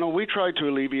 we tried to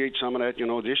alleviate some of that,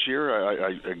 this year.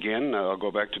 I'll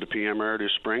go back to the PMR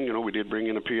this spring. We did bring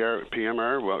in a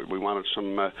PMR. Well, we wanted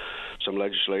some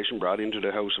legislation brought into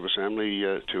the House of Assembly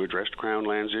to address the Crown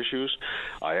Lands issues.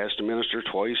 I asked the minister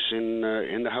twice in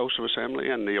the House of Assembly,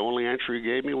 and the only answer he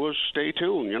gave me was stay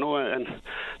tuned, and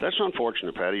that's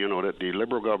unfortunate, Paddy, that the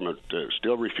Liberal government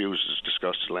still refuses to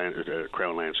discuss the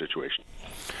Crown Land situation.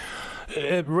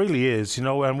 It really is,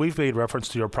 and we've made reference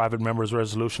to your private member's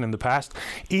resolution in the past,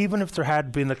 even if there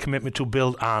had been a commitment to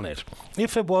build on it.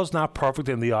 If it was not perfect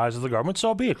in the eyes of the government,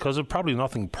 so be it, because it's probably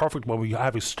nothing perfect when we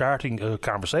have a starting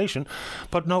conversation.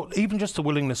 But no, even just the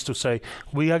willingness to say,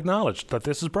 we acknowledge that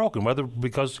this is broken, whether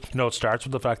because, it starts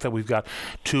with the fact that we've got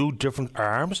two different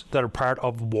arms that are part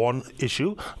of one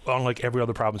issue, unlike every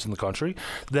other province in the country.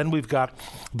 Then we've got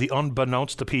the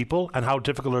unbeknownst to people and how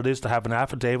difficult it is to have an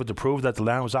affidavit to prove that the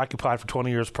land was occupied for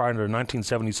 20 years prior to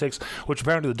 1976, which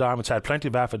apparently the Diamonds had plenty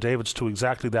of affidavits to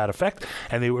exactly that effect,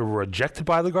 and they were rejected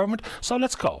by the government. So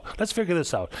let's go. Let's figure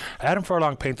this out. Adam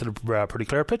Furlong painted a pretty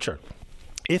clear picture.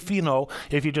 If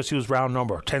you just use round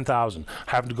number, 10,000,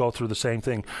 having to go through the same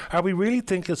thing, are we really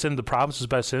think it's in the province's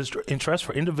best interest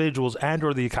for individuals and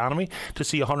or the economy to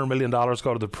see $100 million go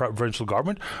to the provincial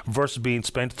government versus being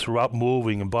spent throughout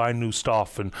moving and buying new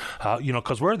stuff and,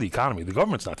 because we're the economy. The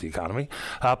government's not the economy.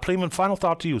 Pleeman, final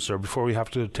thought to you, sir, before we have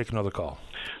to take another call.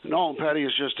 No, Paddy,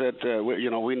 it's just that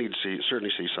we need to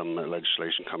certainly see some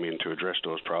legislation come in to address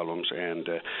those problems, and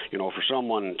for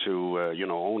someone to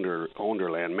own their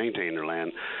land, maintain their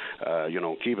land,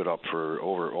 keep it up for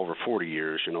over 40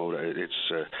 years,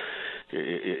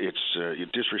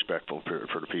 it's disrespectful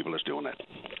for the people that's doing that.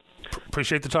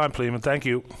 Appreciate the time, Pleeman. Thank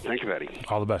you. Thank you, Paddy.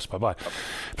 All the best. Bye-bye.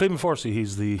 Pleeman Forsey,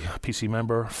 he's the PC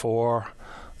member for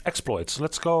Exploits.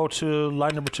 Let's go to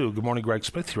line number 2. Good morning, Greg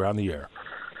Smith. You're on the air.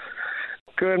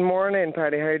 Good morning,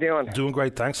 Paddy. How are you doing? Doing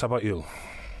great, thanks. How about you?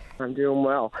 I'm doing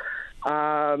well.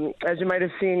 As you might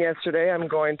have seen yesterday, I'm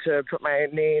going to put my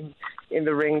name in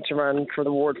the ring to run for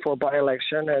the Ward 4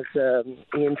 by-election as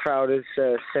Ian Froud is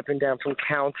stepping down from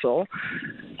council.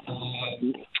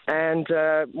 And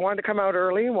wanted to come out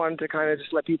early, wanted to kind of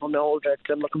just let people know that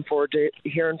I'm looking forward to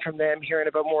hearing from them, hearing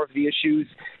about more of the issues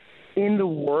in the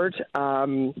ward.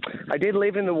 I did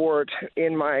live in the ward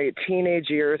in my teenage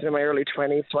years, in my early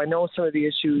 20s, so I know some of the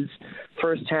issues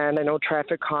firsthand. I know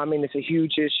traffic calming is a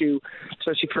huge issue,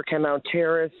 especially for Kenmount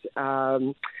Terrace.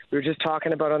 We were just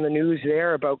talking about on the news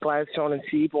there about Gladstone and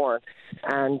Seabourn,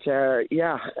 and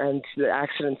and the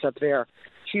accidents up there.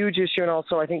 Huge issue, and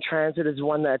also I think transit is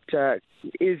one that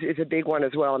is a big one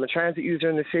as well. I'm a transit user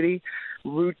in the city.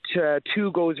 Route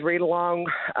 2 goes right along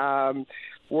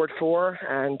Ward 4,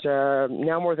 and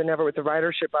now more than ever with the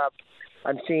ridership up,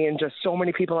 I'm seeing just so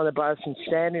many people on the bus and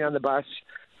standing on the bus.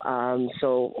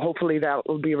 So hopefully that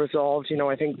will be resolved.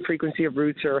 I think frequency of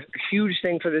routes are a huge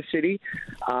thing for the city,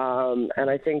 and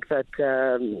I think that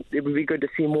it would be good to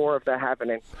see more of that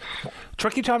happening.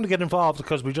 Tricky time to get involved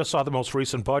because we just saw the most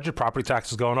recent budget. Property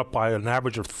taxes going up by an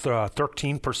average of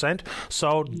 13%.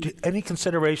 So any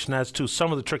consideration as to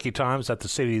some of the tricky times that the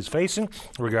city is facing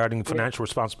regarding financial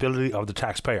responsibility of the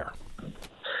taxpayer?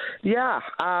 Yeah,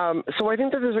 so I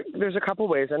think that there's a couple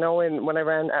ways. I know when I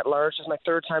ran at large, this is my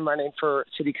third time running for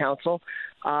city council.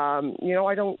 I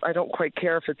don't quite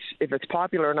care if it's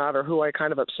popular or not, or who I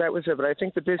kind of upset with it. But I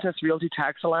think the business realty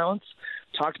tax allowance,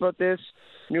 talked about this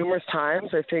numerous times.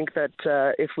 I think that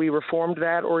if we reformed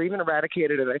that or even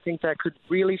eradicated it, I think that could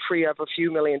really free up a few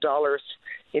 $1 million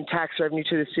in tax revenue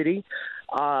to the city.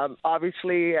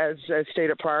 Obviously, as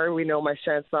stated prior, we know my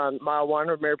stance on Mile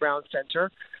 1 or Mary Brown Centre.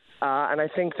 And I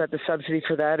think that the subsidy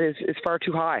for that is far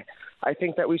too high. I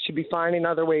think that we should be finding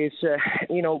other ways to,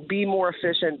 be more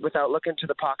efficient without looking to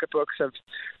the pocketbooks of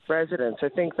residents. I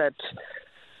think those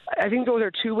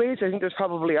are two ways. I think there's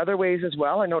probably other ways as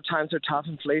well. I know times are tough.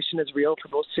 Inflation is real for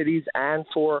both cities and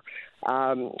for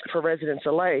residents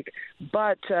alike.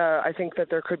 But I think that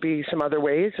there could be some other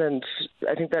ways, and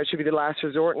I think that should be the last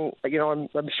resort. And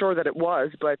I'm sure that it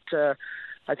was, but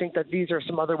I think that these are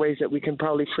some other ways that we can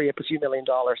probably free up a few $1 million.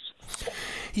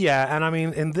 Yeah, and I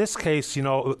mean, in this case, you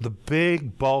know, the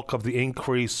big bulk of the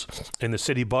increase in the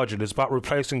city budget is about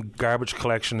replacing garbage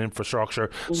collection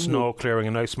infrastructure, snow clearing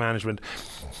and ice management.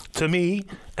 To me,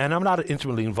 and I'm not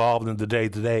intimately involved in the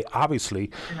day-to-day,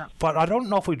 obviously, but I don't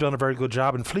know if we've done a very good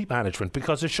job in fleet management,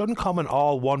 because it shouldn't come in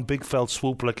all one big felt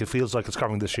swoop like it feels like it's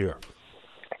coming this year.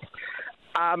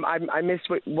 I missed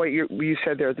what you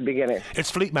said there at the beginning. It's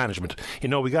fleet management. You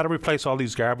know, we got to replace all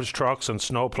these garbage trucks and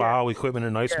snow plow equipment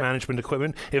and ice management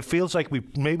equipment. It feels like we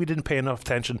maybe didn't pay enough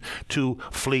attention to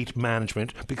fleet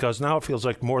management, because now it feels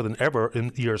like more than ever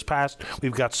in years past,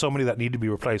 we've got so many that need to be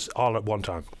replaced all at one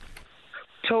time.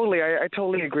 Totally. I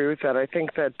totally agree with that. I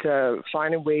think that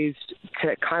finding ways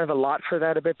to kind of allot for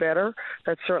that a bit better,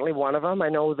 that's certainly one of them. I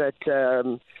know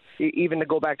that even to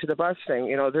go back to the bus thing,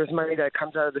 you know, there's money that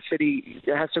comes out of the city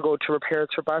that has to go to repairs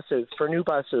for buses, for new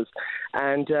buses.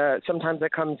 And sometimes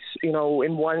that comes, you know,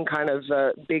 in one kind of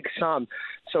big sum.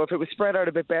 So if it was spread out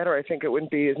a bit better, I think it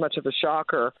wouldn't be as much of a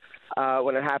shocker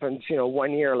when it happens, you know,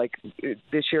 one year, like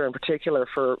this year in particular,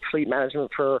 for fleet management,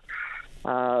 for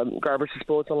garbage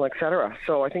disposal, etc.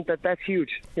 So I think that's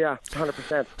huge. Yeah,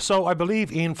 100%. So I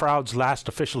believe Ian Froud's last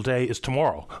official day is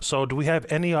tomorrow. So do we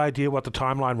have any idea what the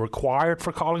timeline required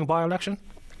for calling a by-election?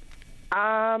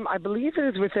 I believe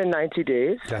it is within 90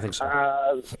 days. Yeah, I think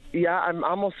so. Yeah, I'm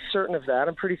almost certain of that.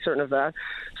 I'm pretty certain of that.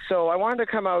 So I wanted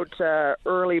to come out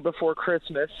early before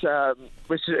Christmas,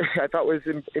 which I thought was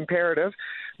imperative.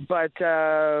 But,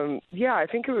 yeah, I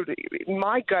think it would,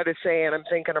 my gut is saying I'm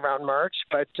thinking around March,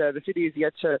 but the city is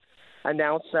yet to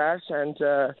announce that, and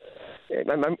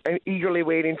I'm eagerly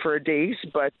waiting for a date.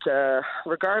 But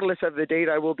regardless of the date,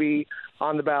 I will be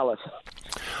on the ballot.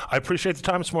 I appreciate the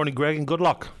time this morning, Greg, and good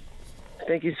luck.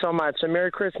 Thank you so much. And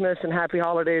Merry Christmas and Happy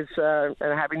Holidays and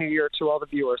a Happy New Year to all the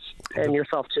viewers and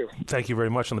yourself too. Thank you very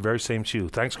much, and the very same to you.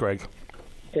 Thanks, Greg.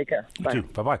 Take care. Bye. You too.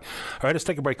 Bye-bye. All right, let's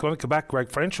take a break. When we come back, Greg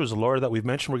French, who's a lawyer that we've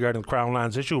mentioned regarding the Crown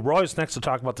Lands issue. Roy's next to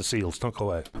talk about the seals. Don't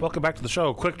go away. Welcome back to the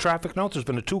show. Quick traffic note. There's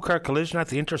been a two-car collision at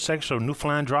the intersection of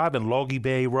Newfoundland Drive and Logie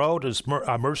Bay Road. As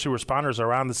emergency responders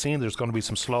are on the scene, there's going to be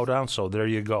some slowdown, so there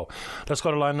you go. Let's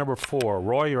go to line number 4.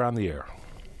 Roy, you're on the air.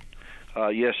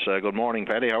 Yes, good morning,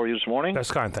 Paddy. How are you this morning? That's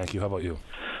kind, thank you. How about you?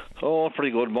 Oh, pretty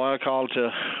good. Boy, I called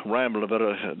to ramble a bit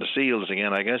of the seals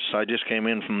again, I guess. I just came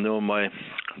in from doing my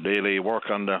daily work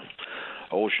on the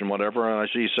ocean, whatever, and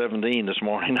I see 17 this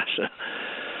morning.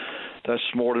 That's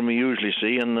more than we usually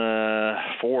see, and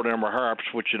 4 of them are harps,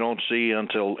 which you don't see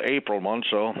until April month,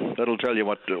 so that'll tell you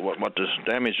what the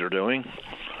damage they're doing.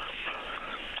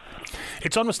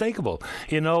 It's unmistakable.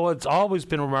 You know, it's always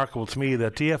been remarkable to me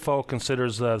that DFO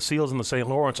considers seals in the St.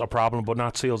 Lawrence a problem, but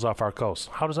not seals off our coast.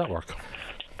 How does that work?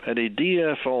 The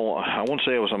DFO, I won't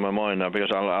say it was on my mind now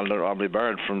because I'll be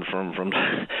barred from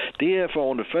DFO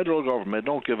and the federal government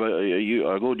don't give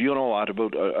a good you know what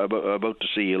about the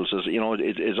seals. You know,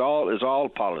 it's all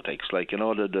politics. Like, you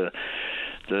know, the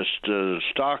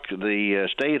stock, the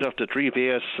state of the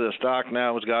 3PS stock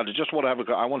now has got, just would have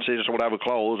I won't say just would have a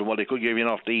close, and well, they could give you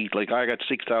enough to eat. Like, I got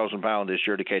 £6,000 this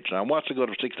year to catch now. What's the good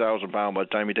of £6,000 by the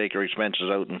time you take your expenses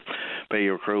out and pay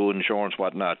your crew, insurance,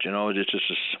 whatnot? You know, it's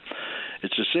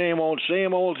the same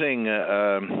old thing.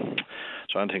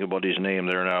 So I'm thinking about his name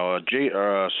there now.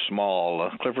 Small,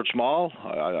 Clifford Small.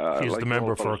 He's like the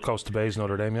member for Costa Bay's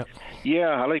Notre Dame, yeah. Yeah,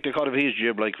 I like the cut of his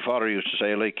jib, like Father used to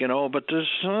say, like, you know. But there's,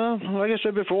 like I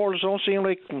said before, it don't seem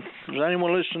like there's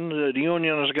anyone listening. The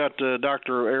union has got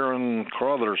Dr. Erin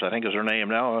Carruthers, I think is her name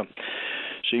now.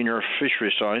 Senior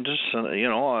fishery scientist, and you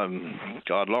know,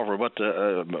 God love her, but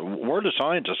we're the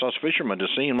scientists, us fishermen,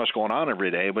 just seeing what's going on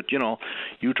every day. But you know,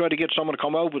 you try to get someone to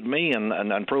come out with me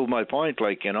and prove my point,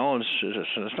 like, you know,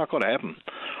 it's not going to happen.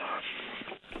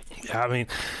 I mean,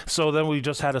 so then we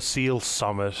just had a SEAL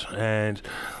summit, and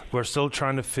we're still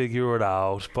trying to figure it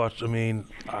out. But, I mean,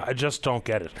 I just don't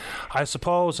get it. I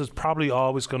suppose it's probably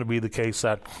always going to be the case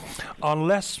that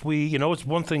unless we, you know, it's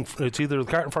one thing, it's either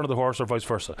the cart in front of the horse or vice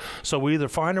versa. So we either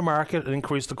find a market and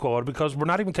increase the quota, because we're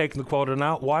not even taking the quota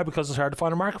now. Why? Because it's hard to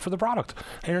find a market for the product,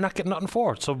 and you're not getting nothing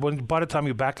for it. So by the time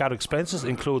you back out expenses,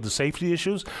 include the safety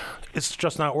issues, it's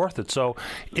just not worth it. So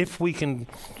if we can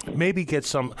maybe get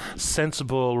some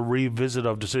sensible revisit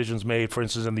of decisions made, for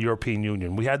instance, in the European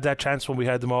Union. We had that chance when we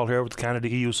had them all here with the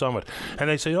Canada-EU summit. And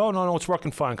they say, oh, no, it's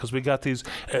working fine because we got these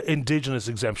indigenous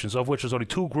exemptions, of which there's only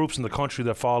 2 groups in the country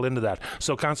that fall into that.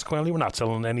 So consequently, we're not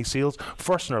selling any seals,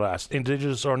 first or last,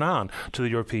 indigenous or non, to the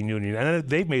European Union. And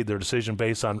they've made their decision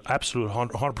based on absolute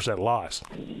 100% lies.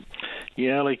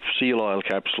 Yeah, like seal oil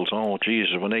capsules. Oh,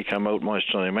 Jesus, when they come out, my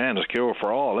son, man, it's a cure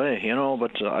for all, you know,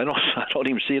 but I don't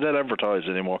even see that advertised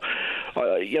anymore.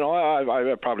 You know,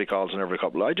 I probably calls in every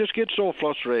couple. I just get so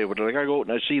frustrated with it. Like, I go out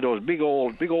and I see those big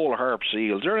old harp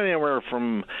seals. They're anywhere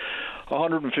from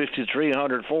 150,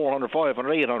 300, 400,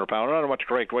 500, 800 pounds. I don't know what the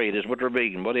correct weight is, but they're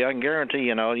big. But I can guarantee,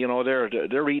 you know,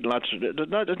 they're eating lots.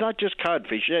 It's not just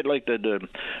codfish. Like the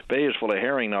bay is full of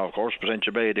herring now, of course.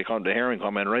 Potential Bay, the herring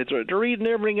come in, right? They're eating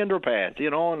everything in their path, you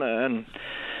know, and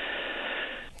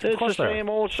it's the same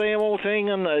old thing.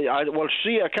 And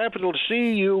a capital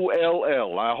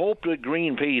CULL. I hope that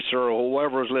Greenpeace or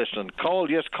whoever is listening call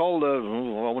the. I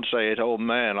won't say it. Oh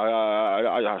man,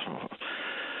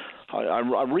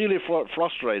 I'm really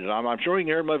frustrated. I'm sure you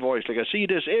can hear my voice. Like, I see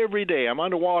this every day. I'm on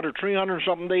the water 300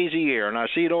 something days a year, and I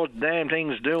see those damn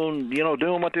things doing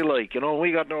what they like. You know,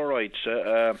 we got no rights.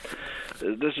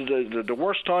 This is the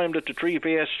worst time that the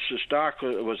 3PS stock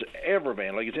was ever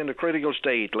been. Like, it's in a critical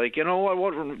state. Like, you know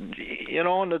and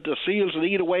the seals will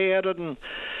eat away at it. And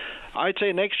I'd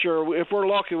say next year, if we're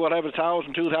lucky, we'll have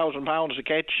 1,000, 2,000 pounds to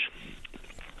catch.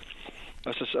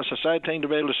 That's a sad thing to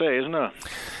be able to say, isn't it?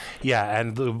 Yeah,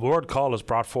 and the word call is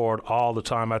brought forward all the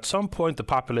time. At some point, the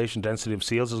population density of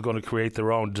seals is going to create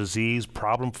their own disease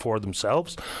problem for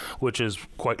themselves, which is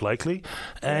quite likely.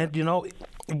 And, you know,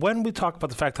 when we talk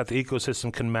about the fact that the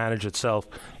ecosystem can manage itself,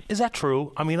 is that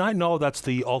true? I mean, I know that's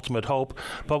the ultimate hope,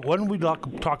 but when we talk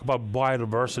about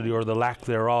biodiversity or the lack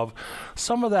thereof,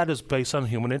 some of that is based on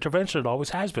human intervention. It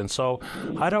always has been. So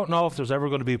I don't know if there's ever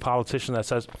going to be a politician that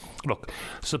says, look,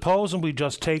 supposing we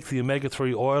just take the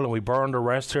omega-3 oil and we burn the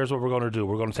rest, here's what we're going to do.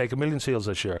 We're going to take 1 million seals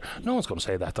this year. No one's going to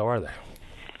say that, though, are they?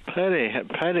 Paddy,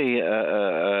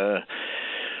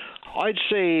 I'd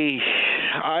say,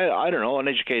 I don't know, an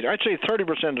educator, I'd say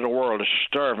 30% of the world is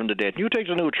starving to death. You take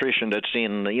the nutrition that's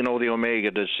in, you know, the omega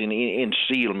that's in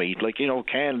seal meat, like, you know,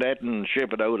 can that and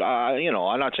ship it out.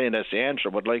 I'm not saying that's the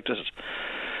answer, but like this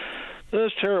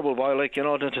is terrible, boy. Like, you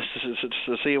know,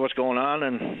 to see what's going on,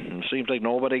 and it seems like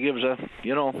nobody gives a,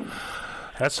 you know.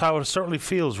 That's how it certainly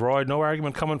feels, Roy. No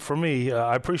argument coming from me.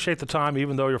 I appreciate the time,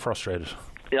 even though you're frustrated.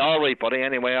 Yeah, all right, buddy.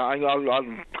 Anyway, I'll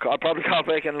probably call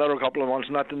back in another couple of months.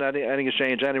 Nothing has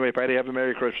changed. Anyway, Paddy, have a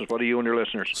Merry Christmas, buddy, you and your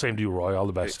listeners. Same to you, Roy. All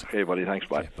the best. Hey, buddy. Thanks.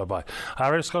 Bye. Okay, bye-bye. All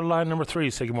right, let's go to line number 3.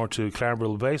 Say good morning to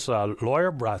Clarendon base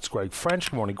lawyer. That's Greg French.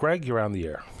 Good morning, Greg. You're on the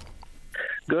air.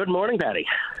 Good morning, Paddy.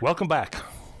 Welcome back.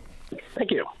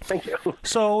 Thank you.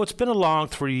 So it's been a long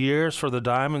 3 years for the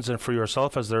Diamonds and for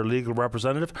yourself as their legal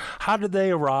representative. How did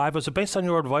they arrive? Was it based on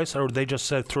your advice, or did they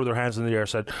just threw their hands in the air and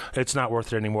said, it's not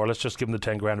worth it anymore, let's just give them the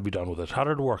 10 grand and be done with it? How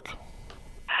did it work?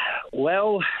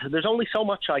 Well, there's only so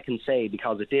much I can say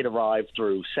because it did arrive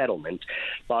through settlement,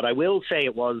 but I will say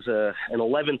it was an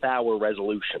 11th hour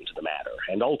resolution to the matter.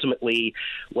 And ultimately,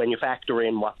 when you factor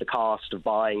in what the cost of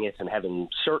buying it and having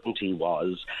certainty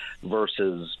was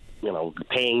versus, you know,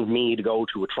 paying me to go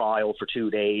to a trial for 2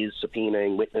 days,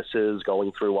 subpoenaing witnesses,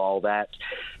 going through all that.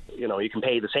 You know, you can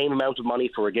pay the same amount of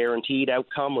money for a guaranteed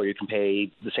outcome, or you can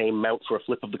pay the same amount for a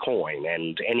flip of the coin.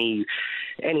 And any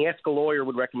ethical lawyer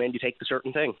would recommend you take the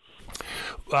certain thing.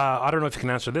 I don't know if you can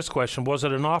answer this question. Was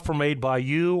it an offer made by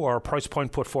you or a price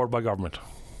point put forward by government?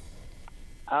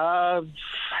 That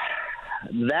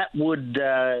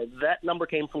number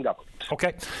came from government.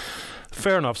 Okay.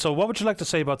 Fair enough. So what would you like to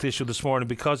say about the issue this morning?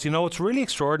 Because, you know, it's really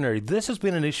extraordinary. This has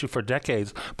been an issue for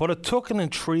decades, but it took an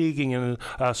intriguing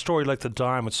story like the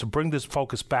Diamonds to bring this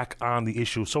focus back on the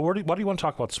issue. So what do you want to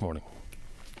talk about this morning?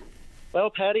 Well,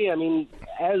 Paddy, I mean,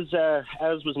 as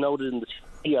was noted in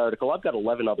the article, I've got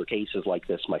 11 other cases like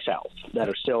this myself that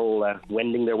are still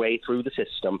wending their way through the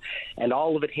system, and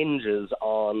all of it hinges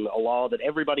on a law that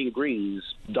everybody agrees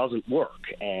doesn't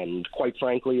work and, quite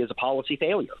frankly, is a policy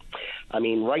failure. I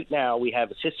mean, right now we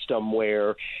have a system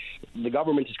where the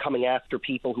government is coming after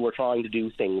people who are trying to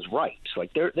do things right.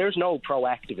 Like, there's no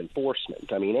proactive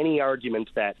enforcement. I mean, any argument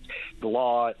that the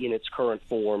law in its current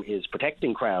form is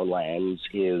protecting Crown lands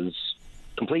is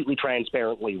completely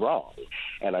transparently wrong.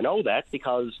 And I know that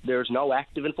because there's no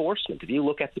active enforcement. If you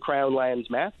look at the Crown lands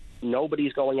map,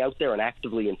 nobody's going out there and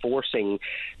actively enforcing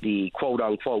the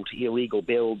quote-unquote illegal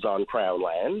builds on Crown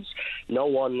lands. No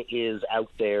one is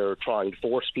out there trying to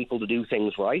force people to do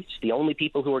things right. The only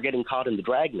people who are getting caught in the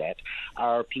dragnet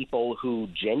are people who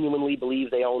genuinely believe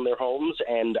they own their homes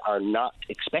and are not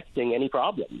expecting any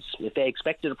problems. If they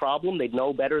expected a problem, they'd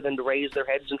know better than to raise their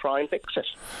heads and try and fix it.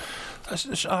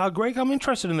 Greg, I'm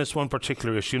interested in this one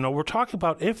particular issue. You know, we're talking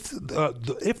about if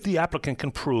the applicant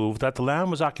can prove that the land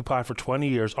was occupied for 20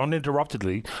 years under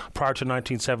uninterruptedly prior to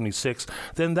 1976,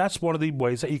 then that's one of the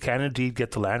ways that you can indeed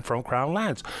get the land from Crown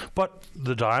Lands. But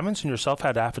the Diamonds and yourself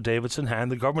had affidavits in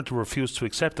hand. The government refused to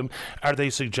accept them. Are they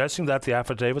suggesting that the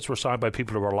affidavits were signed by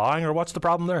people who were lying, or what's the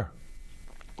problem there?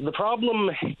 The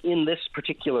problem in this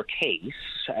particular case,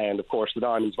 and of course the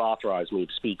Diamonds have authorized me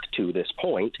to speak to this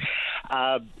point,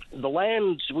 the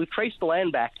land, we've traced the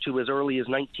land back to as early as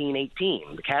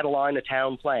 1918. The Catalina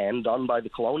Town Plan, done by the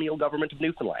colonial government of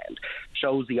Newfoundland,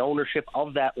 shows the ownership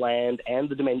of that land and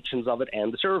the dimensions of it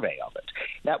and the survey of it.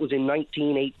 That was in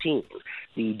 1918.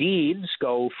 The deeds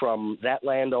go from that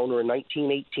landowner in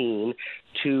 1918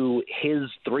 to his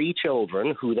 3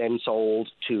 children, who then sold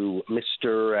to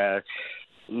Mrs.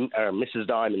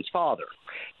 Diamond's father.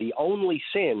 The only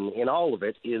sin in all of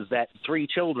it is that 3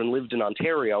 children lived in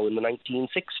Ontario in the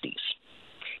 1960s.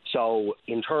 So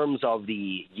in terms of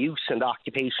the use and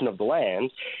occupation of the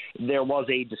land, there was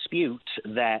a dispute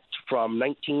that from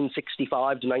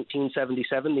 1965 to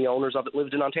 1977, the owners of it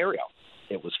lived in Ontario.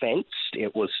 It was fenced.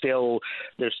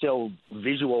 There's still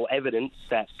visual evidence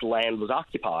that the land was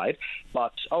occupied,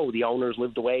 but, the owners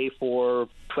lived away for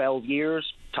 12 years,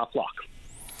 tough luck.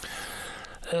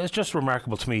 It's just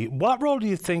remarkable to me. What role do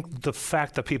you think the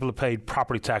fact that people have paid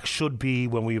property tax should be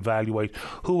when we evaluate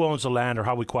who owns the land or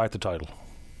how we quiet the title?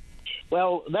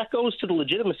 Well, that goes to the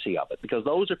legitimacy of it, because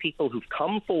those are people who've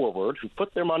come forward, who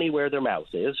put their money where their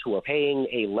mouth is, who are paying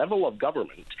a level of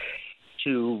government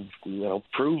to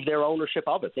prove their ownership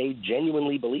of it. They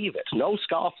genuinely believe it. No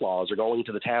scofflaws are going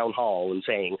to the town hall and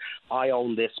saying, I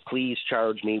own this, please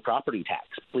charge me property tax.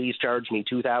 Please charge me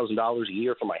 $2,000 a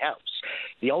year for my house.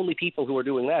 The only people who are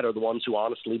doing that are the ones who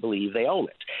honestly believe they own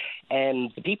it.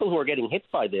 And the people who are getting hit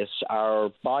by this are,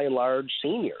 by and large,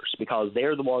 seniors, because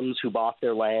they're the ones who bought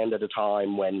their land at a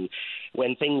time when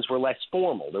things were less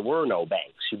formal. There were no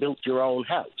banks. You built your own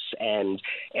house, and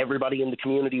everybody in the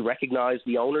community recognized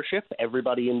the ownership.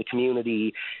 Everybody in the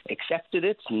community accepted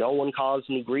it. No one caused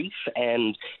any grief,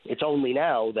 and it's only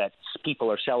now that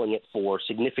people are selling it for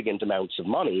significant amounts of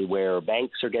money, where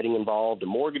banks are getting involved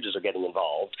and mortgages are getting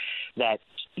involved, that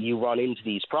you run into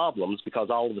these problems, because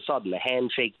all of a sudden a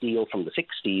handshake deal from the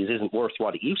 60s isn't worth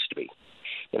what it used to be.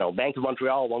 Bank of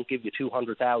Montreal won't give you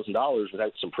 $200,000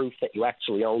 without some proof that you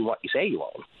actually own what you say you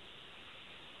own.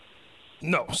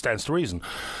 No, stands to reason.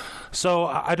 So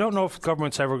I don't know if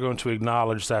government's ever going to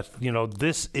acknowledge that,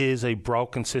 this is a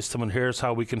broken system and here's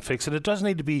how we can fix it. It doesn't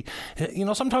need to be,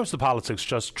 sometimes the politics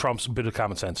just trumps a bit of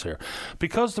common sense here.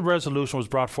 Because the resolution was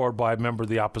brought forward by a member of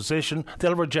the opposition,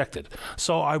 they'll reject it.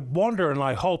 So I wonder and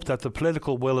I hope that the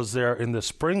political will is there in the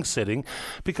spring sitting,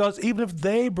 because even if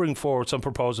they bring forward some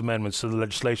proposed amendments to the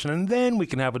legislation, and then we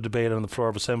can have a debate on the floor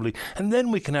of Assembly, and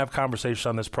then we can have conversation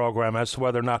on this programme as to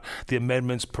whether or not the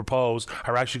amendments proposed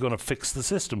are actually going to fix the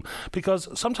system. Because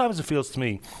sometimes it feels to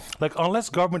me like unless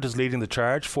government is leading the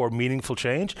charge for meaningful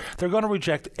change, they're going to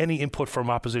reject any input from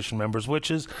opposition members,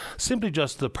 which is simply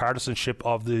just the partisanship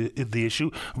of the issue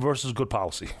versus good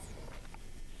policy.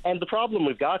 And the problem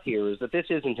we've got here is that this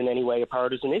isn't in any way a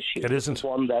partisan issue. It isn't. It's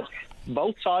one that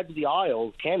both sides of the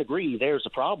aisle can agree there's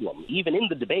a problem. Even in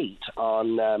the debate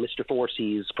on Mr.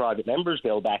 Forsey's private members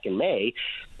bill back in May,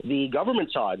 the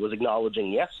government side was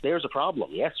acknowledging, yes, there's a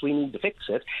problem. Yes, we need to fix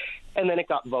it. And then it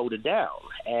got voted down.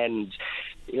 And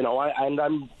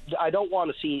I don't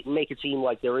want to make it seem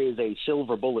like there is a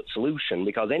silver bullet solution,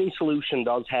 because any solution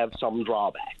does have some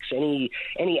drawbacks. Any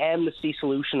amnesty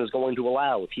solution is going to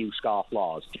allow a few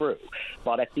scofflaws through.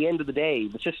 But at the end of the day,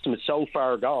 the system is so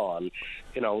far gone,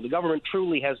 the government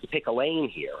truly has to pick a lane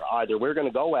here. Either we're going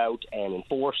to go out and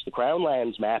enforce the Crown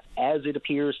Lands map as it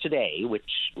appears today, which,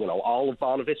 all of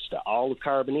Bonavista, all of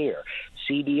Carbonear,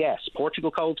 CBS,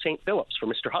 Portugal Cove, St. Phillips for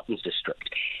Mr. Hutton's district.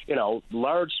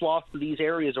 Large swaths of these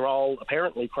areas are all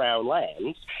apparently Crown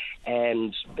lands,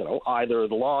 and either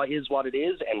the law is what it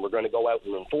is and we're going to go out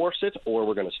and enforce it, or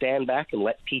we're going to stand back and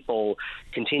let people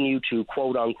continue to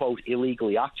quote-unquote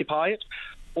illegally occupy it,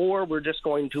 or we're just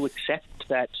going to accept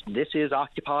that this is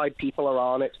occupied, people are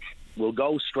on it, we'll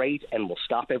go straight and we'll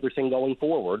stop everything going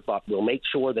forward, but we'll make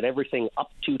sure that everything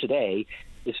up to today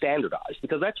is standardized,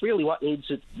 because that's really what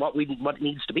it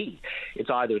needs to be. It's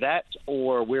either that,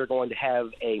 or we're going to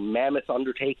have a mammoth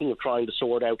undertaking of trying to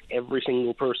sort out every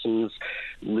single person's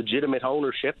legitimate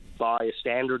ownership by a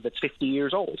standard that's 50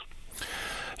 years old.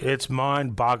 It's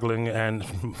mind-boggling and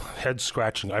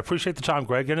head-scratching. I appreciate the time,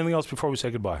 Greg. Anything else before we say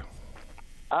goodbye?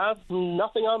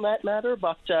 Nothing on that matter,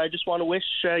 but I just want to wish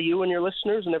you and your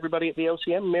listeners and everybody at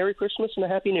VOCM Merry Christmas and a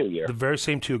Happy New Year. The very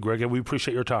same to you, Greg, and we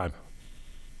appreciate your time.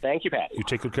 Thank you, Patty. You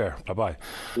take good care. Bye-bye.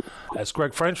 That's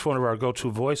Greg French, one of our go-to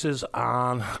voices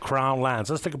on Crown Lands.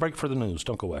 Let's take a break for the news.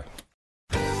 Don't go away.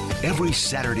 Every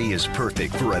Saturday is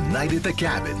perfect for a night at the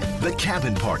cabin. The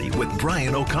Cabin Party with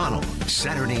Brian O'Connell.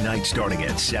 Saturday night starting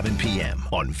at 7 p.m.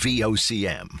 on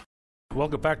VOCM.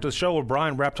 Welcome back to the show. Well,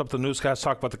 Brian wrapped up the newscast,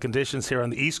 talk about the conditions here on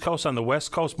the East Coast. On the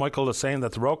West Coast, Michael is saying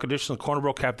that the road conditions in Corner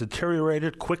Brook have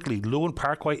deteriorated quickly. Lewin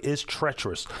Parkway is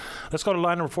treacherous. Let's go to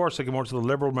line number 4. Say good morning to the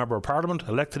Liberal Member of Parliament,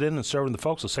 elected in and serving the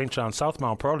folks of St. John South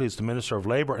Mount Pearl. He's the Minister of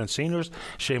Labour and Seniors,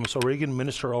 Seamus O'Regan.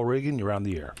 Minister O'Regan, you're on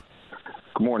the air.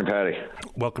 Good morning, Paddy.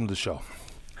 Welcome to the show.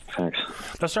 Thanks.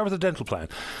 Let's start with the dental plan.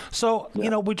 So,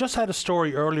 we just had a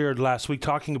story earlier last week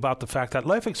talking about the fact that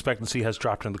life expectancy has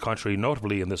dropped in the country,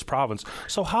 notably in this province.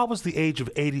 So how was the age of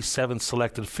 87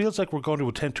 selected? It feels like we're going to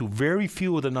attend to very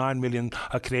few of the 9 million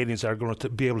Canadians that are going to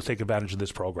be able to take advantage of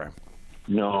this program.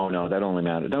 No, that only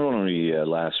matters. That only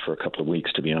lasts for a couple of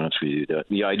weeks, to be honest with you.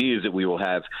 The idea is that we will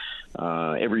have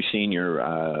every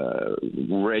senior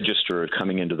registered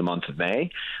coming into the month of May,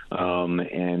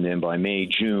 and then by May,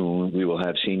 June, we will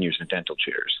have seniors in dental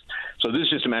chairs. So this is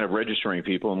just a matter of registering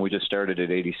people, and we just started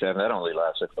at 87. That only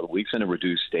lasts a couple of weeks, and it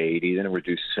reduced to 80, then it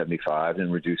reduces to 75, then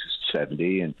it reduces to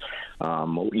 70, and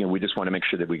we just want to make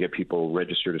sure that we get people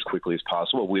registered as quickly as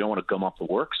possible. We don't want to gum up the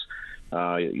works.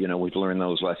 We've learned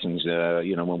those lessons,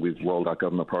 when we've rolled out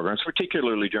government programs,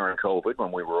 particularly during COVID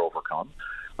when we were overcome.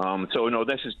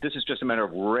 This is just a matter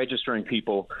of registering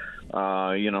people,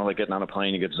 like getting on a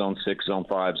plane, you get zone 6, zone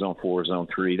 5, zone 4, zone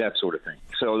 3, that sort of thing.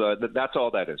 So that's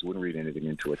all that is. Wouldn't read anything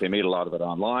into it. They made a lot of it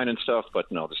online and stuff, but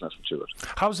no, there's nothing to it.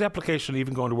 How's the application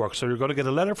even going to work? So you're going to get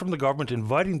a letter from the government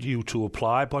inviting you to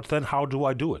apply, but then how do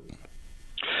I do it?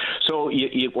 So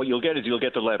what you'll get is you'll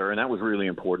get the letter, and that was really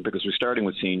important because we're starting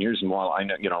with seniors. And while I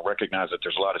recognize that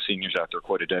there's a lot of seniors out there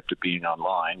quite adept at being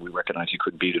online, we recognize you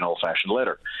couldn't beat an old-fashioned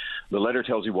letter. The letter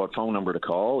tells you what phone number to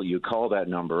call. You call that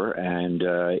number, and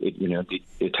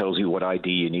it tells you what ID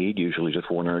you need. Usually just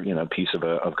one piece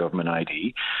of government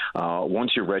ID.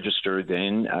 Once you're registered,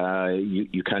 then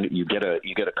you get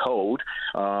a code,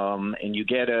 and you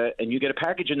get a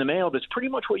package in the mail that's pretty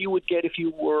much what you would get if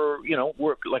you were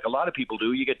work like a lot of people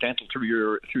do. You get dental through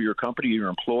your company, your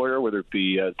employer, whether it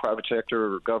be private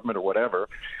sector or government or whatever,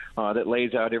 that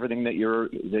lays out everything that you're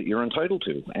entitled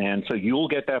to. And so you'll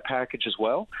get that package as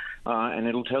well, and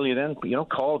it'll tell you then,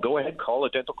 go ahead, call a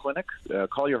dental clinic,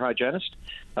 call your hygienist,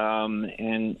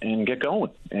 and get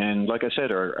going. And like I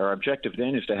said, our objective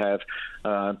then is to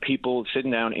have people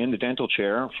sitting down in the dental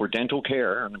chair for dental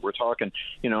care, and we're talking,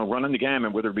 running the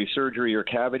gamut, whether it be surgery or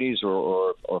cavities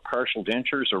or partial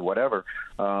dentures or whatever.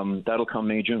 That'll come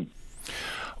May, June.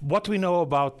 What do we know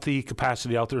about the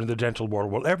capacity out there in the dental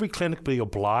world? Will every clinic be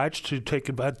obliged to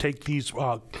take these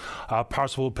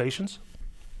possible patients?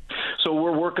 So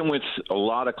we're working with a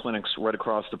lot of clinics right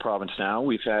across the province now.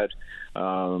 We've had,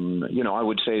 I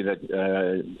would say that,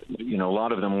 a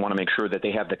lot of them want to make sure that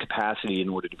they have the capacity in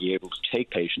order to be able to take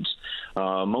patients.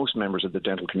 Most members of the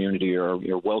dental community are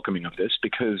welcoming of this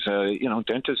because,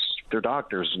 dentists, they're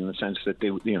doctors in the sense that they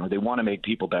want to make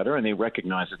people better, and they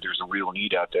recognize that there's a real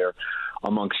need out there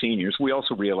among seniors. We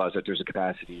also realize that there's a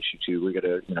capacity issue too.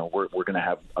 We're going to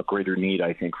have a greater need,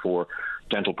 I think, for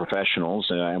dental professionals,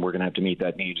 and we're going to have to meet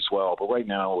that need as well. But right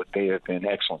now, they have been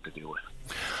excellent to deal with.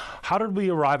 How did we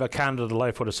arrive at Canada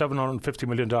Life with a $750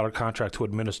 million contract to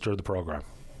administer the program?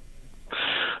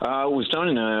 It was done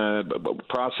in a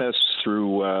process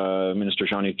through Minister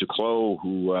Jean-Yves Duclos,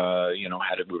 who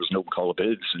it was an open call of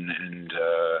bids, and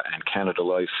Canada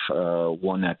Life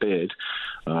won that bid.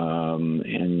 So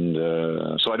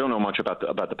I don't know much about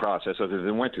the process other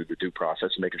than went through the due process,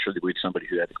 making sure that we had somebody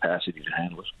who had the capacity to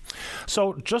handle it.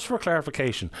 So just for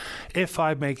clarification, if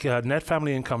I make net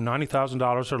family income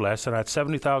 $90,000 or less and at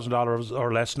 $70,000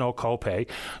 or less, no copay,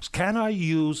 can I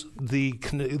use the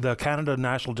Canada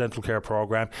National Dental Care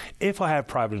Program if I have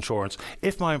private insurance,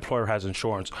 if my employer has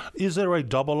insurance? Is there a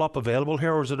double up available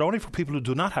here, or is it only for people who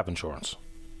do not have insurance?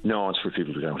 No, it's for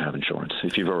people who don't have insurance.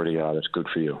 If you've already got it, it's good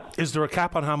for you. Is there a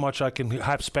cap on how much I can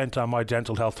have spent on my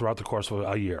dental health throughout the course of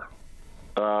a year?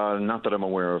 Not that I'm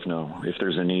aware of, no. If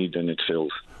there's a need, then it's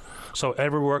filled. So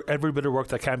every bit of work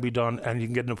that can be done and you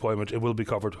can get an appointment, it will be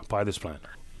covered by this plan?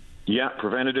 Yeah,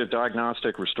 preventative,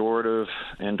 diagnostic, restorative,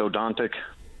 endodontic,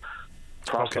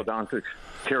 prosthodontic,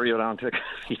 periodontic,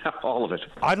 all of it.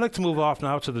 I'd like to move off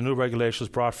now to the new regulations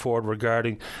brought forward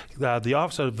regarding the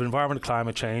Office of Environment and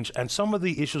Climate Change and some of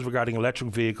the issues regarding electric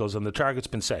vehicles, and the target's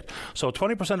been set. So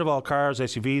 20% of all cars,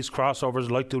 SUVs, crossovers,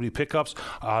 light-duty pickups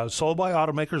sold by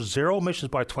automakers, zero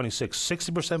emissions by 26,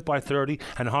 60% by 30,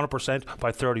 and 100%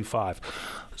 by 35.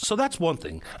 So that's one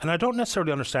thing. And I don't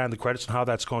necessarily understand the credits and how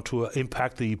that's going to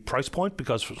impact the price point,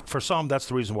 because for some, that's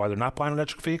the reason why they're not buying an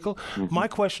electric vehicle. Mm-hmm. My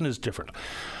question is different.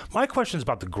 My question is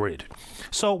about the grid.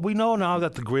 So we know now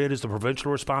that the grid is the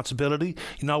provincial responsibility.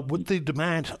 With the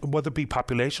demand, whether it be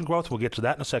population growth, we'll get to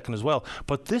that in a second as well,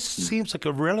 but this seems like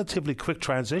a relatively quick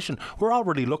transition. We're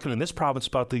already looking in this province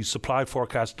about the supply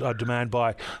forecast demand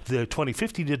by the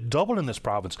 2050 to double in this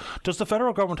province. Does the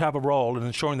federal government have a role in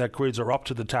ensuring that grids are up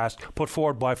to the task put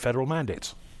forward by federal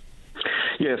mandates?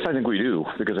 Yes, I think we do,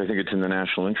 because I think it's in the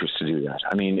national interest to do that.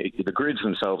 I mean, the grids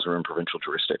themselves are in provincial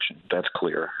jurisdiction. That's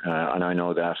clear. And I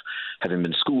know that, having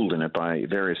been schooled in it by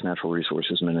various natural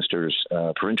resources ministers,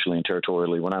 provincially and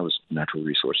territorially, when I was natural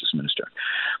resources minister.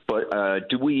 But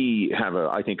do we have,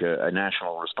 I think, a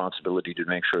national responsibility to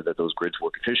make sure that those grids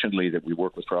work efficiently, that we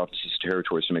work with provinces,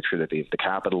 territories to make sure that they have the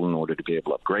capital in order to be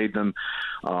able to upgrade them?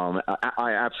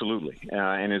 I absolutely.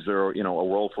 And is there, a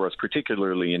role for us,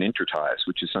 particularly in interties,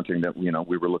 which is something that,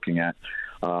 we were looking at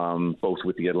both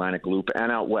with the Atlantic Loop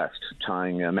and out west,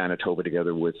 tying Manitoba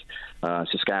together with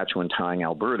Saskatchewan, tying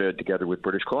Alberta together with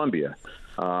British Columbia.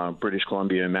 British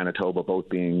Columbia and Manitoba both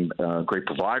being great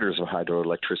providers of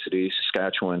hydroelectricity,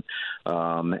 Saskatchewan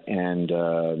and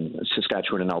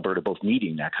Alberta both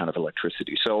needing that kind of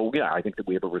electricity. So, yeah, I think that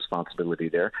we have a responsibility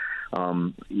there.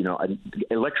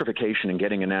 Electrification and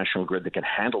getting a national grid that can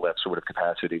handle that sort of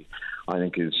capacity, I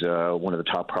think, is one of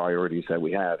the top priorities that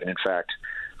we have. And, in fact,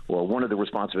 one of the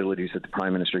responsibilities that the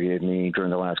Prime Minister gave me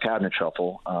during the last cabinet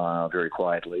shuffle, very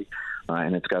quietly,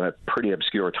 and it's got a pretty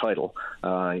obscure title,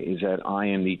 is that I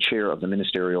am the chair of the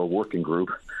Ministerial Working Group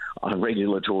on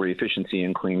Regulatory Efficiency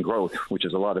and Clean Growth, which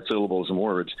is a lot of syllables and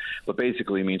words, but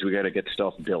basically means we got to get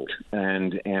stuff built,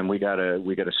 and we got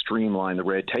to streamline the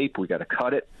red tape, we got to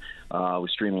cut it. We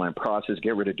streamline process,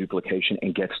 get rid of duplication,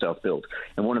 and get stuff built.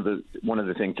 And one of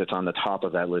the things that's on the top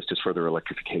of that list is further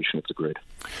electrification of the grid.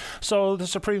 So the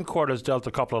Supreme Court has dealt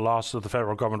a couple of losses of the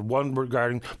federal government. One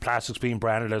regarding plastics being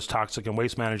branded as toxic and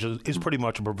waste management is pretty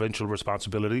much a provincial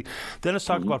responsibility. Then it's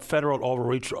talked about federal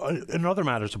overreach in other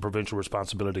matters of provincial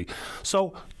responsibility.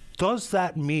 So does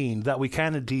that mean that we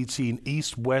can indeed see an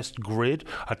east-west grid,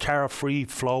 a tariff-free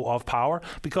flow of power?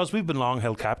 Because we've been long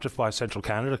held captive by central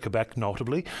Canada, Quebec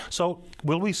notably. So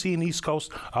will we see an East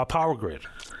Coast power grid?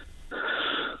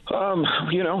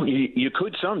 You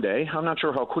could someday. I'm not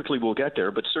sure how quickly we'll get there,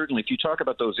 but certainly if you talk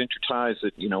about those interties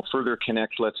that, further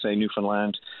connect, let's say,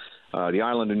 Newfoundland, the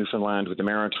island of Newfoundland with the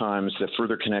Maritimes, that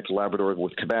further connect Labrador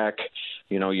with Quebec.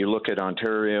 You look at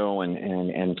Ontario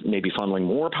and maybe funneling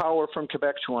more power from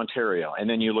Quebec to Ontario. And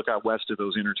then you look out west of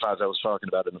those interties I was talking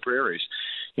about in the prairies.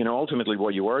 Ultimately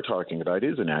what you are talking about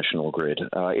is a national grid.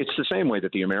 It's the same way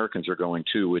that the Americans are going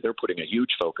too. They're putting a huge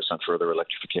focus on further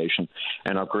electrification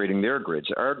and upgrading their grids.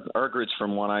 Our grids,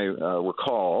 from what I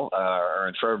recall, are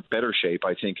in far better shape,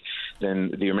 I think,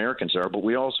 than the Americans are. But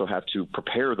we also have to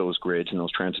prepare those grids and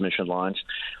those transmission lines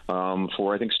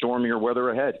for, I think, stormier weather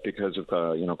ahead because of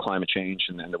climate change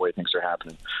and the way things are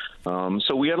happening.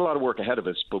 So we had a lot of work ahead of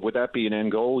us, but would that be an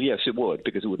end goal? Yes, it would,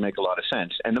 because it would make a lot of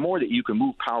sense. And the more that you can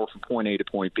move power from point A to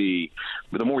point B,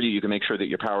 the more you can make sure that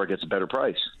your power gets a better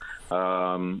price.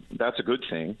 That's a good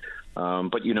thing.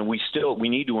 But we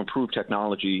need to improve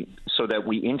technology so that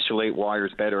we insulate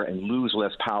wires better and lose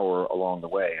less power along the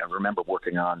way. I remember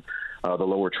working on the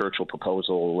Lower Churchill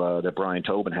proposal that Brian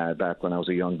Tobin had back when I was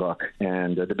a young buck,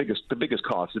 and the biggest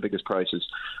cost, the biggest prices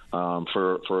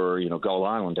for Gull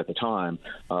Island at the time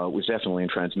was definitely in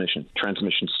transmission.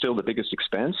 Transmission's still the biggest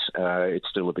expense. It's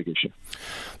still a big issue.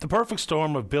 The perfect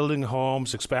storm of building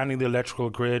homes, expanding the electrical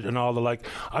grid, and all the like.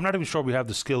 I'm not even sure we have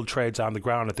the skilled trades on the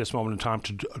ground at this moment in time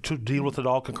to deal with it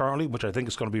all concurrently, which I think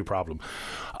is going to be a problem.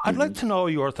 I'd like to know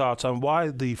your thoughts on why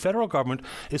the federal government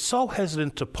is so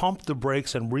hesitant to pump the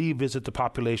brakes and revisit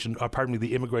the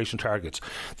immigration targets.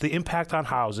 The impact on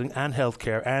housing and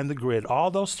healthcare and the grid,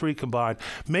 all those three combined,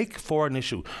 make for an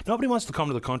issue. Nobody wants to come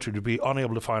to the country to be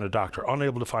unable to find a doctor,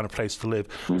 unable to find a place to live.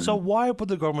 So why would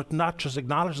the government not just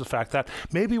acknowledge the fact that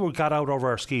maybe we got out over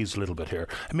our skis a little bit here,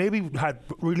 and maybe we had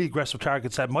really aggressive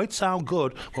targets that might sound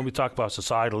good when we talk about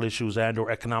societal issues and or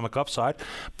economic upside,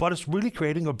 but it's really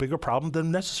creating a bigger problem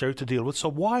than necessary to deal with. So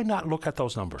why not look at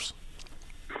those numbers?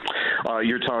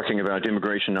 You're talking about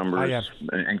immigration numbers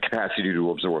and capacity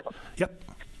to absorb them. Yep.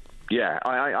 Yeah,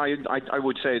 I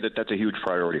would say that that's a huge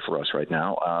priority for us right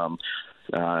now.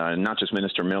 Not just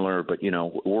Minister Miller, but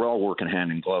we're all working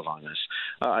hand in glove on this.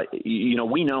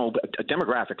 We know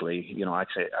demographically. I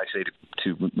say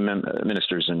to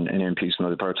ministers and MPs from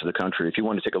other parts of the country, if you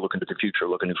want to take a look into the future,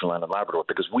 look at Newfoundland and Labrador,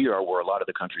 because we are where a lot of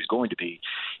the country is going to be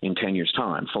in 10 years'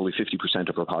 time. Fully 50%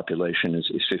 of our population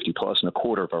is 50 plus, and a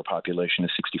quarter of our population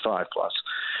is 65 plus.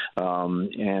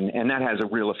 and that has a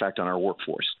real effect on our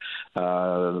workforce.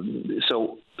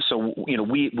 So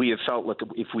we have felt like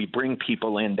if we bring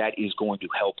people in, that is going to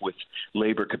help with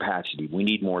labor capacity. We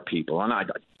need more people, and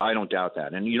I don't doubt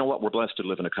that. And you know what? We're blessed to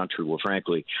live in a country where,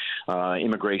 frankly,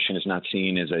 immigration is not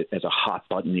seen as a hot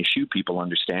button issue. People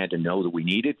understand and know that we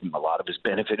need it, and a lot of us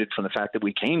benefited from the fact that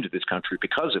we came to this country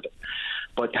because of it.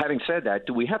 But having said that,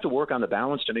 do we have to work on the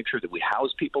balance to make sure that we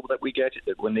house people that we get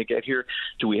when they get here?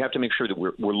 Do we have to make sure that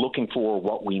we're looking for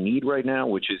what we need right now,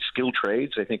 which is skilled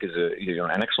trades? I think is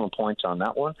an excellent point on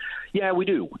that one. Yeah, we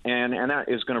do, and that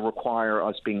is going to require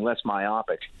us being less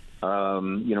myopic.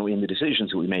 In the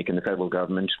decisions that we make in the federal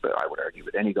government, but I would argue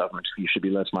with any government, you should be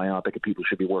less myopic and people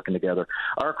should be working together.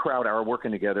 Our crowd are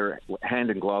working together hand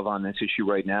in glove on this issue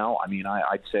right now. I mean,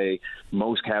 I'd say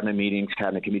most cabinet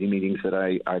committee meetings that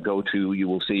I go to, you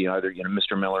will see either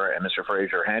Mr. Miller and Mr.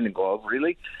 Fraser hand in glove.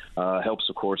 Really helps,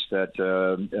 of course, that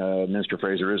Minister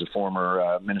Fraser is a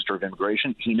former Minister of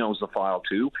Immigration. He knows the file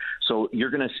too. So you're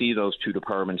going to see those two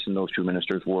departments and those two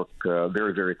ministers work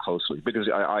very, very closely, because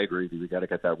I agree with you. We got to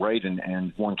get that right.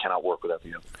 And one cannot work without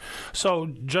the other. So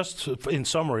just in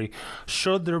summary,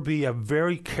 should there be a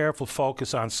very careful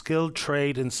focus on skilled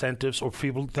trade incentives or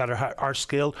people that are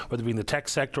skilled, whether it be in the tech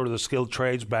sector or the skilled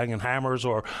trades, banging hammers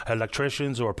or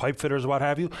electricians or pipe fitters or what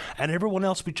have you, and everyone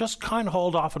else, we just kind of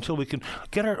hold off until we can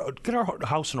get our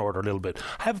house in order a little bit,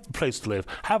 have a place to live,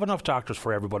 have enough doctors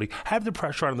for everybody, have the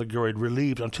pressure on the grid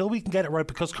relieved until we can get it right,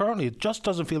 because currently it just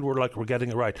doesn't feel we're getting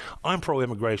it right. I'm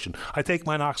pro-immigration. I take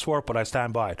my knocks for it, but I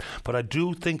stand by it. But I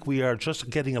do think we are just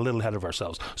getting a little ahead of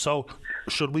ourselves. So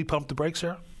should we pump the brakes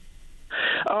here?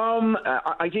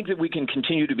 I think that we can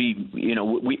continue to be,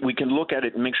 we can look at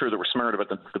it and make sure that we're smart about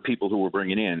the people who we're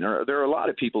bringing in. There are a lot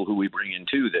of people who we bring in,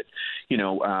 too, that,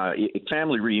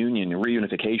 family reunion and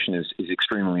reunification is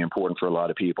extremely important for a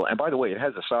lot of people. And by the way, it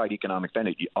has a side economic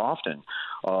benefit often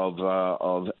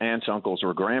of aunts, uncles,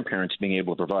 or grandparents being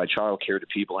able to provide child care to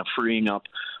people and freeing up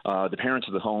the parents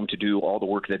of the home to do all the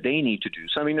work that they need to do.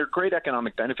 So, I mean, there are great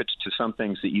economic benefits to some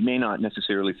things that you may not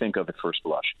necessarily think of at first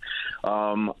blush.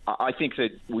 I think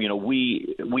that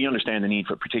we understand the need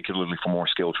particularly for more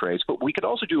skilled trades, but we could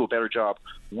also do a better job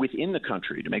within the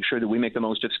country to make sure that we make the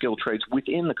most of skilled trades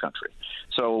within the country.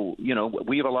 So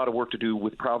we have a lot of work to do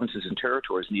with provinces and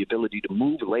territories and the ability to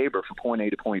move labor from point A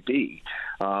to point B.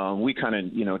 We kind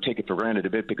of take it for granted a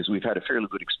bit because we've had a fairly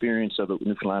good experience of it,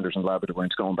 Newfoundlanders and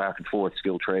Labradorians going back and forth,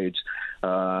 skilled trades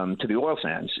to the oil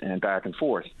sands and back and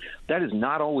forth. That is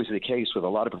not always the case with a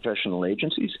lot of professional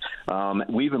agencies.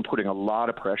 We've been putting a lot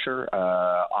of pressure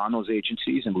on those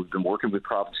agencies, and we've been working with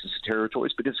provinces and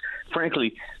territories because,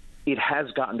 frankly, it has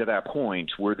gotten to that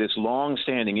point where this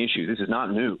long-standing issue, this is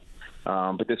not new,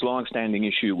 but this long-standing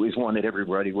issue is one that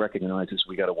everybody recognizes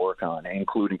we got to work on,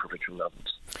 including provincial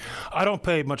governments. I don't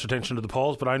pay much attention to the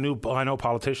polls, but I know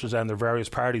politicians and their various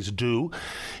parties do.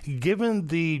 Given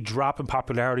the drop in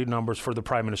popularity numbers for the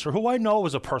Prime Minister, who I know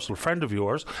is a personal friend of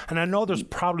yours, and I know there's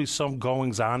probably some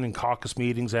goings-on in caucus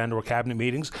meetings and or cabinet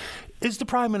meetings, is the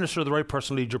Prime Minister the right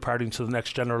person to lead your party into the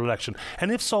next general election?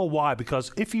 And if so, why?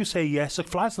 Because if you say yes, it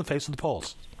flies in the face of the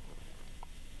polls.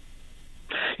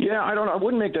 Yeah, I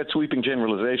wouldn't make that sweeping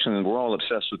generalization and we're all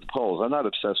obsessed with the polls. I'm not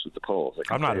obsessed with the polls.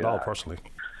 I'm not at all, personally.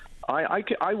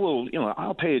 I will,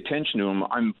 I'll pay attention to them.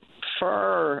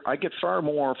 I get far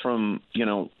more from,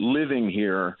 living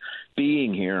here,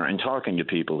 being here, and talking to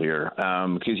people here,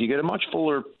 because you get a much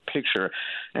fuller picture.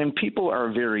 And people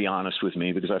are very honest with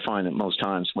me, because I find that most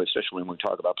times, especially when we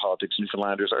talk about politics,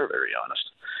 Newfoundlanders are very honest.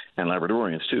 And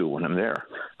Labradorians too when I'm there.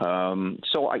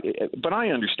 But I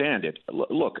understand it.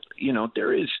 Look,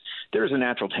 there is a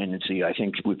natural tendency. I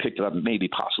think we picked it up maybe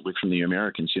possibly from the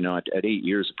Americans. At 8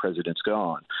 years, the president's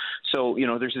gone. So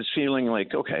there's this feeling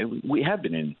like, okay, we have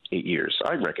been in 8 years.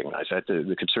 I recognize that.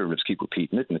 The Conservatives keep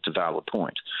repeating it, and it's a valid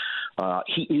point.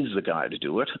 He is the guy to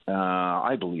do it.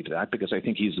 I believe that because I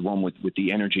think he's the one with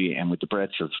the energy and with the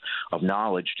breadth of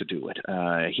knowledge to do it.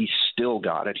 He's still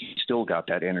got it. He's still got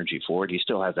that energy for it. He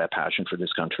still has that passion for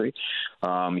this country.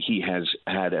 He has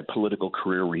had a political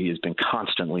career where he has been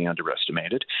constantly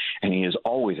underestimated, and he is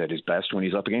always at his best when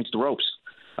he's up against the ropes.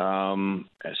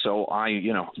 So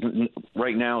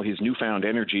right now his newfound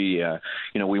energy,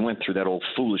 we went through that old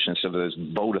foolishness of this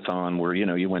vote-a-thon where,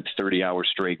 you went 30 hours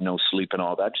straight, no sleep and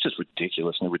all that. It's just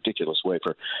ridiculous and a ridiculous way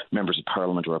for members of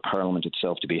Parliament or a Parliament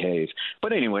itself to behave.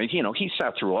 But anyway, he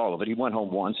sat through all of it. He went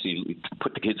home once, he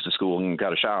put the kids to school and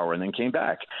got a shower and then came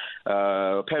back.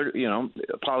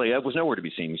 Polyev was nowhere to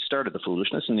be seen. He started the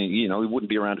foolishness and, he wouldn't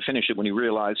be around to finish it when he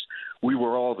realized we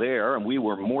were all there, and we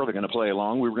were more than going to play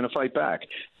along. We were going to fight back.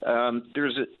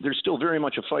 There's still very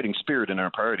much a fighting spirit in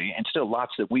our party, and still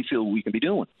lots that we feel we can be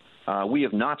doing. We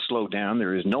have not slowed down.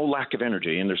 There is no lack of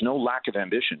energy, and there's no lack of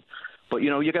ambition. But,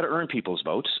 you got to earn people's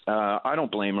votes. I don't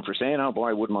blame them for saying, oh, boy,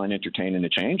 I wouldn't mind entertaining a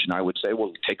change. And I would say,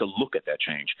 well, take a look at that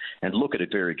change and look at it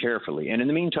very carefully. And in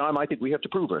the meantime, I think we have to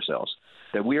prove ourselves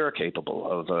that we are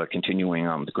capable of continuing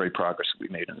on the great progress that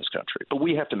we've made in this country. But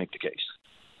we have to make the case.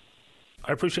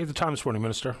 I appreciate the time this morning,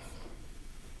 Minister.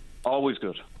 Always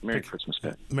good. Merry Christmas,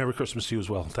 Pat. Merry Christmas to you as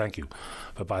well. Thank you.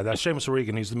 Bye-bye. That's Seamus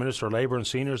O'Regan. He's the Minister of Labour and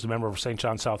Seniors, the member of St.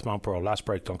 John South Mount Pearl. Last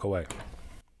break. Don't go away.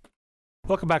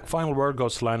 Welcome back. Final word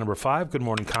goes to line number 5. Good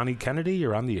morning, Connie Kennedy.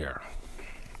 You're on the air.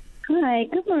 Hi.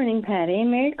 Good morning, Patty.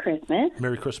 Merry Christmas.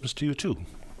 Merry Christmas to you, too.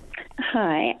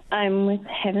 Hi. I'm with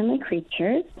Heavenly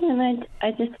Creatures, and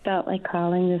I just felt like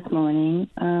calling this morning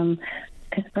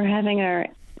because we're having our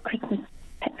Christmas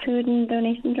pet food and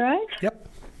donation drive. Yep.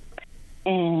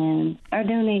 And our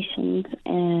donations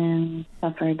and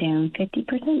stuff are down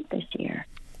 50% this year.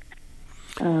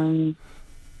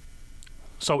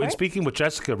 So in speaking with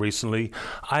Jessica recently,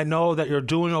 I know that you're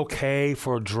doing okay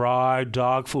for dry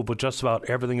dog food, but just about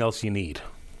everything else you need.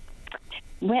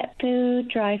 Wet food,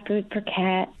 dry food for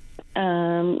cats.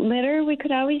 Litter, we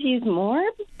could always use more,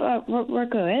 but we're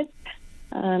good.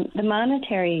 The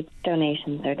monetary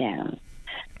donations are down.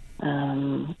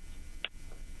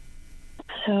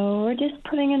 So we're just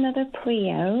putting another plea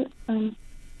out.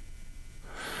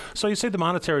 So you say the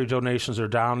monetary donations are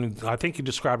down. I think you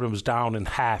described them as down in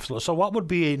half. So what would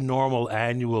be a normal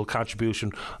annual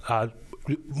contribution,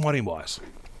 money-wise?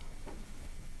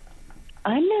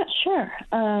 I'm not sure.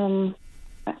 I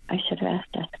should have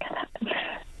asked Jessica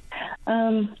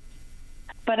that.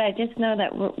 But I just know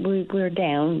that we're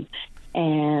down,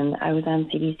 and I was on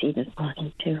CBC this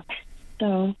morning too.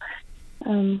 So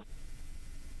I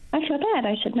feel bad.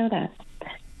 I should know that.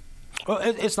 Well,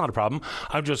 it's not a problem.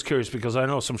 I'm just curious because I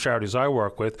know some charities I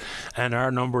work with and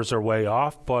our numbers are way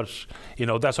off, but,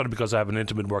 that's only because I have an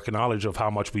intimate working knowledge of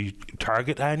how much we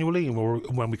target annually and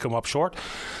when we come up short.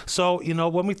 So,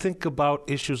 when we think about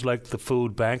issues like the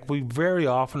food bank, we very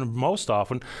often, most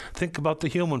often, think about the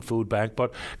human food bank,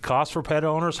 but costs for pet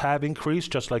owners have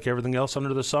increased just like everything else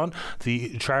under the sun.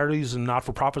 The charities and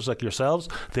not-for-profits like yourselves,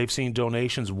 they've seen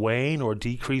donations wane or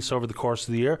decrease over the course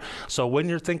of the year. So when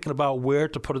you're thinking about where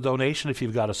to put a donation, if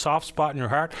you've got a soft spot in your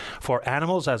heart for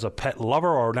animals as a pet lover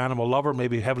or an animal lover,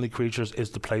 maybe Heavenly Creatures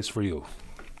is the place for you.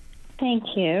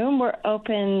 Thank you. We're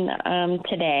open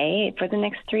today for the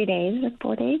next 3 days or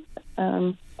 4 days,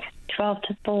 12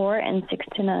 to 4 and 6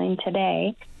 to 9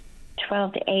 today,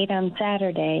 12 to 8 on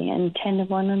Saturday, and 10 to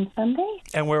 1 on Sunday.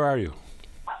 And where are you?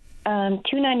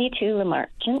 292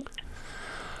 Lamarchant.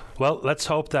 Well, let's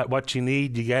hope that what you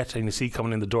need, you get and you see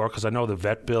coming in the door, because I know the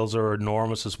vet bills are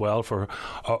enormous as well for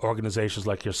organizations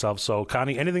like yourself. So,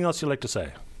 Connie, anything else you'd like to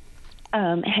say?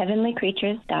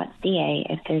 Heavenlycreatures.ca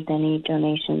if there's any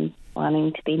donations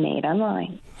wanting to be made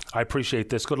online. I appreciate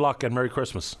this. Good luck and Merry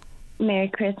Christmas. Merry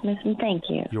Christmas and thank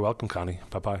you. You're welcome, Connie.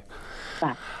 Bye-bye.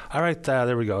 Bye. All right,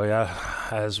 there we go. Yeah,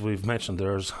 as we've mentioned,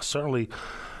 there's certainly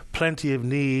plenty of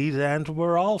need and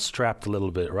we're all strapped a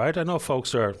little bit, right? I know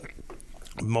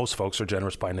most folks are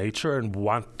generous by nature and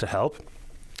want to help.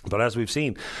 But as we've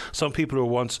seen, some people who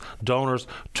were once donors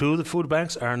to the food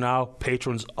banks are now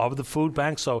patrons of the food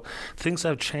bank. So things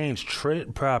have changed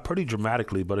pretty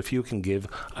dramatically. But if you can give,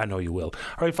 I know you will.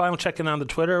 All right, final check-in on the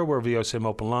Twitter. We're VOCM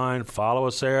Open Line. Follow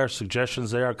us there.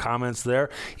 Suggestions there. Comments there.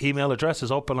 Email address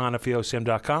is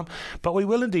openline@vocm.com. But we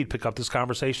will indeed pick up this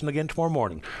conversation again tomorrow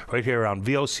morning right here on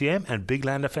VOCM and Big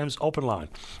Land FM's Open Line.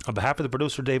 On behalf of the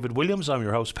producer, David Williams, I'm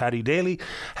your host, Paddy Daly.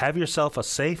 Have yourself a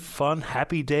safe, fun,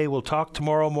 happy day. We'll talk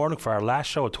tomorrow morning for our last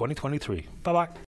show of 2023. Bye-bye.